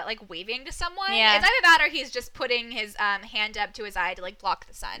he's like waving to someone. Yeah. It's either that or he's just putting his hand up to his eye to like block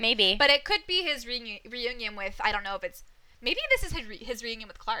the sun. Maybe. But it could be his reunion with, I don't know if it's, maybe this is his reunion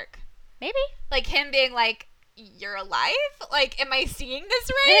with Clark. Maybe. Like him being like, you're alive? Like, am I seeing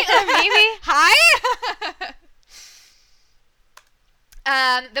this right? Maybe. Hi?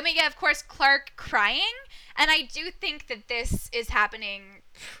 Then we get, of course, Clark crying. And I do think that this is happening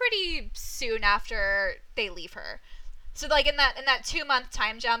pretty soon after they leave her. So, like, in that 2-month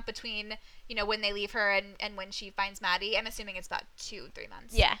time jump between, you know, when they leave her and when she finds Maddie, I'm assuming it's about 2-3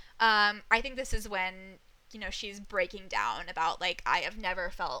 months. Yeah. I think this is when, you know, she's breaking down about, like, I have never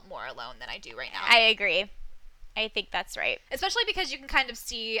felt more alone than I do right now. I agree. I think that's right. Especially because you can kind of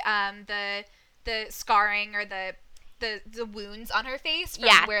see the scarring or the wounds on her face from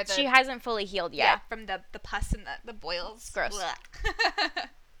where she hasn't fully healed yet. Yeah, from the pus and the boils. Gross.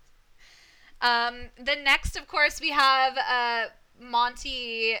 Then next, of course, we have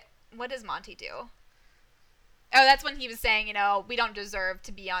Monty. What does Monty do? Oh, that's when he was saying, you know, we don't deserve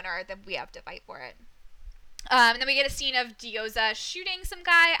to be on Earth and we have to fight for it. And then we get a scene of Diyoza shooting some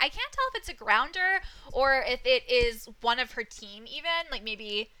guy. I can't tell if it's a grounder or if it is one of her team even. Like,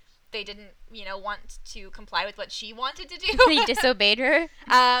 maybe they didn't, you know, want to comply with what she wanted to do. They disobeyed her.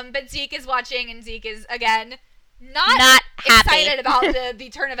 But Zeke is watching, and Zeke is, again, not happy. Excited about the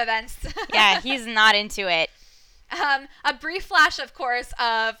turn of events. Yeah, he's not into it. A brief flash, of course,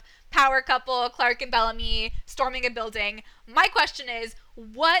 of power couple Clark and Bellamy storming a building. My question is,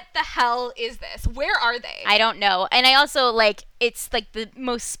 what the hell is this? Where are they? I don't know. And I also, like, it's like the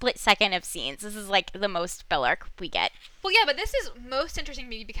most split second of scenes. This is like the most filler we get. Well, yeah, but this is most interesting to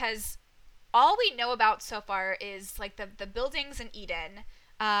me because all we know about so far is like the buildings in Eden,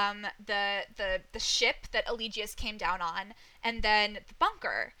 the ship that Eligius came down on, and then the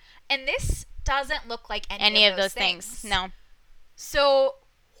bunker. And this doesn't look like any of those things. No. So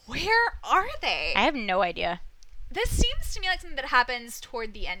where are they? I have no idea. This seems to me like something that happens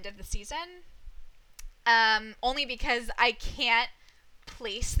toward the end of the season. Only because I can't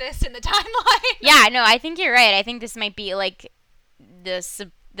place this in the timeline. Yeah, no, I think you're right. I think this might be like the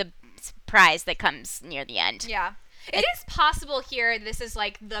surprise that comes near the end. Yeah. It is possible here this is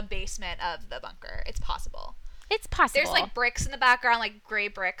like the basement of the bunker. It's possible. It's possible. There's like bricks in the background, like gray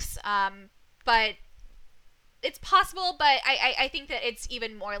bricks. But it's possible, but I think that it's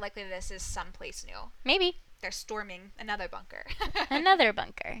even more likely this is someplace new. Maybe. They're storming another bunker. Another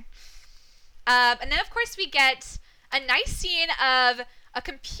bunker. And then, of course, we get a nice scene of a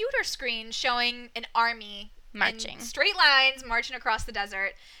computer screen showing an army marching. In straight lines, marching across the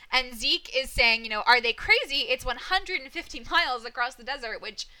desert. And Zeke is saying, you know, are they crazy? It's 150 miles across the desert,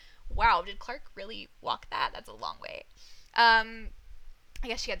 which, wow, did Clark really walk that? That's a long way. I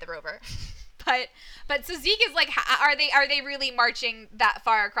guess she had the rover. But so Zeke is like, are they really marching that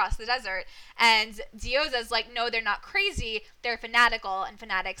far across the desert? And Diyoza's like, no, they're not crazy. They're fanatical, and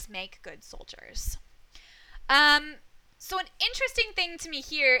fanatics make good soldiers. So an interesting thing to me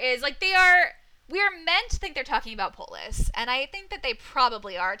here is like we are meant to think they're talking about Polis, and I think that they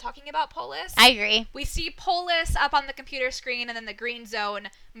probably are talking about Polis. I agree. We see Polis up on the computer screen, and then the green zone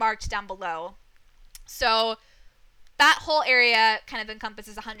marked down below. So that whole area kind of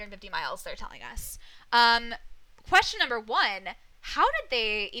encompasses 150 miles, they're telling us. Question number 1, how did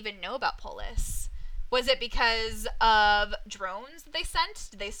they even know about Polis? Was it because of drones that they sent?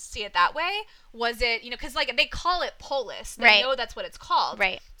 Did they see it that way? Was it, because like they call it Polis. They know that's what it's called.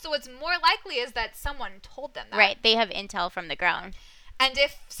 Right. So what's more likely is that someone told them that. Right. They have intel from the ground. And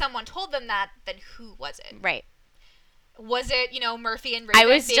if someone told them that, then who was it? Right. Was it, Murphy and Raven? I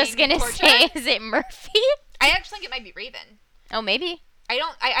was just going to say, is it Murphy? I actually think it might be Raven. Oh, maybe.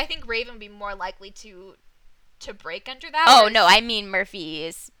 I think Raven would be more likely to break under that. Oh, no, I mean Murphy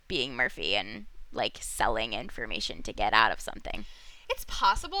is being Murphy and like selling information to get out of something. It's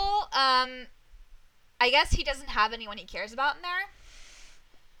possible. I guess he doesn't have anyone he cares about in there.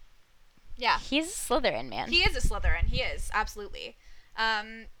 Yeah. He's a Slytherin, man. He is a Slytherin. He is, absolutely.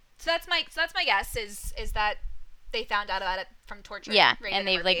 So that's my guess is that they found out about it from torturing Raven and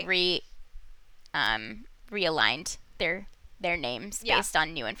they've Murphy. like realigned their names based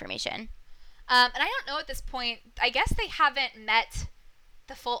on new information. And I don't know at this point. I guess they haven't met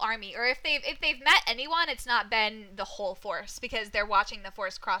the full army, or if they've met anyone, it's not been the whole force, because they're watching the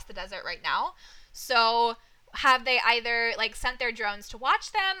force cross the desert right now. So have they either like sent their drones to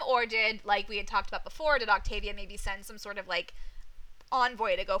watch them, or did, like we had talked about before, did Octavia maybe send some sort of like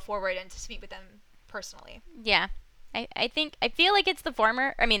envoy to go forward and to meet with them personally? Yeah. I feel like it's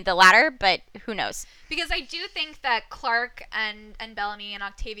the latter, but who knows? Because I do think that Clark and Bellamy and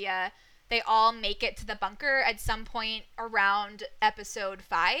Octavia, they all make it to the bunker at some point around episode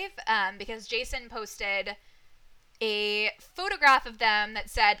 5, because Jason posted a photograph of them that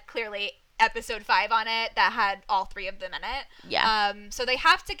said clearly episode 5 on it, that had all 3 of them in it. Yeah. So they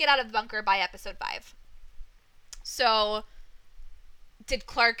have to get out of the bunker by episode 5. So did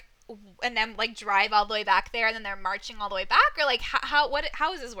Clark and them like drive all the way back there, and then they're marching all the way back, or like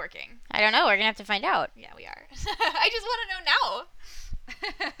how is this working? I don't know. We're gonna have to find out. Yeah, we are. I just want to know now.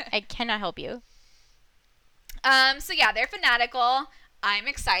 I cannot help you. So yeah, they're fanatical. I'm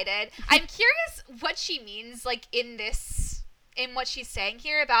excited. I'm curious what she means, like in what she's saying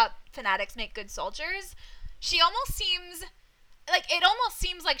here about fanatics make good soldiers. It almost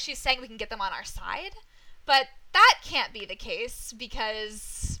seems like she's saying we can get them on our side, but that can't be the case,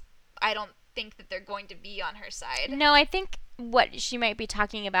 because I don't think that they're going to be on her side. No, I think what she might be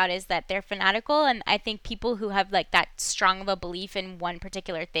talking about is that they're fanatical, and I think people who have like that strong of a belief in one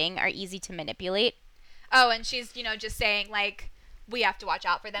particular thing are easy to manipulate. Oh, and she's, just saying like we have to watch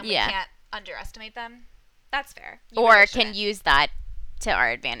out for them. Yeah. We can't underestimate them. That's fair. Or can use that to our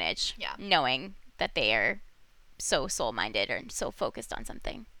advantage. Yeah. Knowing that they are so soul-minded or so focused on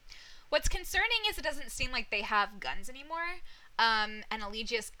something. What's concerning is it doesn't seem like they have guns anymore. And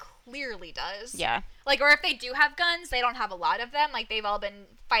Eligius clearly does. Yeah. Like, or if they do have guns, they don't have a lot of them. Like, they've all been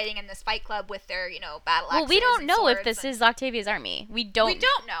fighting in this fight club with their, battle axes. Well, we don't know if this is Octavia's army. We don't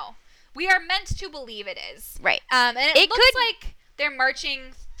know. We are meant to believe it is. Right. And it looks like they're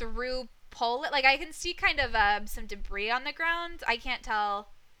marching through Poland. Like, I can see kind of some debris on the ground. I can't tell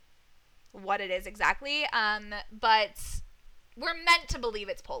what it is exactly. But we're meant to believe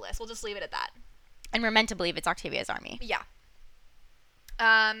it's Polis. We'll just leave it at that. And we're meant to believe it's Octavia's army. Yeah.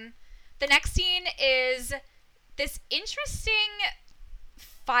 The next scene is this interesting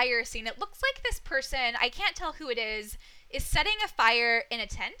fire scene. It looks like this person, I can't tell who it is setting a fire in a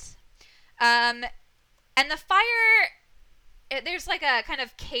tent. And the fire, there's like a kind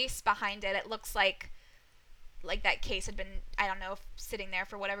of case behind it. It looks like that case had been, I don't know, sitting there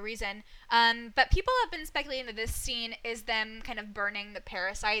for whatever reason. But people have been speculating that this scene is them kind of burning the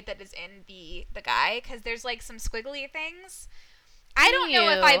parasite that is in the guy, because there's like some squiggly things. I don't know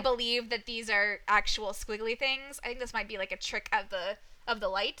if I believe that these are actual squiggly things. I think this might be like a trick of the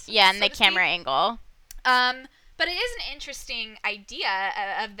light. Yeah, and the camera angle. But it is an interesting idea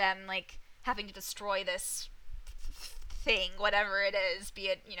of them like having to destroy this thing, whatever it is, be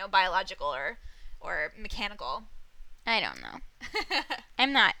it, biological or mechanical. I don't know.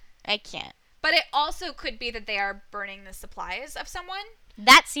 I can't. But it also could be that they are burning the supplies of someone.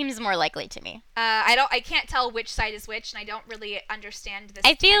 That seems more likely to me. I can't tell which side is which, and I don't really understand this.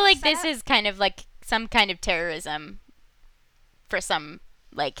 I feel like setup. this is kind of like some kind of terrorism for some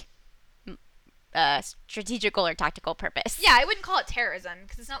like strategical or tactical purpose. Yeah, I wouldn't call it terrorism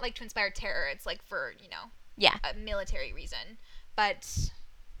because it's not like to inspire terror. It's like for, Yeah. a military reason. But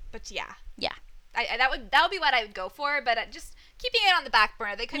yeah. Yeah. That would be what I would go for, but just keeping it on the back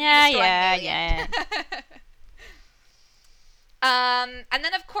burner. They could be Yeah, destroying yeah, an alien. And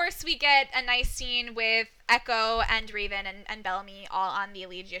then, of course, we get a nice scene with Echo and Raven and Bellamy all on the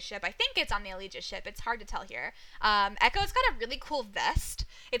Allegius ship. I think it's on the Allegius ship. It's hard to tell here. Echo's got a really cool vest.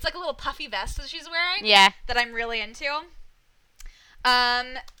 It's like a little puffy vest that she's wearing. Yeah. That I'm really into.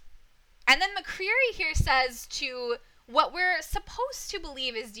 And then McCreary here says to what we're supposed to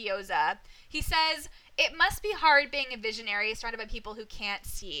believe is Diyoza, he says, "It must be hard being a visionary surrounded by people who can't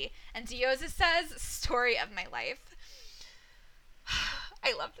see." And Diyoza says, "Story of my life."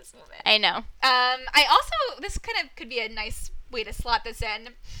 I love this moment. I know. I also, this kind of could be a nice way to slot this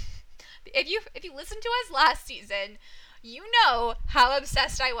in. If you listened to us last season, you know how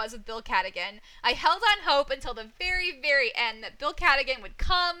obsessed I was with Bill Cadigan. I held on hope until the very, very end that Bill Cadigan would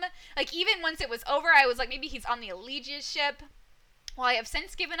come. Like, even once it was over, I was like, maybe he's on the Allegius ship. Well, I have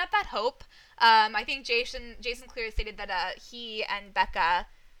since given up that hope. I think Jason clearly stated that he and Becca,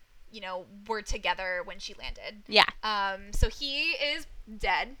 were together when she landed. Yeah. So he is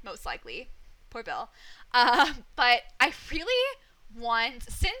dead, most likely. Poor Bill. But I really want,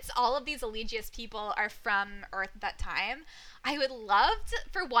 since all of these Allegius people are from Earth at that time, I would love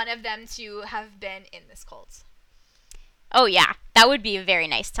for one of them to have been in this cult. Oh, yeah. That would be a very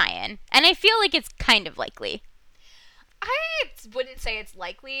nice tie-in. And I feel like it's kind of likely. I wouldn't say it's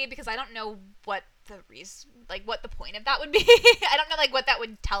likely because I don't know what the reason, what the point of that would be. I don't know, what that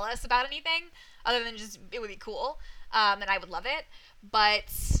would tell us about anything other than just it would be cool, and I would love it.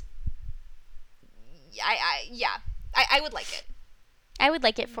 But I would like it. I would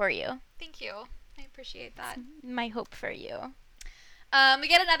like it for you. Thank you. I appreciate that. It's my hope for you. We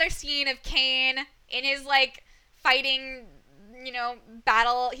get another scene of Kane in his fighting,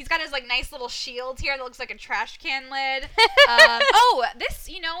 battle. He's got his nice little shield here that looks like a trash can lid.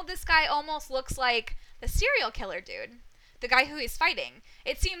 This guy almost looks like the serial killer dude, the guy who he's fighting.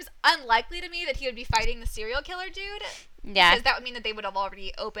 It seems unlikely to me that he would be fighting the serial killer dude. Yeah, because that would mean that they would have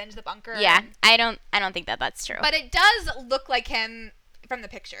already opened the bunker. Yeah, I don't think that that's true. But it does look like him from the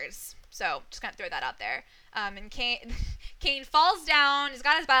pictures. So just gonna throw that out there. And Kane falls down. He's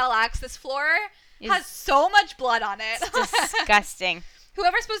got his battle axe. This floor has so much blood on it. It's disgusting.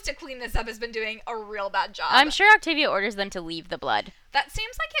 Whoever's supposed to clean this up has been doing a real bad job. I'm sure Octavia orders them to leave the blood. That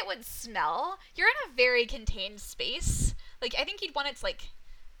seems like it would smell. You're in a very contained space. I think you'd want it to,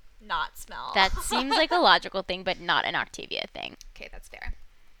 not smell. That seems like a logical thing, but not an Octavia thing. Okay, that's fair.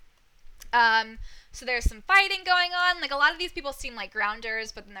 So there's some fighting going on. A lot of these people seem like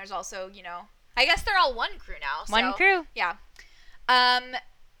grounders, but then there's also, I guess they're all one crew now. One crew? Yeah.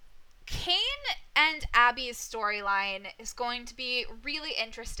 Kane and Abby's storyline is going to be really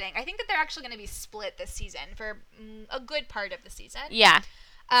interesting. I think that they're actually going to be split this season for a good part of the season. Yeah.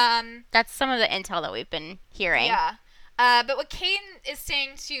 That's some of the intel that we've been hearing. Yeah. But what Kane is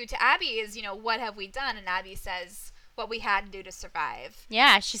saying to Abby is, what have we done? And Abby says, what we had to do to survive.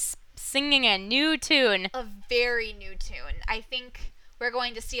 Yeah, she's singing a new tune. A very new tune. I think we're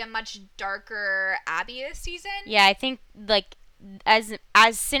going to see a much darker Abby this season. Yeah, I think, as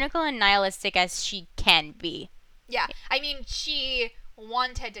cynical and nihilistic as she can be. Yeah. I mean, she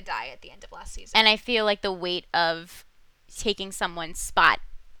wanted to die at the end of last season. And I feel like the weight of taking someone's spot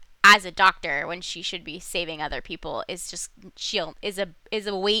as a doctor when she should be saving other people is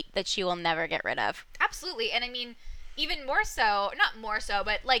a weight that she will never get rid of. Absolutely. And I mean, even more so, not more so,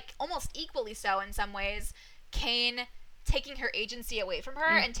 but almost equally so in some ways, Kane taking her agency away from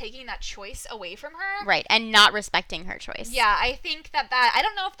her and taking that choice away from her. Right, and not respecting her choice. Yeah, I think that I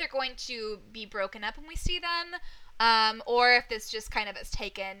don't know if they're going to be broken up when we see them, or if this just kind of has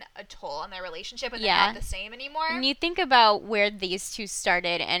taken a toll on their relationship and they're not the same anymore. When you think about where these two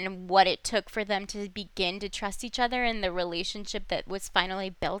started and what it took for them to begin to trust each other and the relationship that was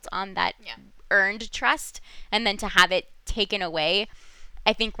finally built on that earned trust, and then to have it taken away,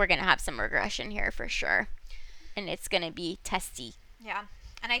 I think we're going to have some regression here for sure. And it's going to be testy. Yeah.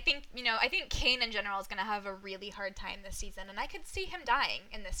 And I think, Kane in general is going to have a really hard time this season. And I could see him dying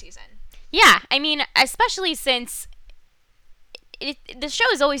in this season. Yeah. I mean, especially since the show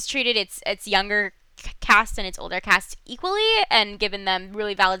has always treated its younger cast and its older cast equally and given them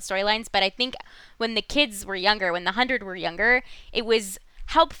really valid storylines. But I think when the kids were younger, when the 100 were younger, it was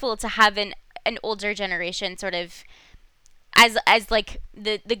helpful to have an older generation sort of as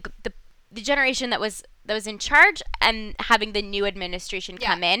the generation that was in charge and having the new administration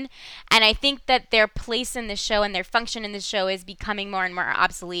come in. And I think that their place in the show and their function in the show is becoming more and more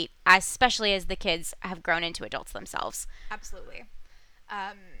obsolete, especially as the kids have grown into adults themselves. Absolutely.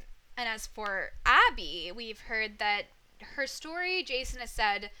 And as for Abby, we've heard that her story, Jason has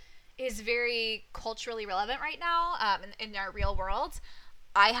said, is very culturally relevant right now in our real world.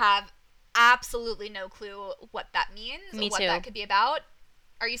 I have absolutely no clue what that means. Me what too. that could be about.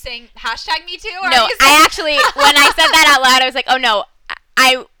 Are you saying hashtag me too? Or No, are you saying- I actually, when I said that out loud, I was like, oh no.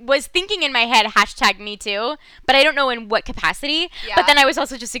 I was thinking in my head, hashtag me too, but I don't know in what capacity. Yeah. But then I was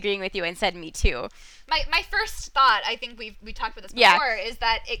also just agreeing with you and said me too. My first thought, I think we talked about this before, is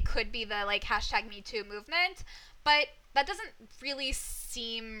that it could be the like hashtag me too movement, but that doesn't really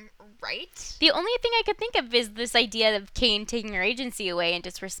seem right. The only thing I could think of is this idea of Kane taking her agency away and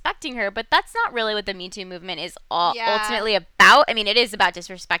disrespecting her, but that's not really what the Me Too movement is ultimately about. I mean, it is about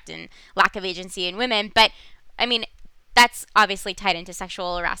disrespect and lack of agency in women, but I mean, that's obviously tied into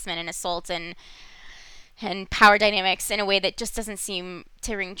sexual harassment and assault and power dynamics in a way that just doesn't seem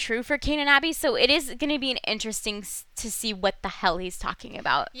to ring true for Kane and Abby. So it is going to be interesting to see what the hell he's talking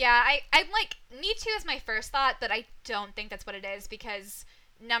about. Yeah, I'm like, Me Too is my first thought, but I don't think that's what it is because,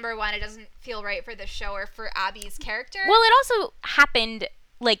 number one, it doesn't feel right for the show or for Abby's character. Well, it also happened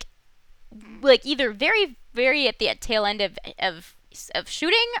like either very, very at the tail end of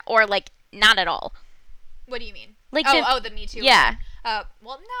shooting or like not at all. What do you mean? Like the Me Too. Yeah. Well,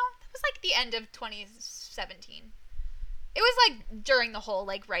 no, it was like the end of 2017. It was like during the whole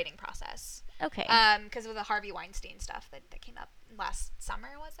like writing process. Okay. Because of the Harvey Weinstein stuff that came up last summer,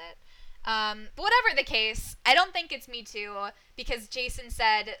 was it? But whatever the case, I don't think it's Me Too because Jason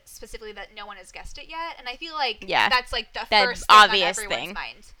said specifically that no one has guessed it yet, and I feel like that's like the first thing obvious on everyone's thing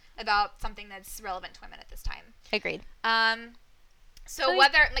mind about something that's relevant to women at this time. Agreed. So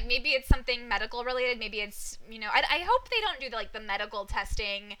whether like maybe it's something medical related, maybe it's I hope they don't do the medical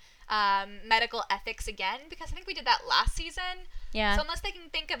testing, medical ethics again because I think we did that last season. Yeah. So unless they can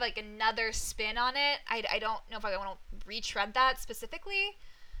think of like another spin on it, I don't know if I want to retread that specifically.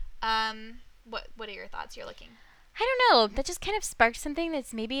 What are your thoughts? You're looking. I don't know. That just kind of sparked something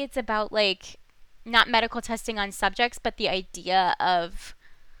that's maybe it's about like not medical testing on subjects, but the idea of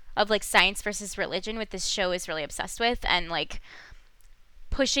like science versus religion, what this show is really obsessed with, and like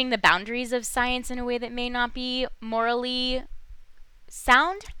pushing the boundaries of science in a way that may not be morally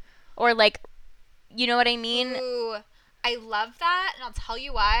sound or like, you know what I mean? Ooh, I love that, and I'll tell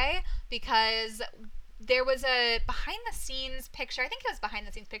you why. Because there was a behind-the-scenes picture. I think it was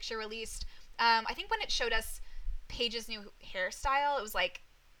behind-the-scenes picture released. I think when it showed us Paige's new hairstyle, it was like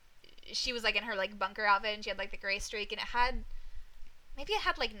she was like in her like bunker outfit, and she had like the gray streak, and it had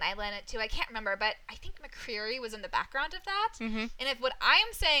like Nyla in it too. I can't remember, but I think McCreary was in the background of that. Mm-hmm. And if what I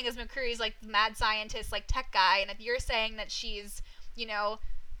am saying is McCreary's like the mad scientist, like tech guy, and if you're saying that she's,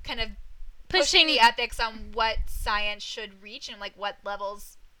 kind of pushing the ethics on what science should reach and like what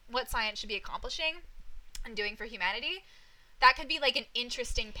science should be accomplishing and doing for humanity, that could be like an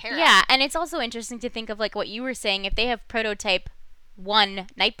interesting pair. Yeah, and it's also interesting to think of like what you were saying. If they have prototype 1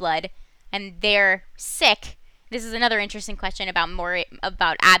 Nightblood and they're sick, this is another interesting question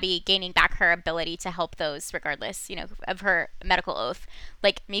about Abby gaining back her ability to help those regardless, of her medical oath.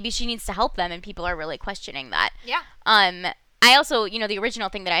 Like maybe she needs to help them and people are really questioning that. Yeah. I also, the original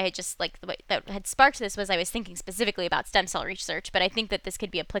thing that I had just like that had sparked this was I was thinking specifically about stem cell research, but I think that this could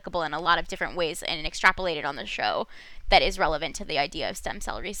be applicable in a lot of different ways and extrapolated on the show that is relevant to the idea of stem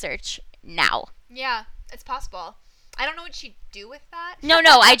cell research now. Yeah, it's possible. I don't know what she'd do with that. No,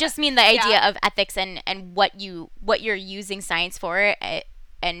 I just mean the idea of ethics and what you're using science for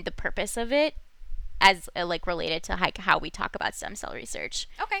and the purpose of it as like related to like how we talk about stem cell research.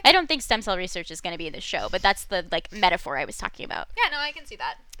 Okay. I don't think stem cell research is going to be in the show, but that's the like metaphor I was talking about. Yeah, no, I can see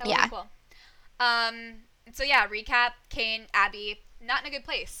that. That would be cool. So yeah, recap, Kane, Abby, not in a good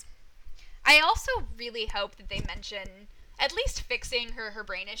place. I also really hope that they mention at least fixing her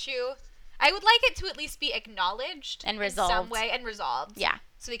brain issue. I would like it to at least be acknowledged and resolved in some way and resolved. Yeah.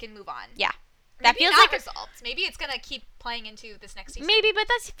 So we can move on. Yeah. That feels like resolved. Maybe it's gonna keep playing into this next season. Maybe, but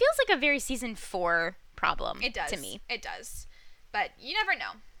that feels like a very season 4 problem. It does to me. It does, but you never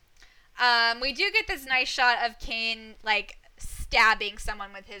know. We do get this nice shot of Kane like stabbing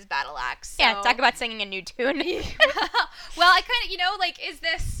someone with his battle axe. So. Yeah, talk about singing a new tune. Well, I kind of like is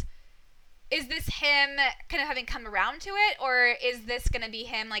this him kind of having come around to it, or is this gonna be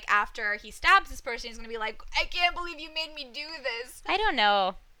him like after he stabs this person? He's gonna be like, I can't believe you made me do this. I don't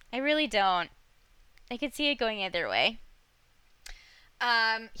know. I really don't. I could see it going either way.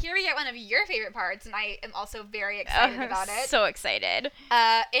 Here we get one of your favorite parts, and I am also very excited about it. So excited.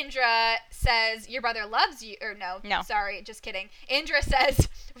 Indra says, your brother loves you. Or no, sorry, just kidding. Indra says,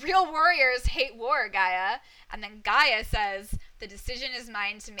 real warriors hate war, Gaia. And then Gaia says, the decision is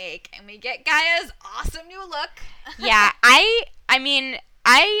mine to make. And we get Gaia's awesome new look. Yeah, I mean,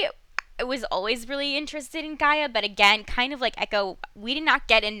 I was always really interested in Gaia, but again, kind of like Echo, we did not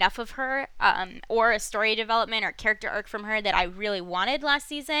get enough of her, or a story development or character arc from her that I really wanted last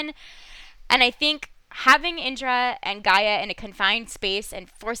season. And I think having Indra and Gaia in a confined space and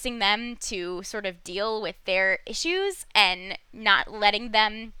forcing them to sort of deal with their issues and not letting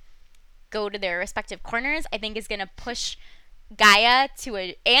them go to their respective corners, I think is going to push Gaia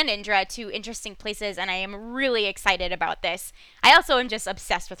and Indra to interesting places, and I am really excited about this. I also am just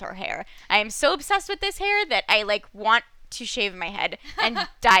obsessed with her hair. I am so obsessed with this hair that I want to shave my head and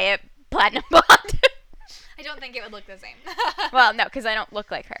dye it platinum blonde. I don't think it would look the same. Well, no, because I don't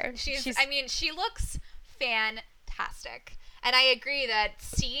look like her. I mean, she looks fantastic. And I agree that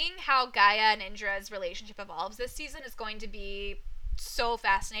seeing how Gaia and Indra's relationship evolves this season is going to be so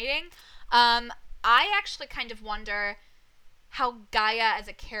fascinating. I actually kind of wonder how Gaia as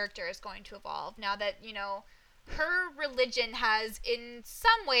a character is going to evolve now that, her religion has in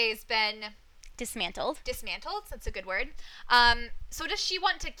some ways been dismantled. That's a good word. So does she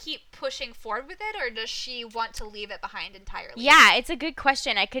want to keep pushing forward with it, or does she want to leave it behind entirely? Yeah, it's a good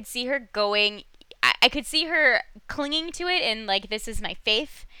question. I could see her I could see her clinging to it in this is my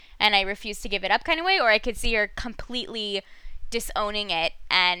faith and I refuse to give it up kind of way, or I could see her completely disowning it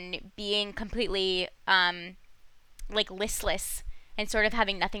and being completely listless and sort of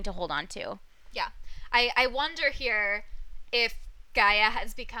having nothing to hold on to. Yeah. I wonder here if Gaia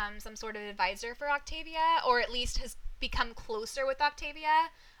has become some sort of advisor for Octavia, or at least has become closer with Octavia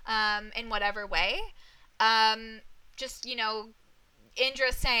in whatever way.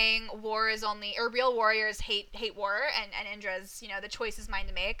 Indra saying war is only, or real warriors hate war, and Indra's, the choice is mine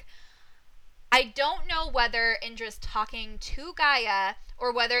to make. I don't know whether Indra's talking to Gaia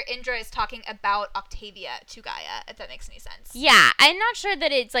or whether Indra is talking about Octavia to Gaia, if that makes any sense. Yeah, I'm not sure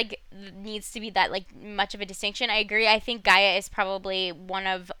that it's needs to be that much of a distinction. I agree. I think Gaia is probably one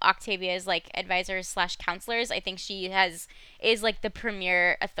of Octavia's advisors / counselors. I think she is the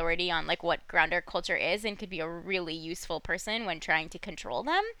premier authority on what Grounder culture is, and could be a really useful person when trying to control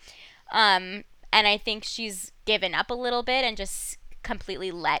them. And I think she's given up a little bit and just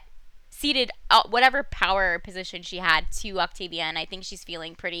completely ceded whatever power or position she had to Octavia, and I think she's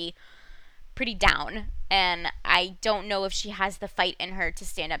feeling pretty down, and I don't know if she has the fight in her to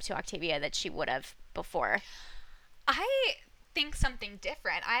stand up to Octavia that she would have before. I think something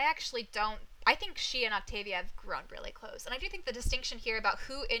different. I think she and Octavia have grown really close, and I do think the distinction here about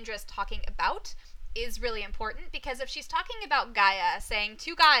who Indra's talking about is really important, because if she's talking about Gaia, saying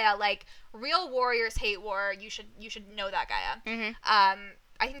to Gaia, real warriors hate war, you should know that, Gaia. Mm-hmm.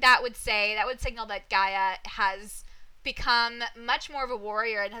 I think that would signal that Gaia has become much more of a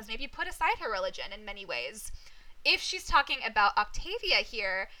warrior and has maybe put aside her religion in many ways. If she's talking about Octavia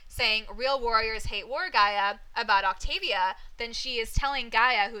here, saying real warriors hate war, Gaia, about Octavia, then she is telling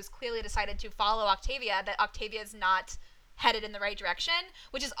Gaia, who's clearly decided to follow Octavia, that Octavia is not headed in the right direction,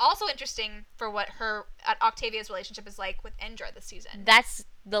 which is also interesting for what Octavia's relationship is like with Indra this season.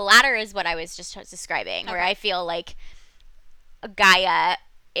 The latter is what I was just describing, okay. Where I feel like Gaia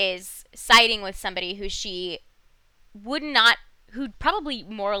is siding with somebody who who probably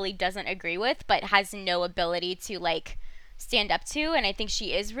morally doesn't agree with, but has no ability to stand up to, and I think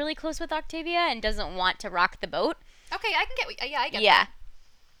she is really close with Octavia and doesn't want to rock the boat. Okay, I get that.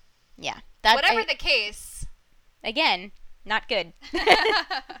 Yeah. Whatever the case. Again, not good.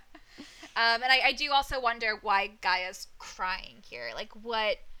 And I do also wonder why Gaia's crying here.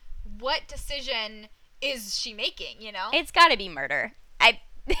 What decision is she making, It's gotta be murder.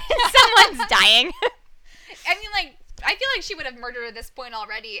 Someone's dying. I mean, I feel like she would have murdered at this point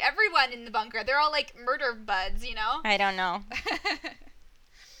already. Everyone in the bunker, they're all murder buds, I don't know.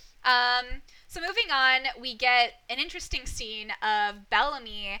 So moving on, we get an interesting scene of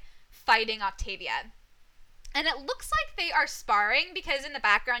Bellamy fighting Octavia. And it looks like they are sparring, because in the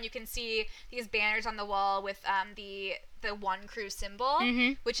background you can see these banners on the wall with the One Crew symbol,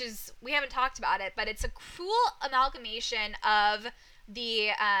 mm-hmm. which is, we haven't talked about it, but it's a cool amalgamation of the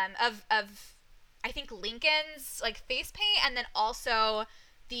of I think Lincoln's face paint, and then also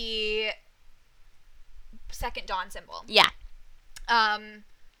the Second Dawn symbol. Yeah.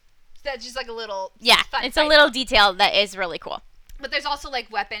 That's just a little fun it's a little detail that is really cool. But there's also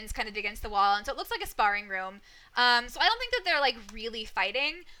weapons kind of against the wall, and so it looks like a sparring room. So I don't think that they're really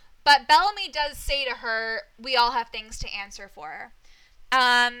fighting, but Bellamy does say to her, "We all have things to answer for."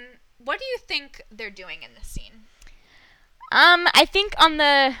 What do you think they're doing in this scene? I think on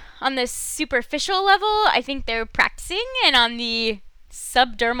the superficial level, I think they're practicing, and on the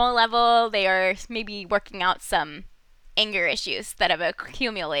subdermal level, they are maybe working out some anger issues that have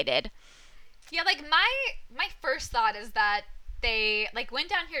accumulated. Yeah, like my first thought is that they like went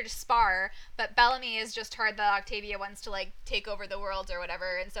down here to spar, but Bellamy has just heard that Octavia wants to like take over the world or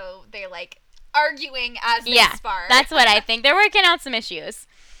whatever, and so they're like arguing as they spar. That's what I think. They're working out some issues.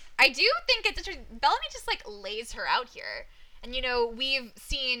 I do think Bellamy just like lays her out here. And, you know, we've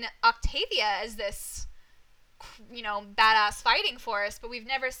seen Octavia as this, you know, badass fighting force, but we've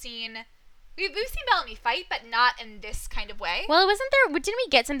never seen... We've seen Bellamy fight, but not in this kind of way. Well, didn't we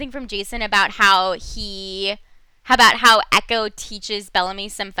get something from Jason about how Echo teaches Bellamy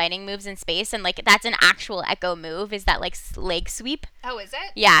some fighting moves in space, and, like, that's an actual Echo move, is that, like, leg sweep? Oh, is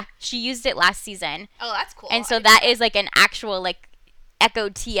it? Yeah, she used it last season. Oh, that's cool. And so that is, like, an actual, like, Echo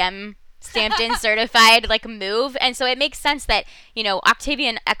TM stamped in certified like move, and so it makes sense that, you know, Octavia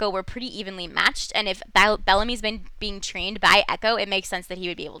and Echo were pretty evenly matched, and if Bellamy's been being trained by Echo, it makes sense that he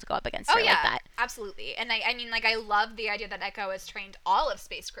would be able to go up against her like that. Absolutely. And I mean, like, I love the idea that Echo has trained all of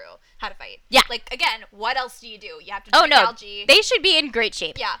Space Crew how to fight. Yeah. Like, again, what else do? You have to do algae. They should be in great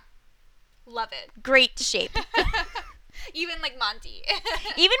shape. Yeah. Love it. Great shape. Even like Monty.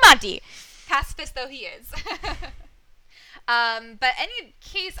 Even Monty. Pacifist though he is. But any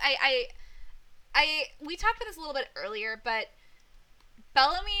case, we talked about this a little bit earlier, but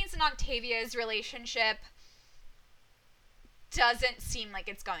Bellamy's and Octavia's relationship doesn't seem like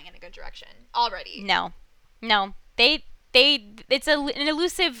it's going in a good direction already. No. It's an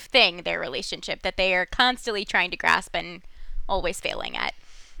elusive thing, their relationship, that they are constantly trying to grasp and always failing at.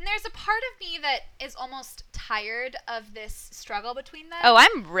 And there's a part of me that is almost tired of this struggle between them. Oh,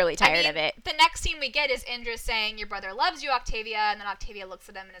 I'm really tired of it. The next scene we get is Indra saying, your brother loves you, Octavia, and then Octavia looks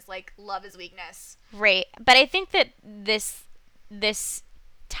at him and is like, love is weakness. Right. But I think that this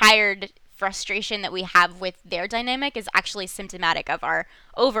tired frustration that we have with their dynamic is actually symptomatic of our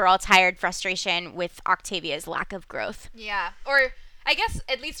overall tired frustration with Octavia's lack of growth. Yeah. Or I guess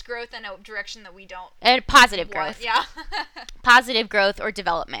at least growth in a direction that we don't positive want. Growth. Yeah. Positive growth or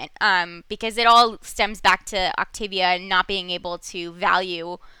development. Because it all stems back to Octavia not being able to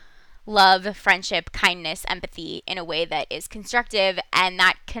value love, friendship, kindness, empathy in a way that is constructive, and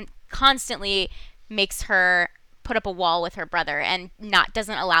that constantly makes her put up a wall with her brother and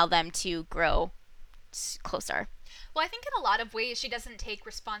doesn't allow them to grow closer. Well, I think in a lot of ways she doesn't take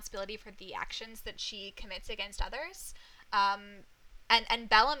responsibility for the actions that she commits against others. And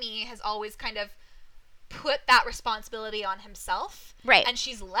Bellamy has always kind of put that responsibility on himself. Right. And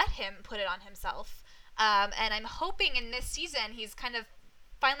she's let him put it on himself. And I'm hoping in this season he's kind of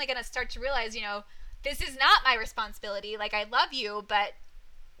finally going to start to realize, you know, this is not my responsibility. Like, I love you, but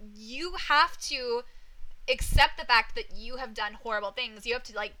you have to accept the fact that you have done horrible things. You have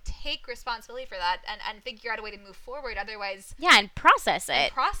to, like, take responsibility for that and figure out a way to move forward. Otherwise... Yeah, and process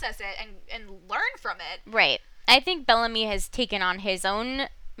it. And learn from it. Right. I think Bellamy has taken on his own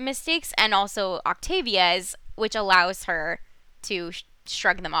mistakes and also Octavia's, which allows her to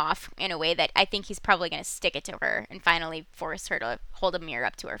shrug them off in a way that I think he's probably going to stick it to her and finally force her to hold a mirror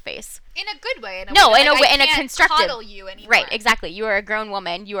up to her face. In a good way. In a constructive. Coddle you anymore. Right, exactly. You are a grown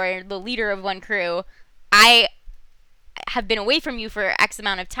woman. You are the leader of one crew. I have been away from you for X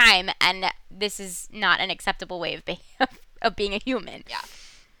amount of time, and this is not an acceptable way of being a human. Yeah.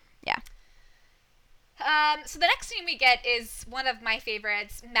 Yeah. So the next scene we get is one of my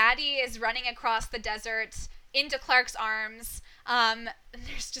favorites. Maddie is running across the desert into Clark's arms. And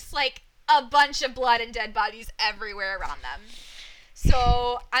there's just like a bunch of blood and dead bodies everywhere around them.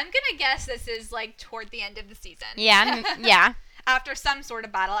 So I'm gonna guess this is like toward the end of the season. Yeah, yeah. After some sort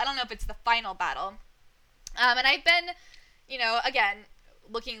of battle. I don't know if it's the final battle. And I've been, you know, again,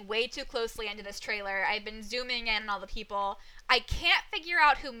 looking way too closely into this trailer. I've been zooming in on all the people. I can't figure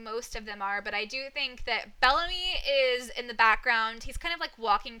out who most of them are, but I do think that Bellamy is in the background. He's kind of like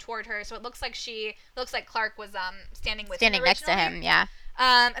walking toward her, so it looks like Clark was standing next to him, yeah.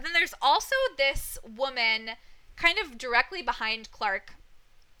 And then there's also this woman kind of directly behind Clark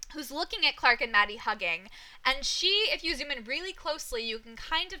who's looking at Clark and Maddie hugging. And she, if you zoom in really closely, you can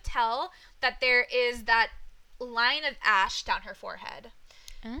kind of tell that there is that line of ash down her forehead.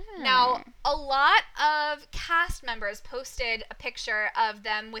 Now, a lot of cast members posted a picture of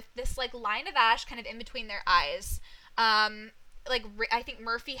them with this like line of ash kind of in between their eyes. Like I think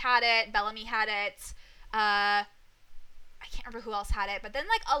Murphy had it, Bellamy had it. I can't remember who else had it, but then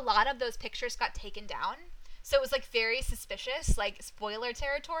like a lot of those pictures got taken down. So it was like very suspicious, like spoiler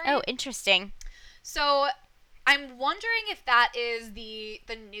territory. Oh, interesting. So I'm wondering if that is the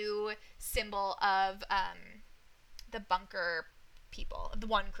new symbol of the bunker people, the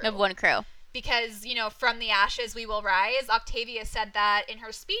one crew. Of one crew. Because, from the ashes we will rise. Octavia said that in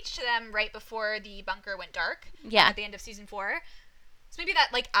her speech to them right before the bunker went dark. Yeah. At the end of season 4. So maybe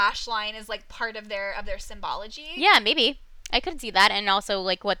that, ash line is, part of their symbology. Yeah, maybe. I could see that. And also,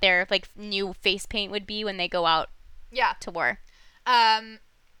 what their, new face paint would be when they go out to war.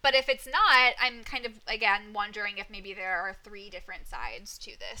 But if it's not, I'm kind of, again, wondering if maybe there are 3 different sides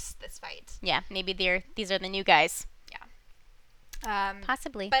to this fight. Yeah, maybe these are the new guys. Yeah.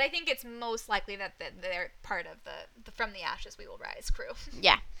 Possibly. But I think it's most likely that they're part of the From the Ashes We Will Rise crew.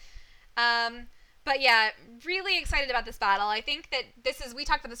 Yeah. But yeah, really excited about this battle. I think that we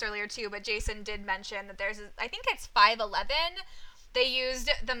talked about this earlier too, but Jason did mention that I think it's 5'11". They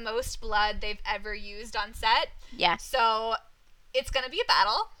used the most blood they've ever used on set. Yeah. So it's going to be a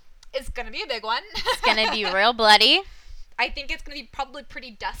battle. It's going to be a big one. It's going to be real bloody. I think it's going to be probably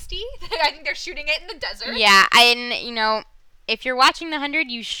pretty dusty. I think they're shooting it in the desert. Yeah, and, if you're watching The 100,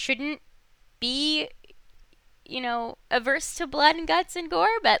 you shouldn't be, averse to blood and guts and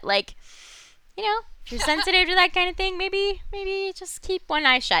gore, but, if you're sensitive to that kind of thing, maybe just keep one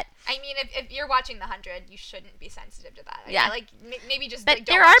eye shut. I mean, if you're watching The 100, you shouldn't be sensitive to that. Yeah. Maybe just, but don't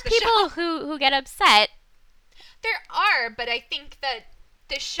there watch are people who get upset. There are, but I think that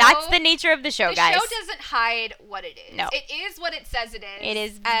the show... That's the nature of the show, guys. The show doesn't hide what it is. No. It is what it says it is. It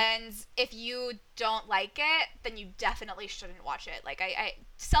is. And if you don't like it, then you definitely shouldn't watch it. I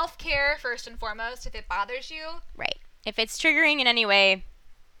self-care first and foremost, if it bothers you. Right. If it's triggering in any way,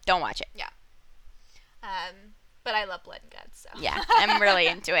 don't watch it. Yeah. But I love blood and guts, so... Yeah, I'm really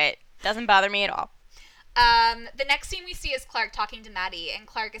into it. Doesn't bother me at all. The next scene we see is Clark talking to Maddie, and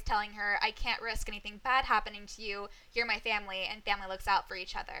Clark is telling her, I can't risk anything bad happening to you. You're my family, and family looks out for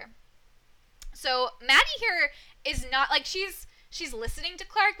each other. So Maddie here is not, she's listening to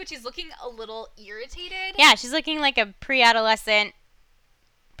Clark, but she's looking a little irritated. Yeah, she's looking like a pre-adolescent,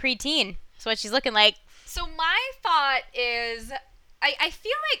 preteen. That's what she's looking like. So my thought is, I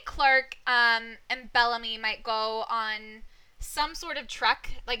feel like Clark and Bellamy might go on some sort of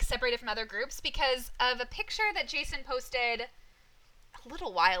trek, separated from other groups, because of a picture that Jason posted a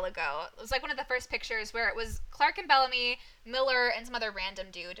little while ago. It was one of the first pictures where it was Clark and Bellamy, Miller, and some other random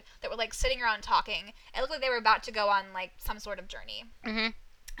dude that were sitting around talking. It looked like they were about to go on some sort of journey. Mm-hmm.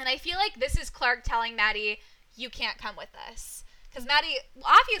 And I feel like this is Clark telling Maddie, you can't come with us. Because Maddie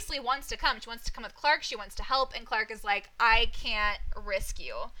obviously wants to come. She wants to come with Clark. She wants to help. And Clark is like, I can't risk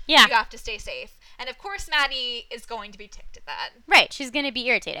you. Yeah. You have to stay safe. And of course, Maddie is going to be ticked at that. Right. She's going to be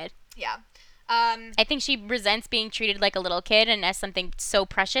irritated. Yeah. I think she resents being treated like a little kid and as something so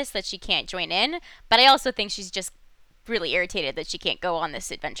precious that she can't join in. But I also think she's just really irritated that she can't go on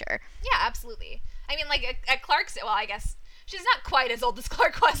this adventure. Yeah, absolutely. I mean, at Clark's, well, I guess she's not quite as old as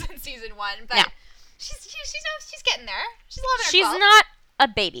Clark was in season 1, but no. she's getting there. She's 11 or 12. She's not a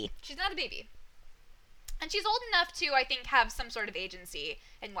baby. She's not a baby. And she's old enough to, I think, have some sort of agency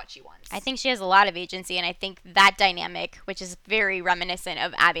in what she wants. I think she has a lot of agency, and I think that dynamic, which is very reminiscent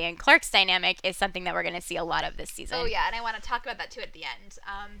of Abby and Clark's dynamic, is something that we're going to see a lot of this season. Oh, yeah, and I want to talk about that, too, at the end.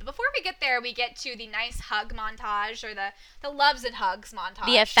 But before we get there, we get to the nice hug montage, or the loves and hugs montage.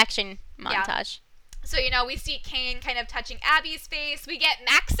 The affection montage. Yeah. So, we see Kane kind of touching Abby's face. We get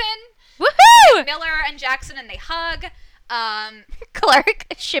Maxon. Woohoo! Miller and Jackson, and they hug. Clark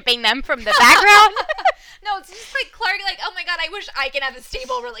shipping them from the background. No, it's just Clark, oh my god, I wish I can have a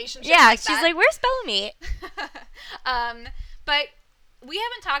stable relationship. Yeah, she's like, where's Bellamy? But we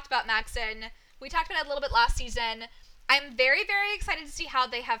haven't talked about Maxon. We talked about it a little bit last season. I'm very, very excited to see how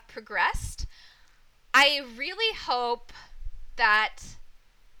they have progressed. I really hope that...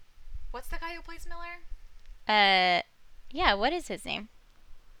 What's the guy who plays Miller? Yeah, what is his name?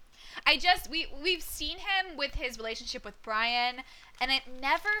 We've seen him with his relationship with Brian, and it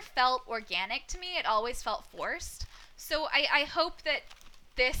never felt organic to me. It always felt forced. So I hope that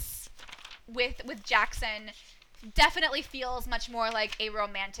this with Jackson definitely feels much more like a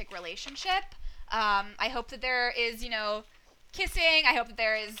romantic relationship. I hope that there is, kissing. I hope that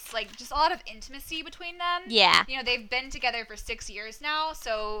there is just a lot of intimacy between them. Yeah. They've been together for 6 years now,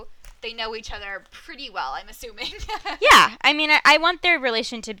 so they know each other pretty well, I'm assuming. Yeah. I mean, I want their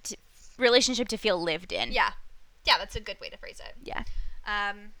relationship to feel lived in. Yeah. Yeah, that's a good way to phrase it. Yeah.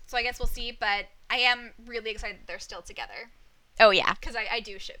 So I guess we'll see, but I am really excited that they're still together. Oh, yeah. Because I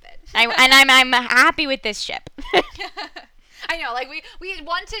do ship it. I'm happy with this ship. I know, we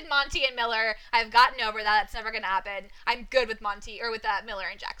wanted Monty and Miller. I've gotten over that. It's never going to happen. I'm good with with Miller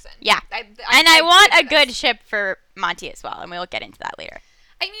and Jackson. Yeah. I want a good ship for Monty as well, and we'll get into that later.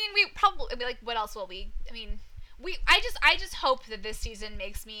 I mean, we probably, what else will we? I mean, I just hope that this season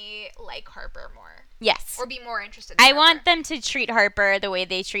makes me like Harper more. Yes. Or be more interested in I Harper. want them to treat Harper the way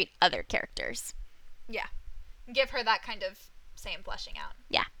they treat other characters. Yeah. Give her that kind of same fleshing out.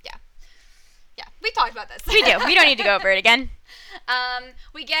 Yeah. Yeah. Yeah. We talked about this. We do. We don't need to go over it again.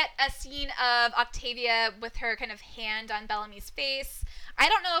 We get a scene of Octavia with her kind of hand on Bellamy's face. I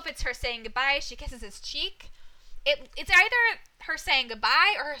don't know if it's her saying goodbye. She kisses his cheek. It's either her saying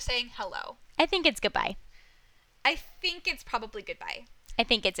goodbye or her saying hello. I think it's goodbye. I think it's probably goodbye. I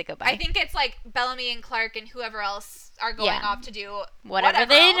think it's a goodbye. I think it's like Bellamy and Clark and whoever else are going off to do whatever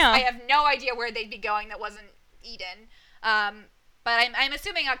they else. know. I have no idea where they'd be going that wasn't Eden. But I'm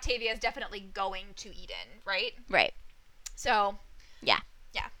assuming Octavia is definitely going to Eden, right? Right. So, yeah,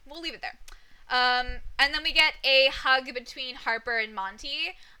 we'll leave it there. And then we get a hug between Harper and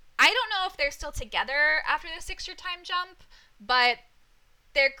Monty. I don't know if they're still together after the 6-year time jump, but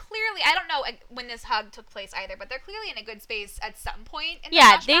they're clearly, I don't know when this hug took place either, but they're clearly in a good space at some point in the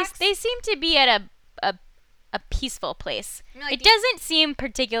flashbacks. they seem to be at a peaceful place. I mean, like it doesn't seem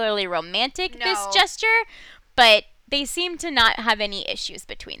particularly romantic, No. this gesture, but they seem to not have any issues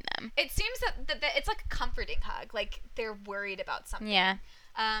between them. It seems that it's like a comforting hug, like they're worried about something. Yeah.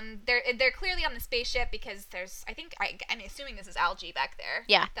 They're clearly on the spaceship because there's, I'm assuming this is algae back there.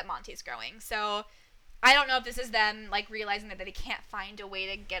 Yeah. That Monty's growing. So I don't know if this is them like realizing that they can't find a way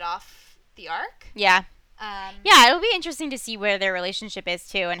to get off the Ark. Yeah. Yeah, it'll be interesting to see where their relationship is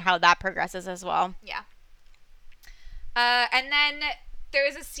too and how that progresses as well. Yeah. And then there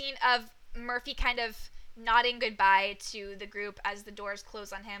is a scene of Murphy kind of nodding goodbye to the group as the doors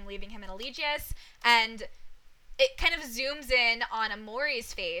close on him, leaving him in Elegius, and it kind of zooms in on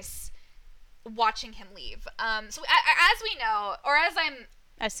Amori's face watching him leave. So as we know, or as I'm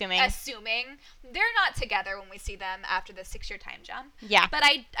assuming, they're not together when we see them after the 6-year time jump. Yeah. But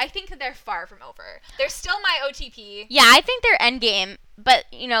I think that they're far from over. They're still my OTP. Yeah, I think they're endgame, but,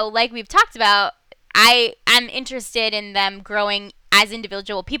 like we've talked about, I am interested in them growing as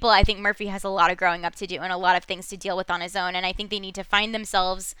individual people. I think Murphy has a lot of growing up to do and a lot of things to deal with on his own, and I think they need to find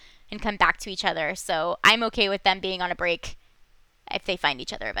themselves and come back to each other. So I'm okay with them being on a break if they find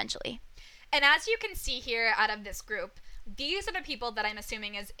each other eventually. And as you can see here out of this group, these are the people that I'm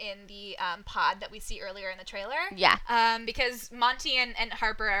assuming is in the pod that we see earlier in the trailer. Yeah. Because Monty and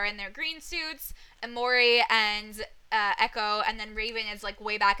Harper are in their green suits, Amori and Echo, and then Raven is like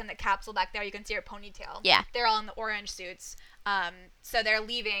way back in the capsule back there. You can see her ponytail. Yeah. They're all in the orange suits. So they're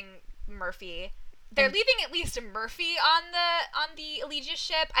leaving Murphy. They're leaving at least Murphy on the Elegius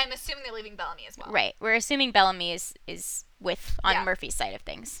ship. I'm assuming they're leaving Bellamy as well. Right. We're assuming Bellamy is on Yeah. Murphy's side of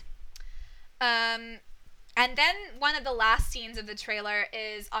things. And then one of the last scenes of the trailer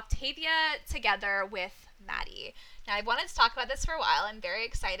is Octavia together with Maddie. Now, I've wanted to talk about this for a while. I'm very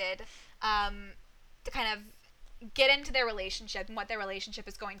excited to kind of get into their relationship and what their relationship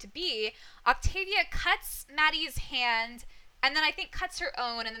is going to be. Octavia cuts Maddie's hand and then I think cuts her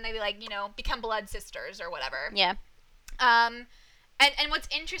own, and then they become blood sisters or whatever. Yeah. And what's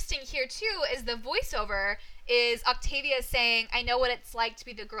interesting here too is the voiceover is Octavia saying, "I know what it's like to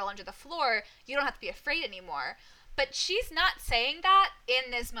be the girl under the floor. You don't have to be afraid anymore." But she's not saying that in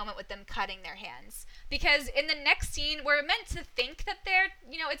this moment with them cutting their hands. Because in the next scene, we're meant to think that they're,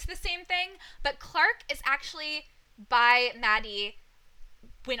 it's the same thing. But Clark is actually by Maddie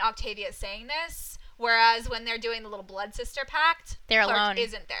when Octavia is saying this. Whereas when they're doing the little blood sister pact, they're Clark alone.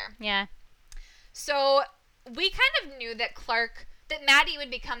 isn't there. Yeah. So we kind of knew that Maddie would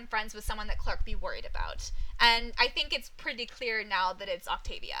become friends with someone that Clark would be worried about. And I think it's pretty clear now that it's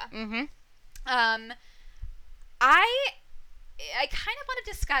Octavia. Mm-hmm. I kind of want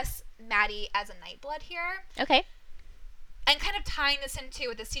to discuss Maddie as a Nightblood here. Okay. And kind of tying this into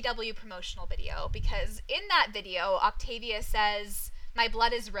with the CW promotional video. Because in that video, Octavia says, "My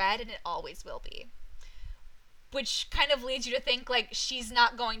blood is red and it always will be." Which kind of leads you to think, she's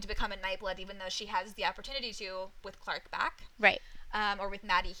not going to become a Nightblood even though she has the opportunity to with Clark back. Right. Or with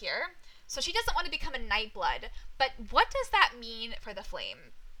Maddie here. So she doesn't want to become a Nightblood. But what does that mean for the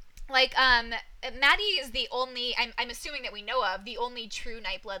Flame? Maddie is the only, I'm assuming that we know of, the only true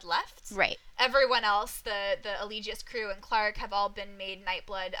Nightblood left. Right. Everyone else, the Elegius crew and Clark, have all been made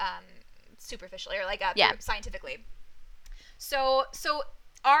Nightblood superficially, or scientifically. So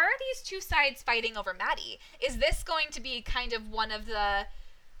are these two sides fighting over Maddie? Is this going to be kind of one of the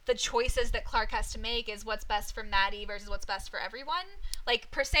choices that Clark has to make, is what's best for Maddie versus what's best for everyone?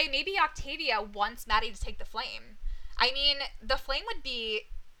 Per se, maybe Octavia wants Maddie to take the Flame. I mean, the Flame would be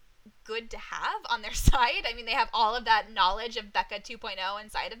good to have on their side. I mean, they have all of that knowledge of Becca 2.0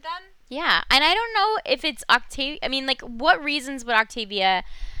 inside of them. Yeah, and I don't know if it's Octavia. I mean, what reasons would Octavia,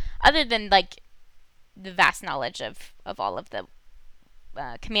 other than, the vast knowledge of all of the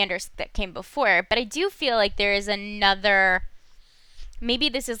commanders that came before. But I do feel like there is another. Maybe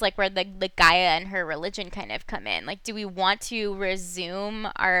this is like where the Gaia and her religion kind of come in. Like, do we want to resume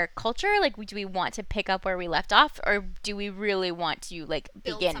our culture? Like, do we want to pick up where we left off, or do we really want to like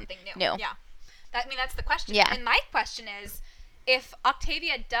Build begin something new? new? Yeah, that's the question. Yeah. And my question is, if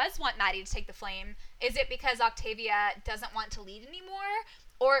Octavia does want Maddie to take the flame, is it because Octavia doesn't want to lead anymore,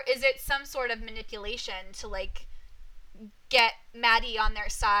 or is it some sort of manipulation to like get Maddie on their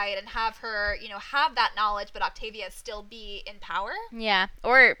side and have her, have that knowledge, but Octavia still be in power? Yeah,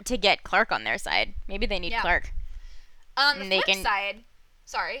 or to get Clark on their side. Maybe they need Clark. On the flip side,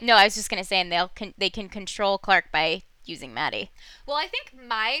 sorry. No, I was just gonna say, and they can control Clark by using Maddie. Well, I think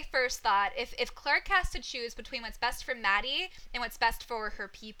my first thought, if Clark has to choose between what's best for Maddie and what's best for her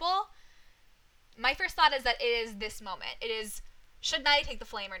people, my first thought is that it is this moment. It is, should Maddie take the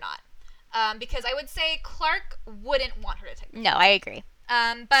flame or not? Because I would say Clark wouldn't want her to take the flame. No, I agree.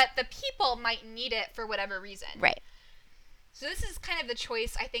 But the people might need it for whatever reason. Right. So this is kind of the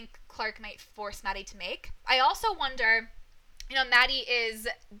choice I think Clark might force Maddie to make. I also wonder, Maddie is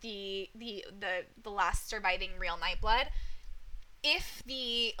the last surviving real Nightblood. If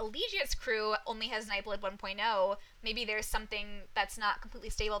the Allegiance crew only has Nightblood 1.0, maybe there's something that's not completely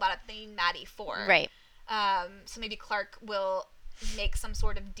stable about it they need Maddie for. Right. So maybe Clark will make some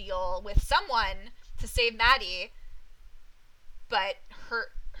sort of deal with someone to save Maddie, but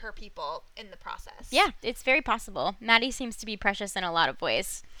hurt her people in the process. Yeah, it's very possible. Maddie seems to be precious in a lot of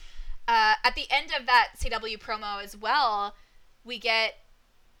ways. At the end of that CW promo as well, we get,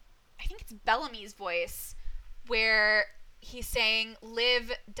 I think it's Bellamy's voice, where he's saying,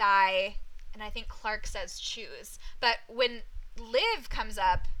 live, die, and I think Clark says choose. But when Liv comes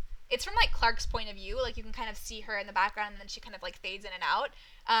up, it's from, like, Clark's point of view. Like, you can kind of see her in the background, and then she kind of, like, fades in and out.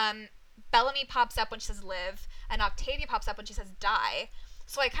 Bellamy pops up when she says live, and Octavia pops up when she says die.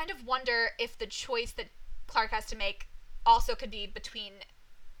 So I kind of wonder if the choice that Clark has to make also could be between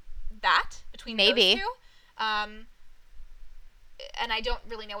Maybe. those two. And I don't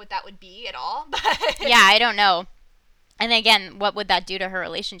really know what that would be at all. But yeah, I don't know. And again, what would that do to her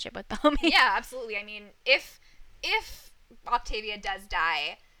relationship with Bellamy? Yeah, absolutely. I mean, if Octavia does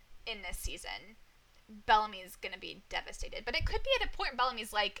die in this season, Bellamy's going to be devastated. But it could be at a point where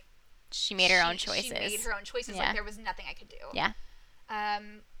Bellamy's like, she made her own choices. She made her own choices. Yeah. Like, there was nothing I could do. Yeah.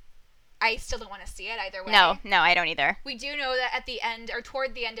 I still don't want to see it either way. No, I don't either. We do know that at the end, or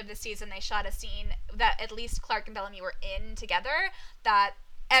toward the end of the season, they shot a scene that at least Clark and Bellamy were in together, that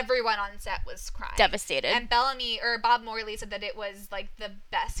everyone on set was crying. Devastated. And Bob Morley said that it was, like, the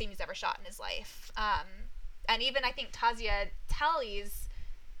best scene he's ever shot in his life. And even, I think, Tasia Teles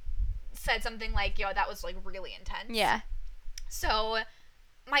said something like, that was, like, really intense. Yeah. So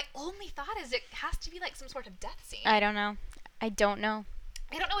my only thought is it has to be, like, some sort of death scene. I don't know. I don't know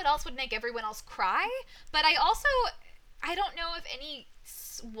what else would make everyone else cry, but I don't know if any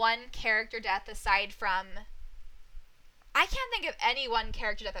one character death aside from, I can't think of any one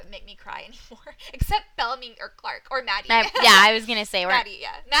character death that would make me cry anymore, except Bellamy or Clark or Maddie. I was gonna say Maddie.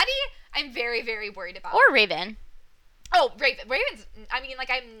 Yeah, Maddie. I'm very, very worried about. Or Raven. Oh, Raven. Raven's. I mean,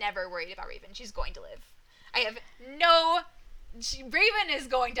 like, I'm never worried about Raven. She's going to live. I have Raven is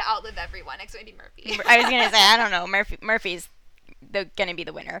going to outlive everyone except maybe Murphy. I was gonna say, I don't know. Murphy's gonna be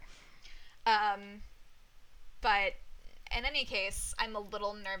the winner. But in any case, I'm a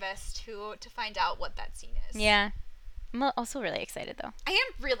little nervous to find out what that scene is. Yeah. I'm also really excited though. I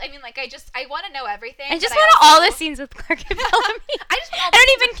am really. I mean, like, I want to know everything. I just want all the scenes with Clark and Bellamy. I just want all the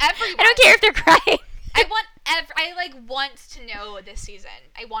scenes with everyone. I don't care if they're crying. I want to know this season.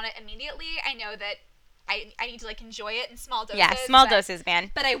 I want it immediately. I know that I need to, like, enjoy it in small doses. Yeah, small doses,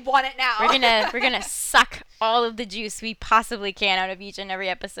 man. But I want it now. We're gonna suck all of the juice we possibly can out of each and every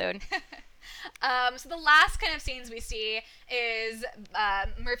episode. So the last kind of scenes we see is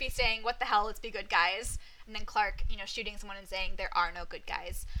Murphy saying, "What the hell? Let's be good guys." And then Clark, shooting someone and saying, "There are no good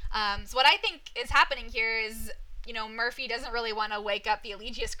guys." So what I think is happening here is, Murphy doesn't really want to wake up the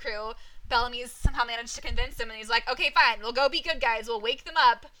Allegius crew. Bellamy's somehow managed to convince him, and he's like, "Okay, fine, we'll go be good guys. We'll wake them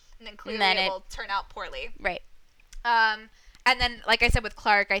up." And then clearly it will turn out poorly. Right. And then, like I said with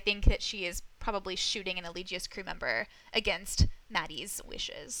Clark, I think that she is probably shooting an Allegius crew member against Maddie's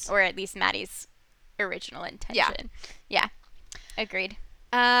wishes. Or at least Maddie's original intention. Yeah. Agreed.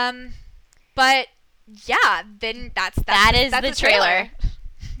 But yeah, then that's the trailer.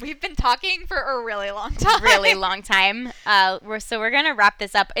 We've been talking for a really long time. Really long time. We're going to wrap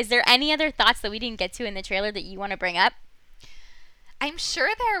this up. Is there any other thoughts that we didn't get to in the trailer that you want to bring up? I'm sure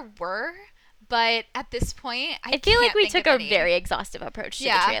there were, but at this point, I feel like we took a very exhaustive approach to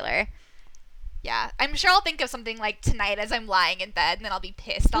the trailer. Yeah, I'm sure I'll think of something like tonight as I'm lying in bed, and then I'll be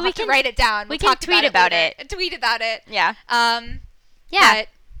pissed. I'll We have to can- write it down. we We'll can talk tweet about it. Tweet about it. Yeah. Yeah. But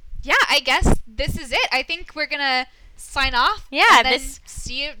yeah, I guess this is it. I think we're gonna sign off. Yeah, and then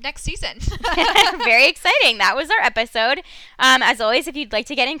see you next season. Very exciting. That was our episode. As always, if you'd like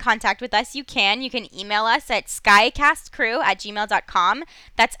to get in contact with us, you can. You can email us at skycastcrew@gmail.com.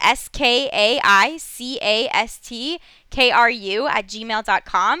 That's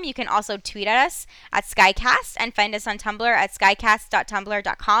SKAICASTKRU@gmail.com. You can also tweet at us at Skycast and find us on Tumblr at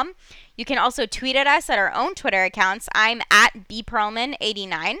skycast.tumblr.com. You can also tweet at us at our own Twitter accounts. I'm at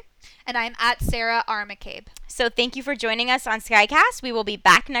bperlman89. And I'm at Sarah R. McCabe. So thank you for joining us on Skycast. We will be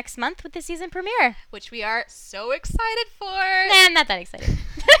back next month with the season premiere. Which we are so excited for. Nah, I'm not that excited.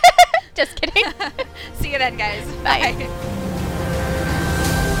 Just kidding. See you then, guys. Bye. Bye.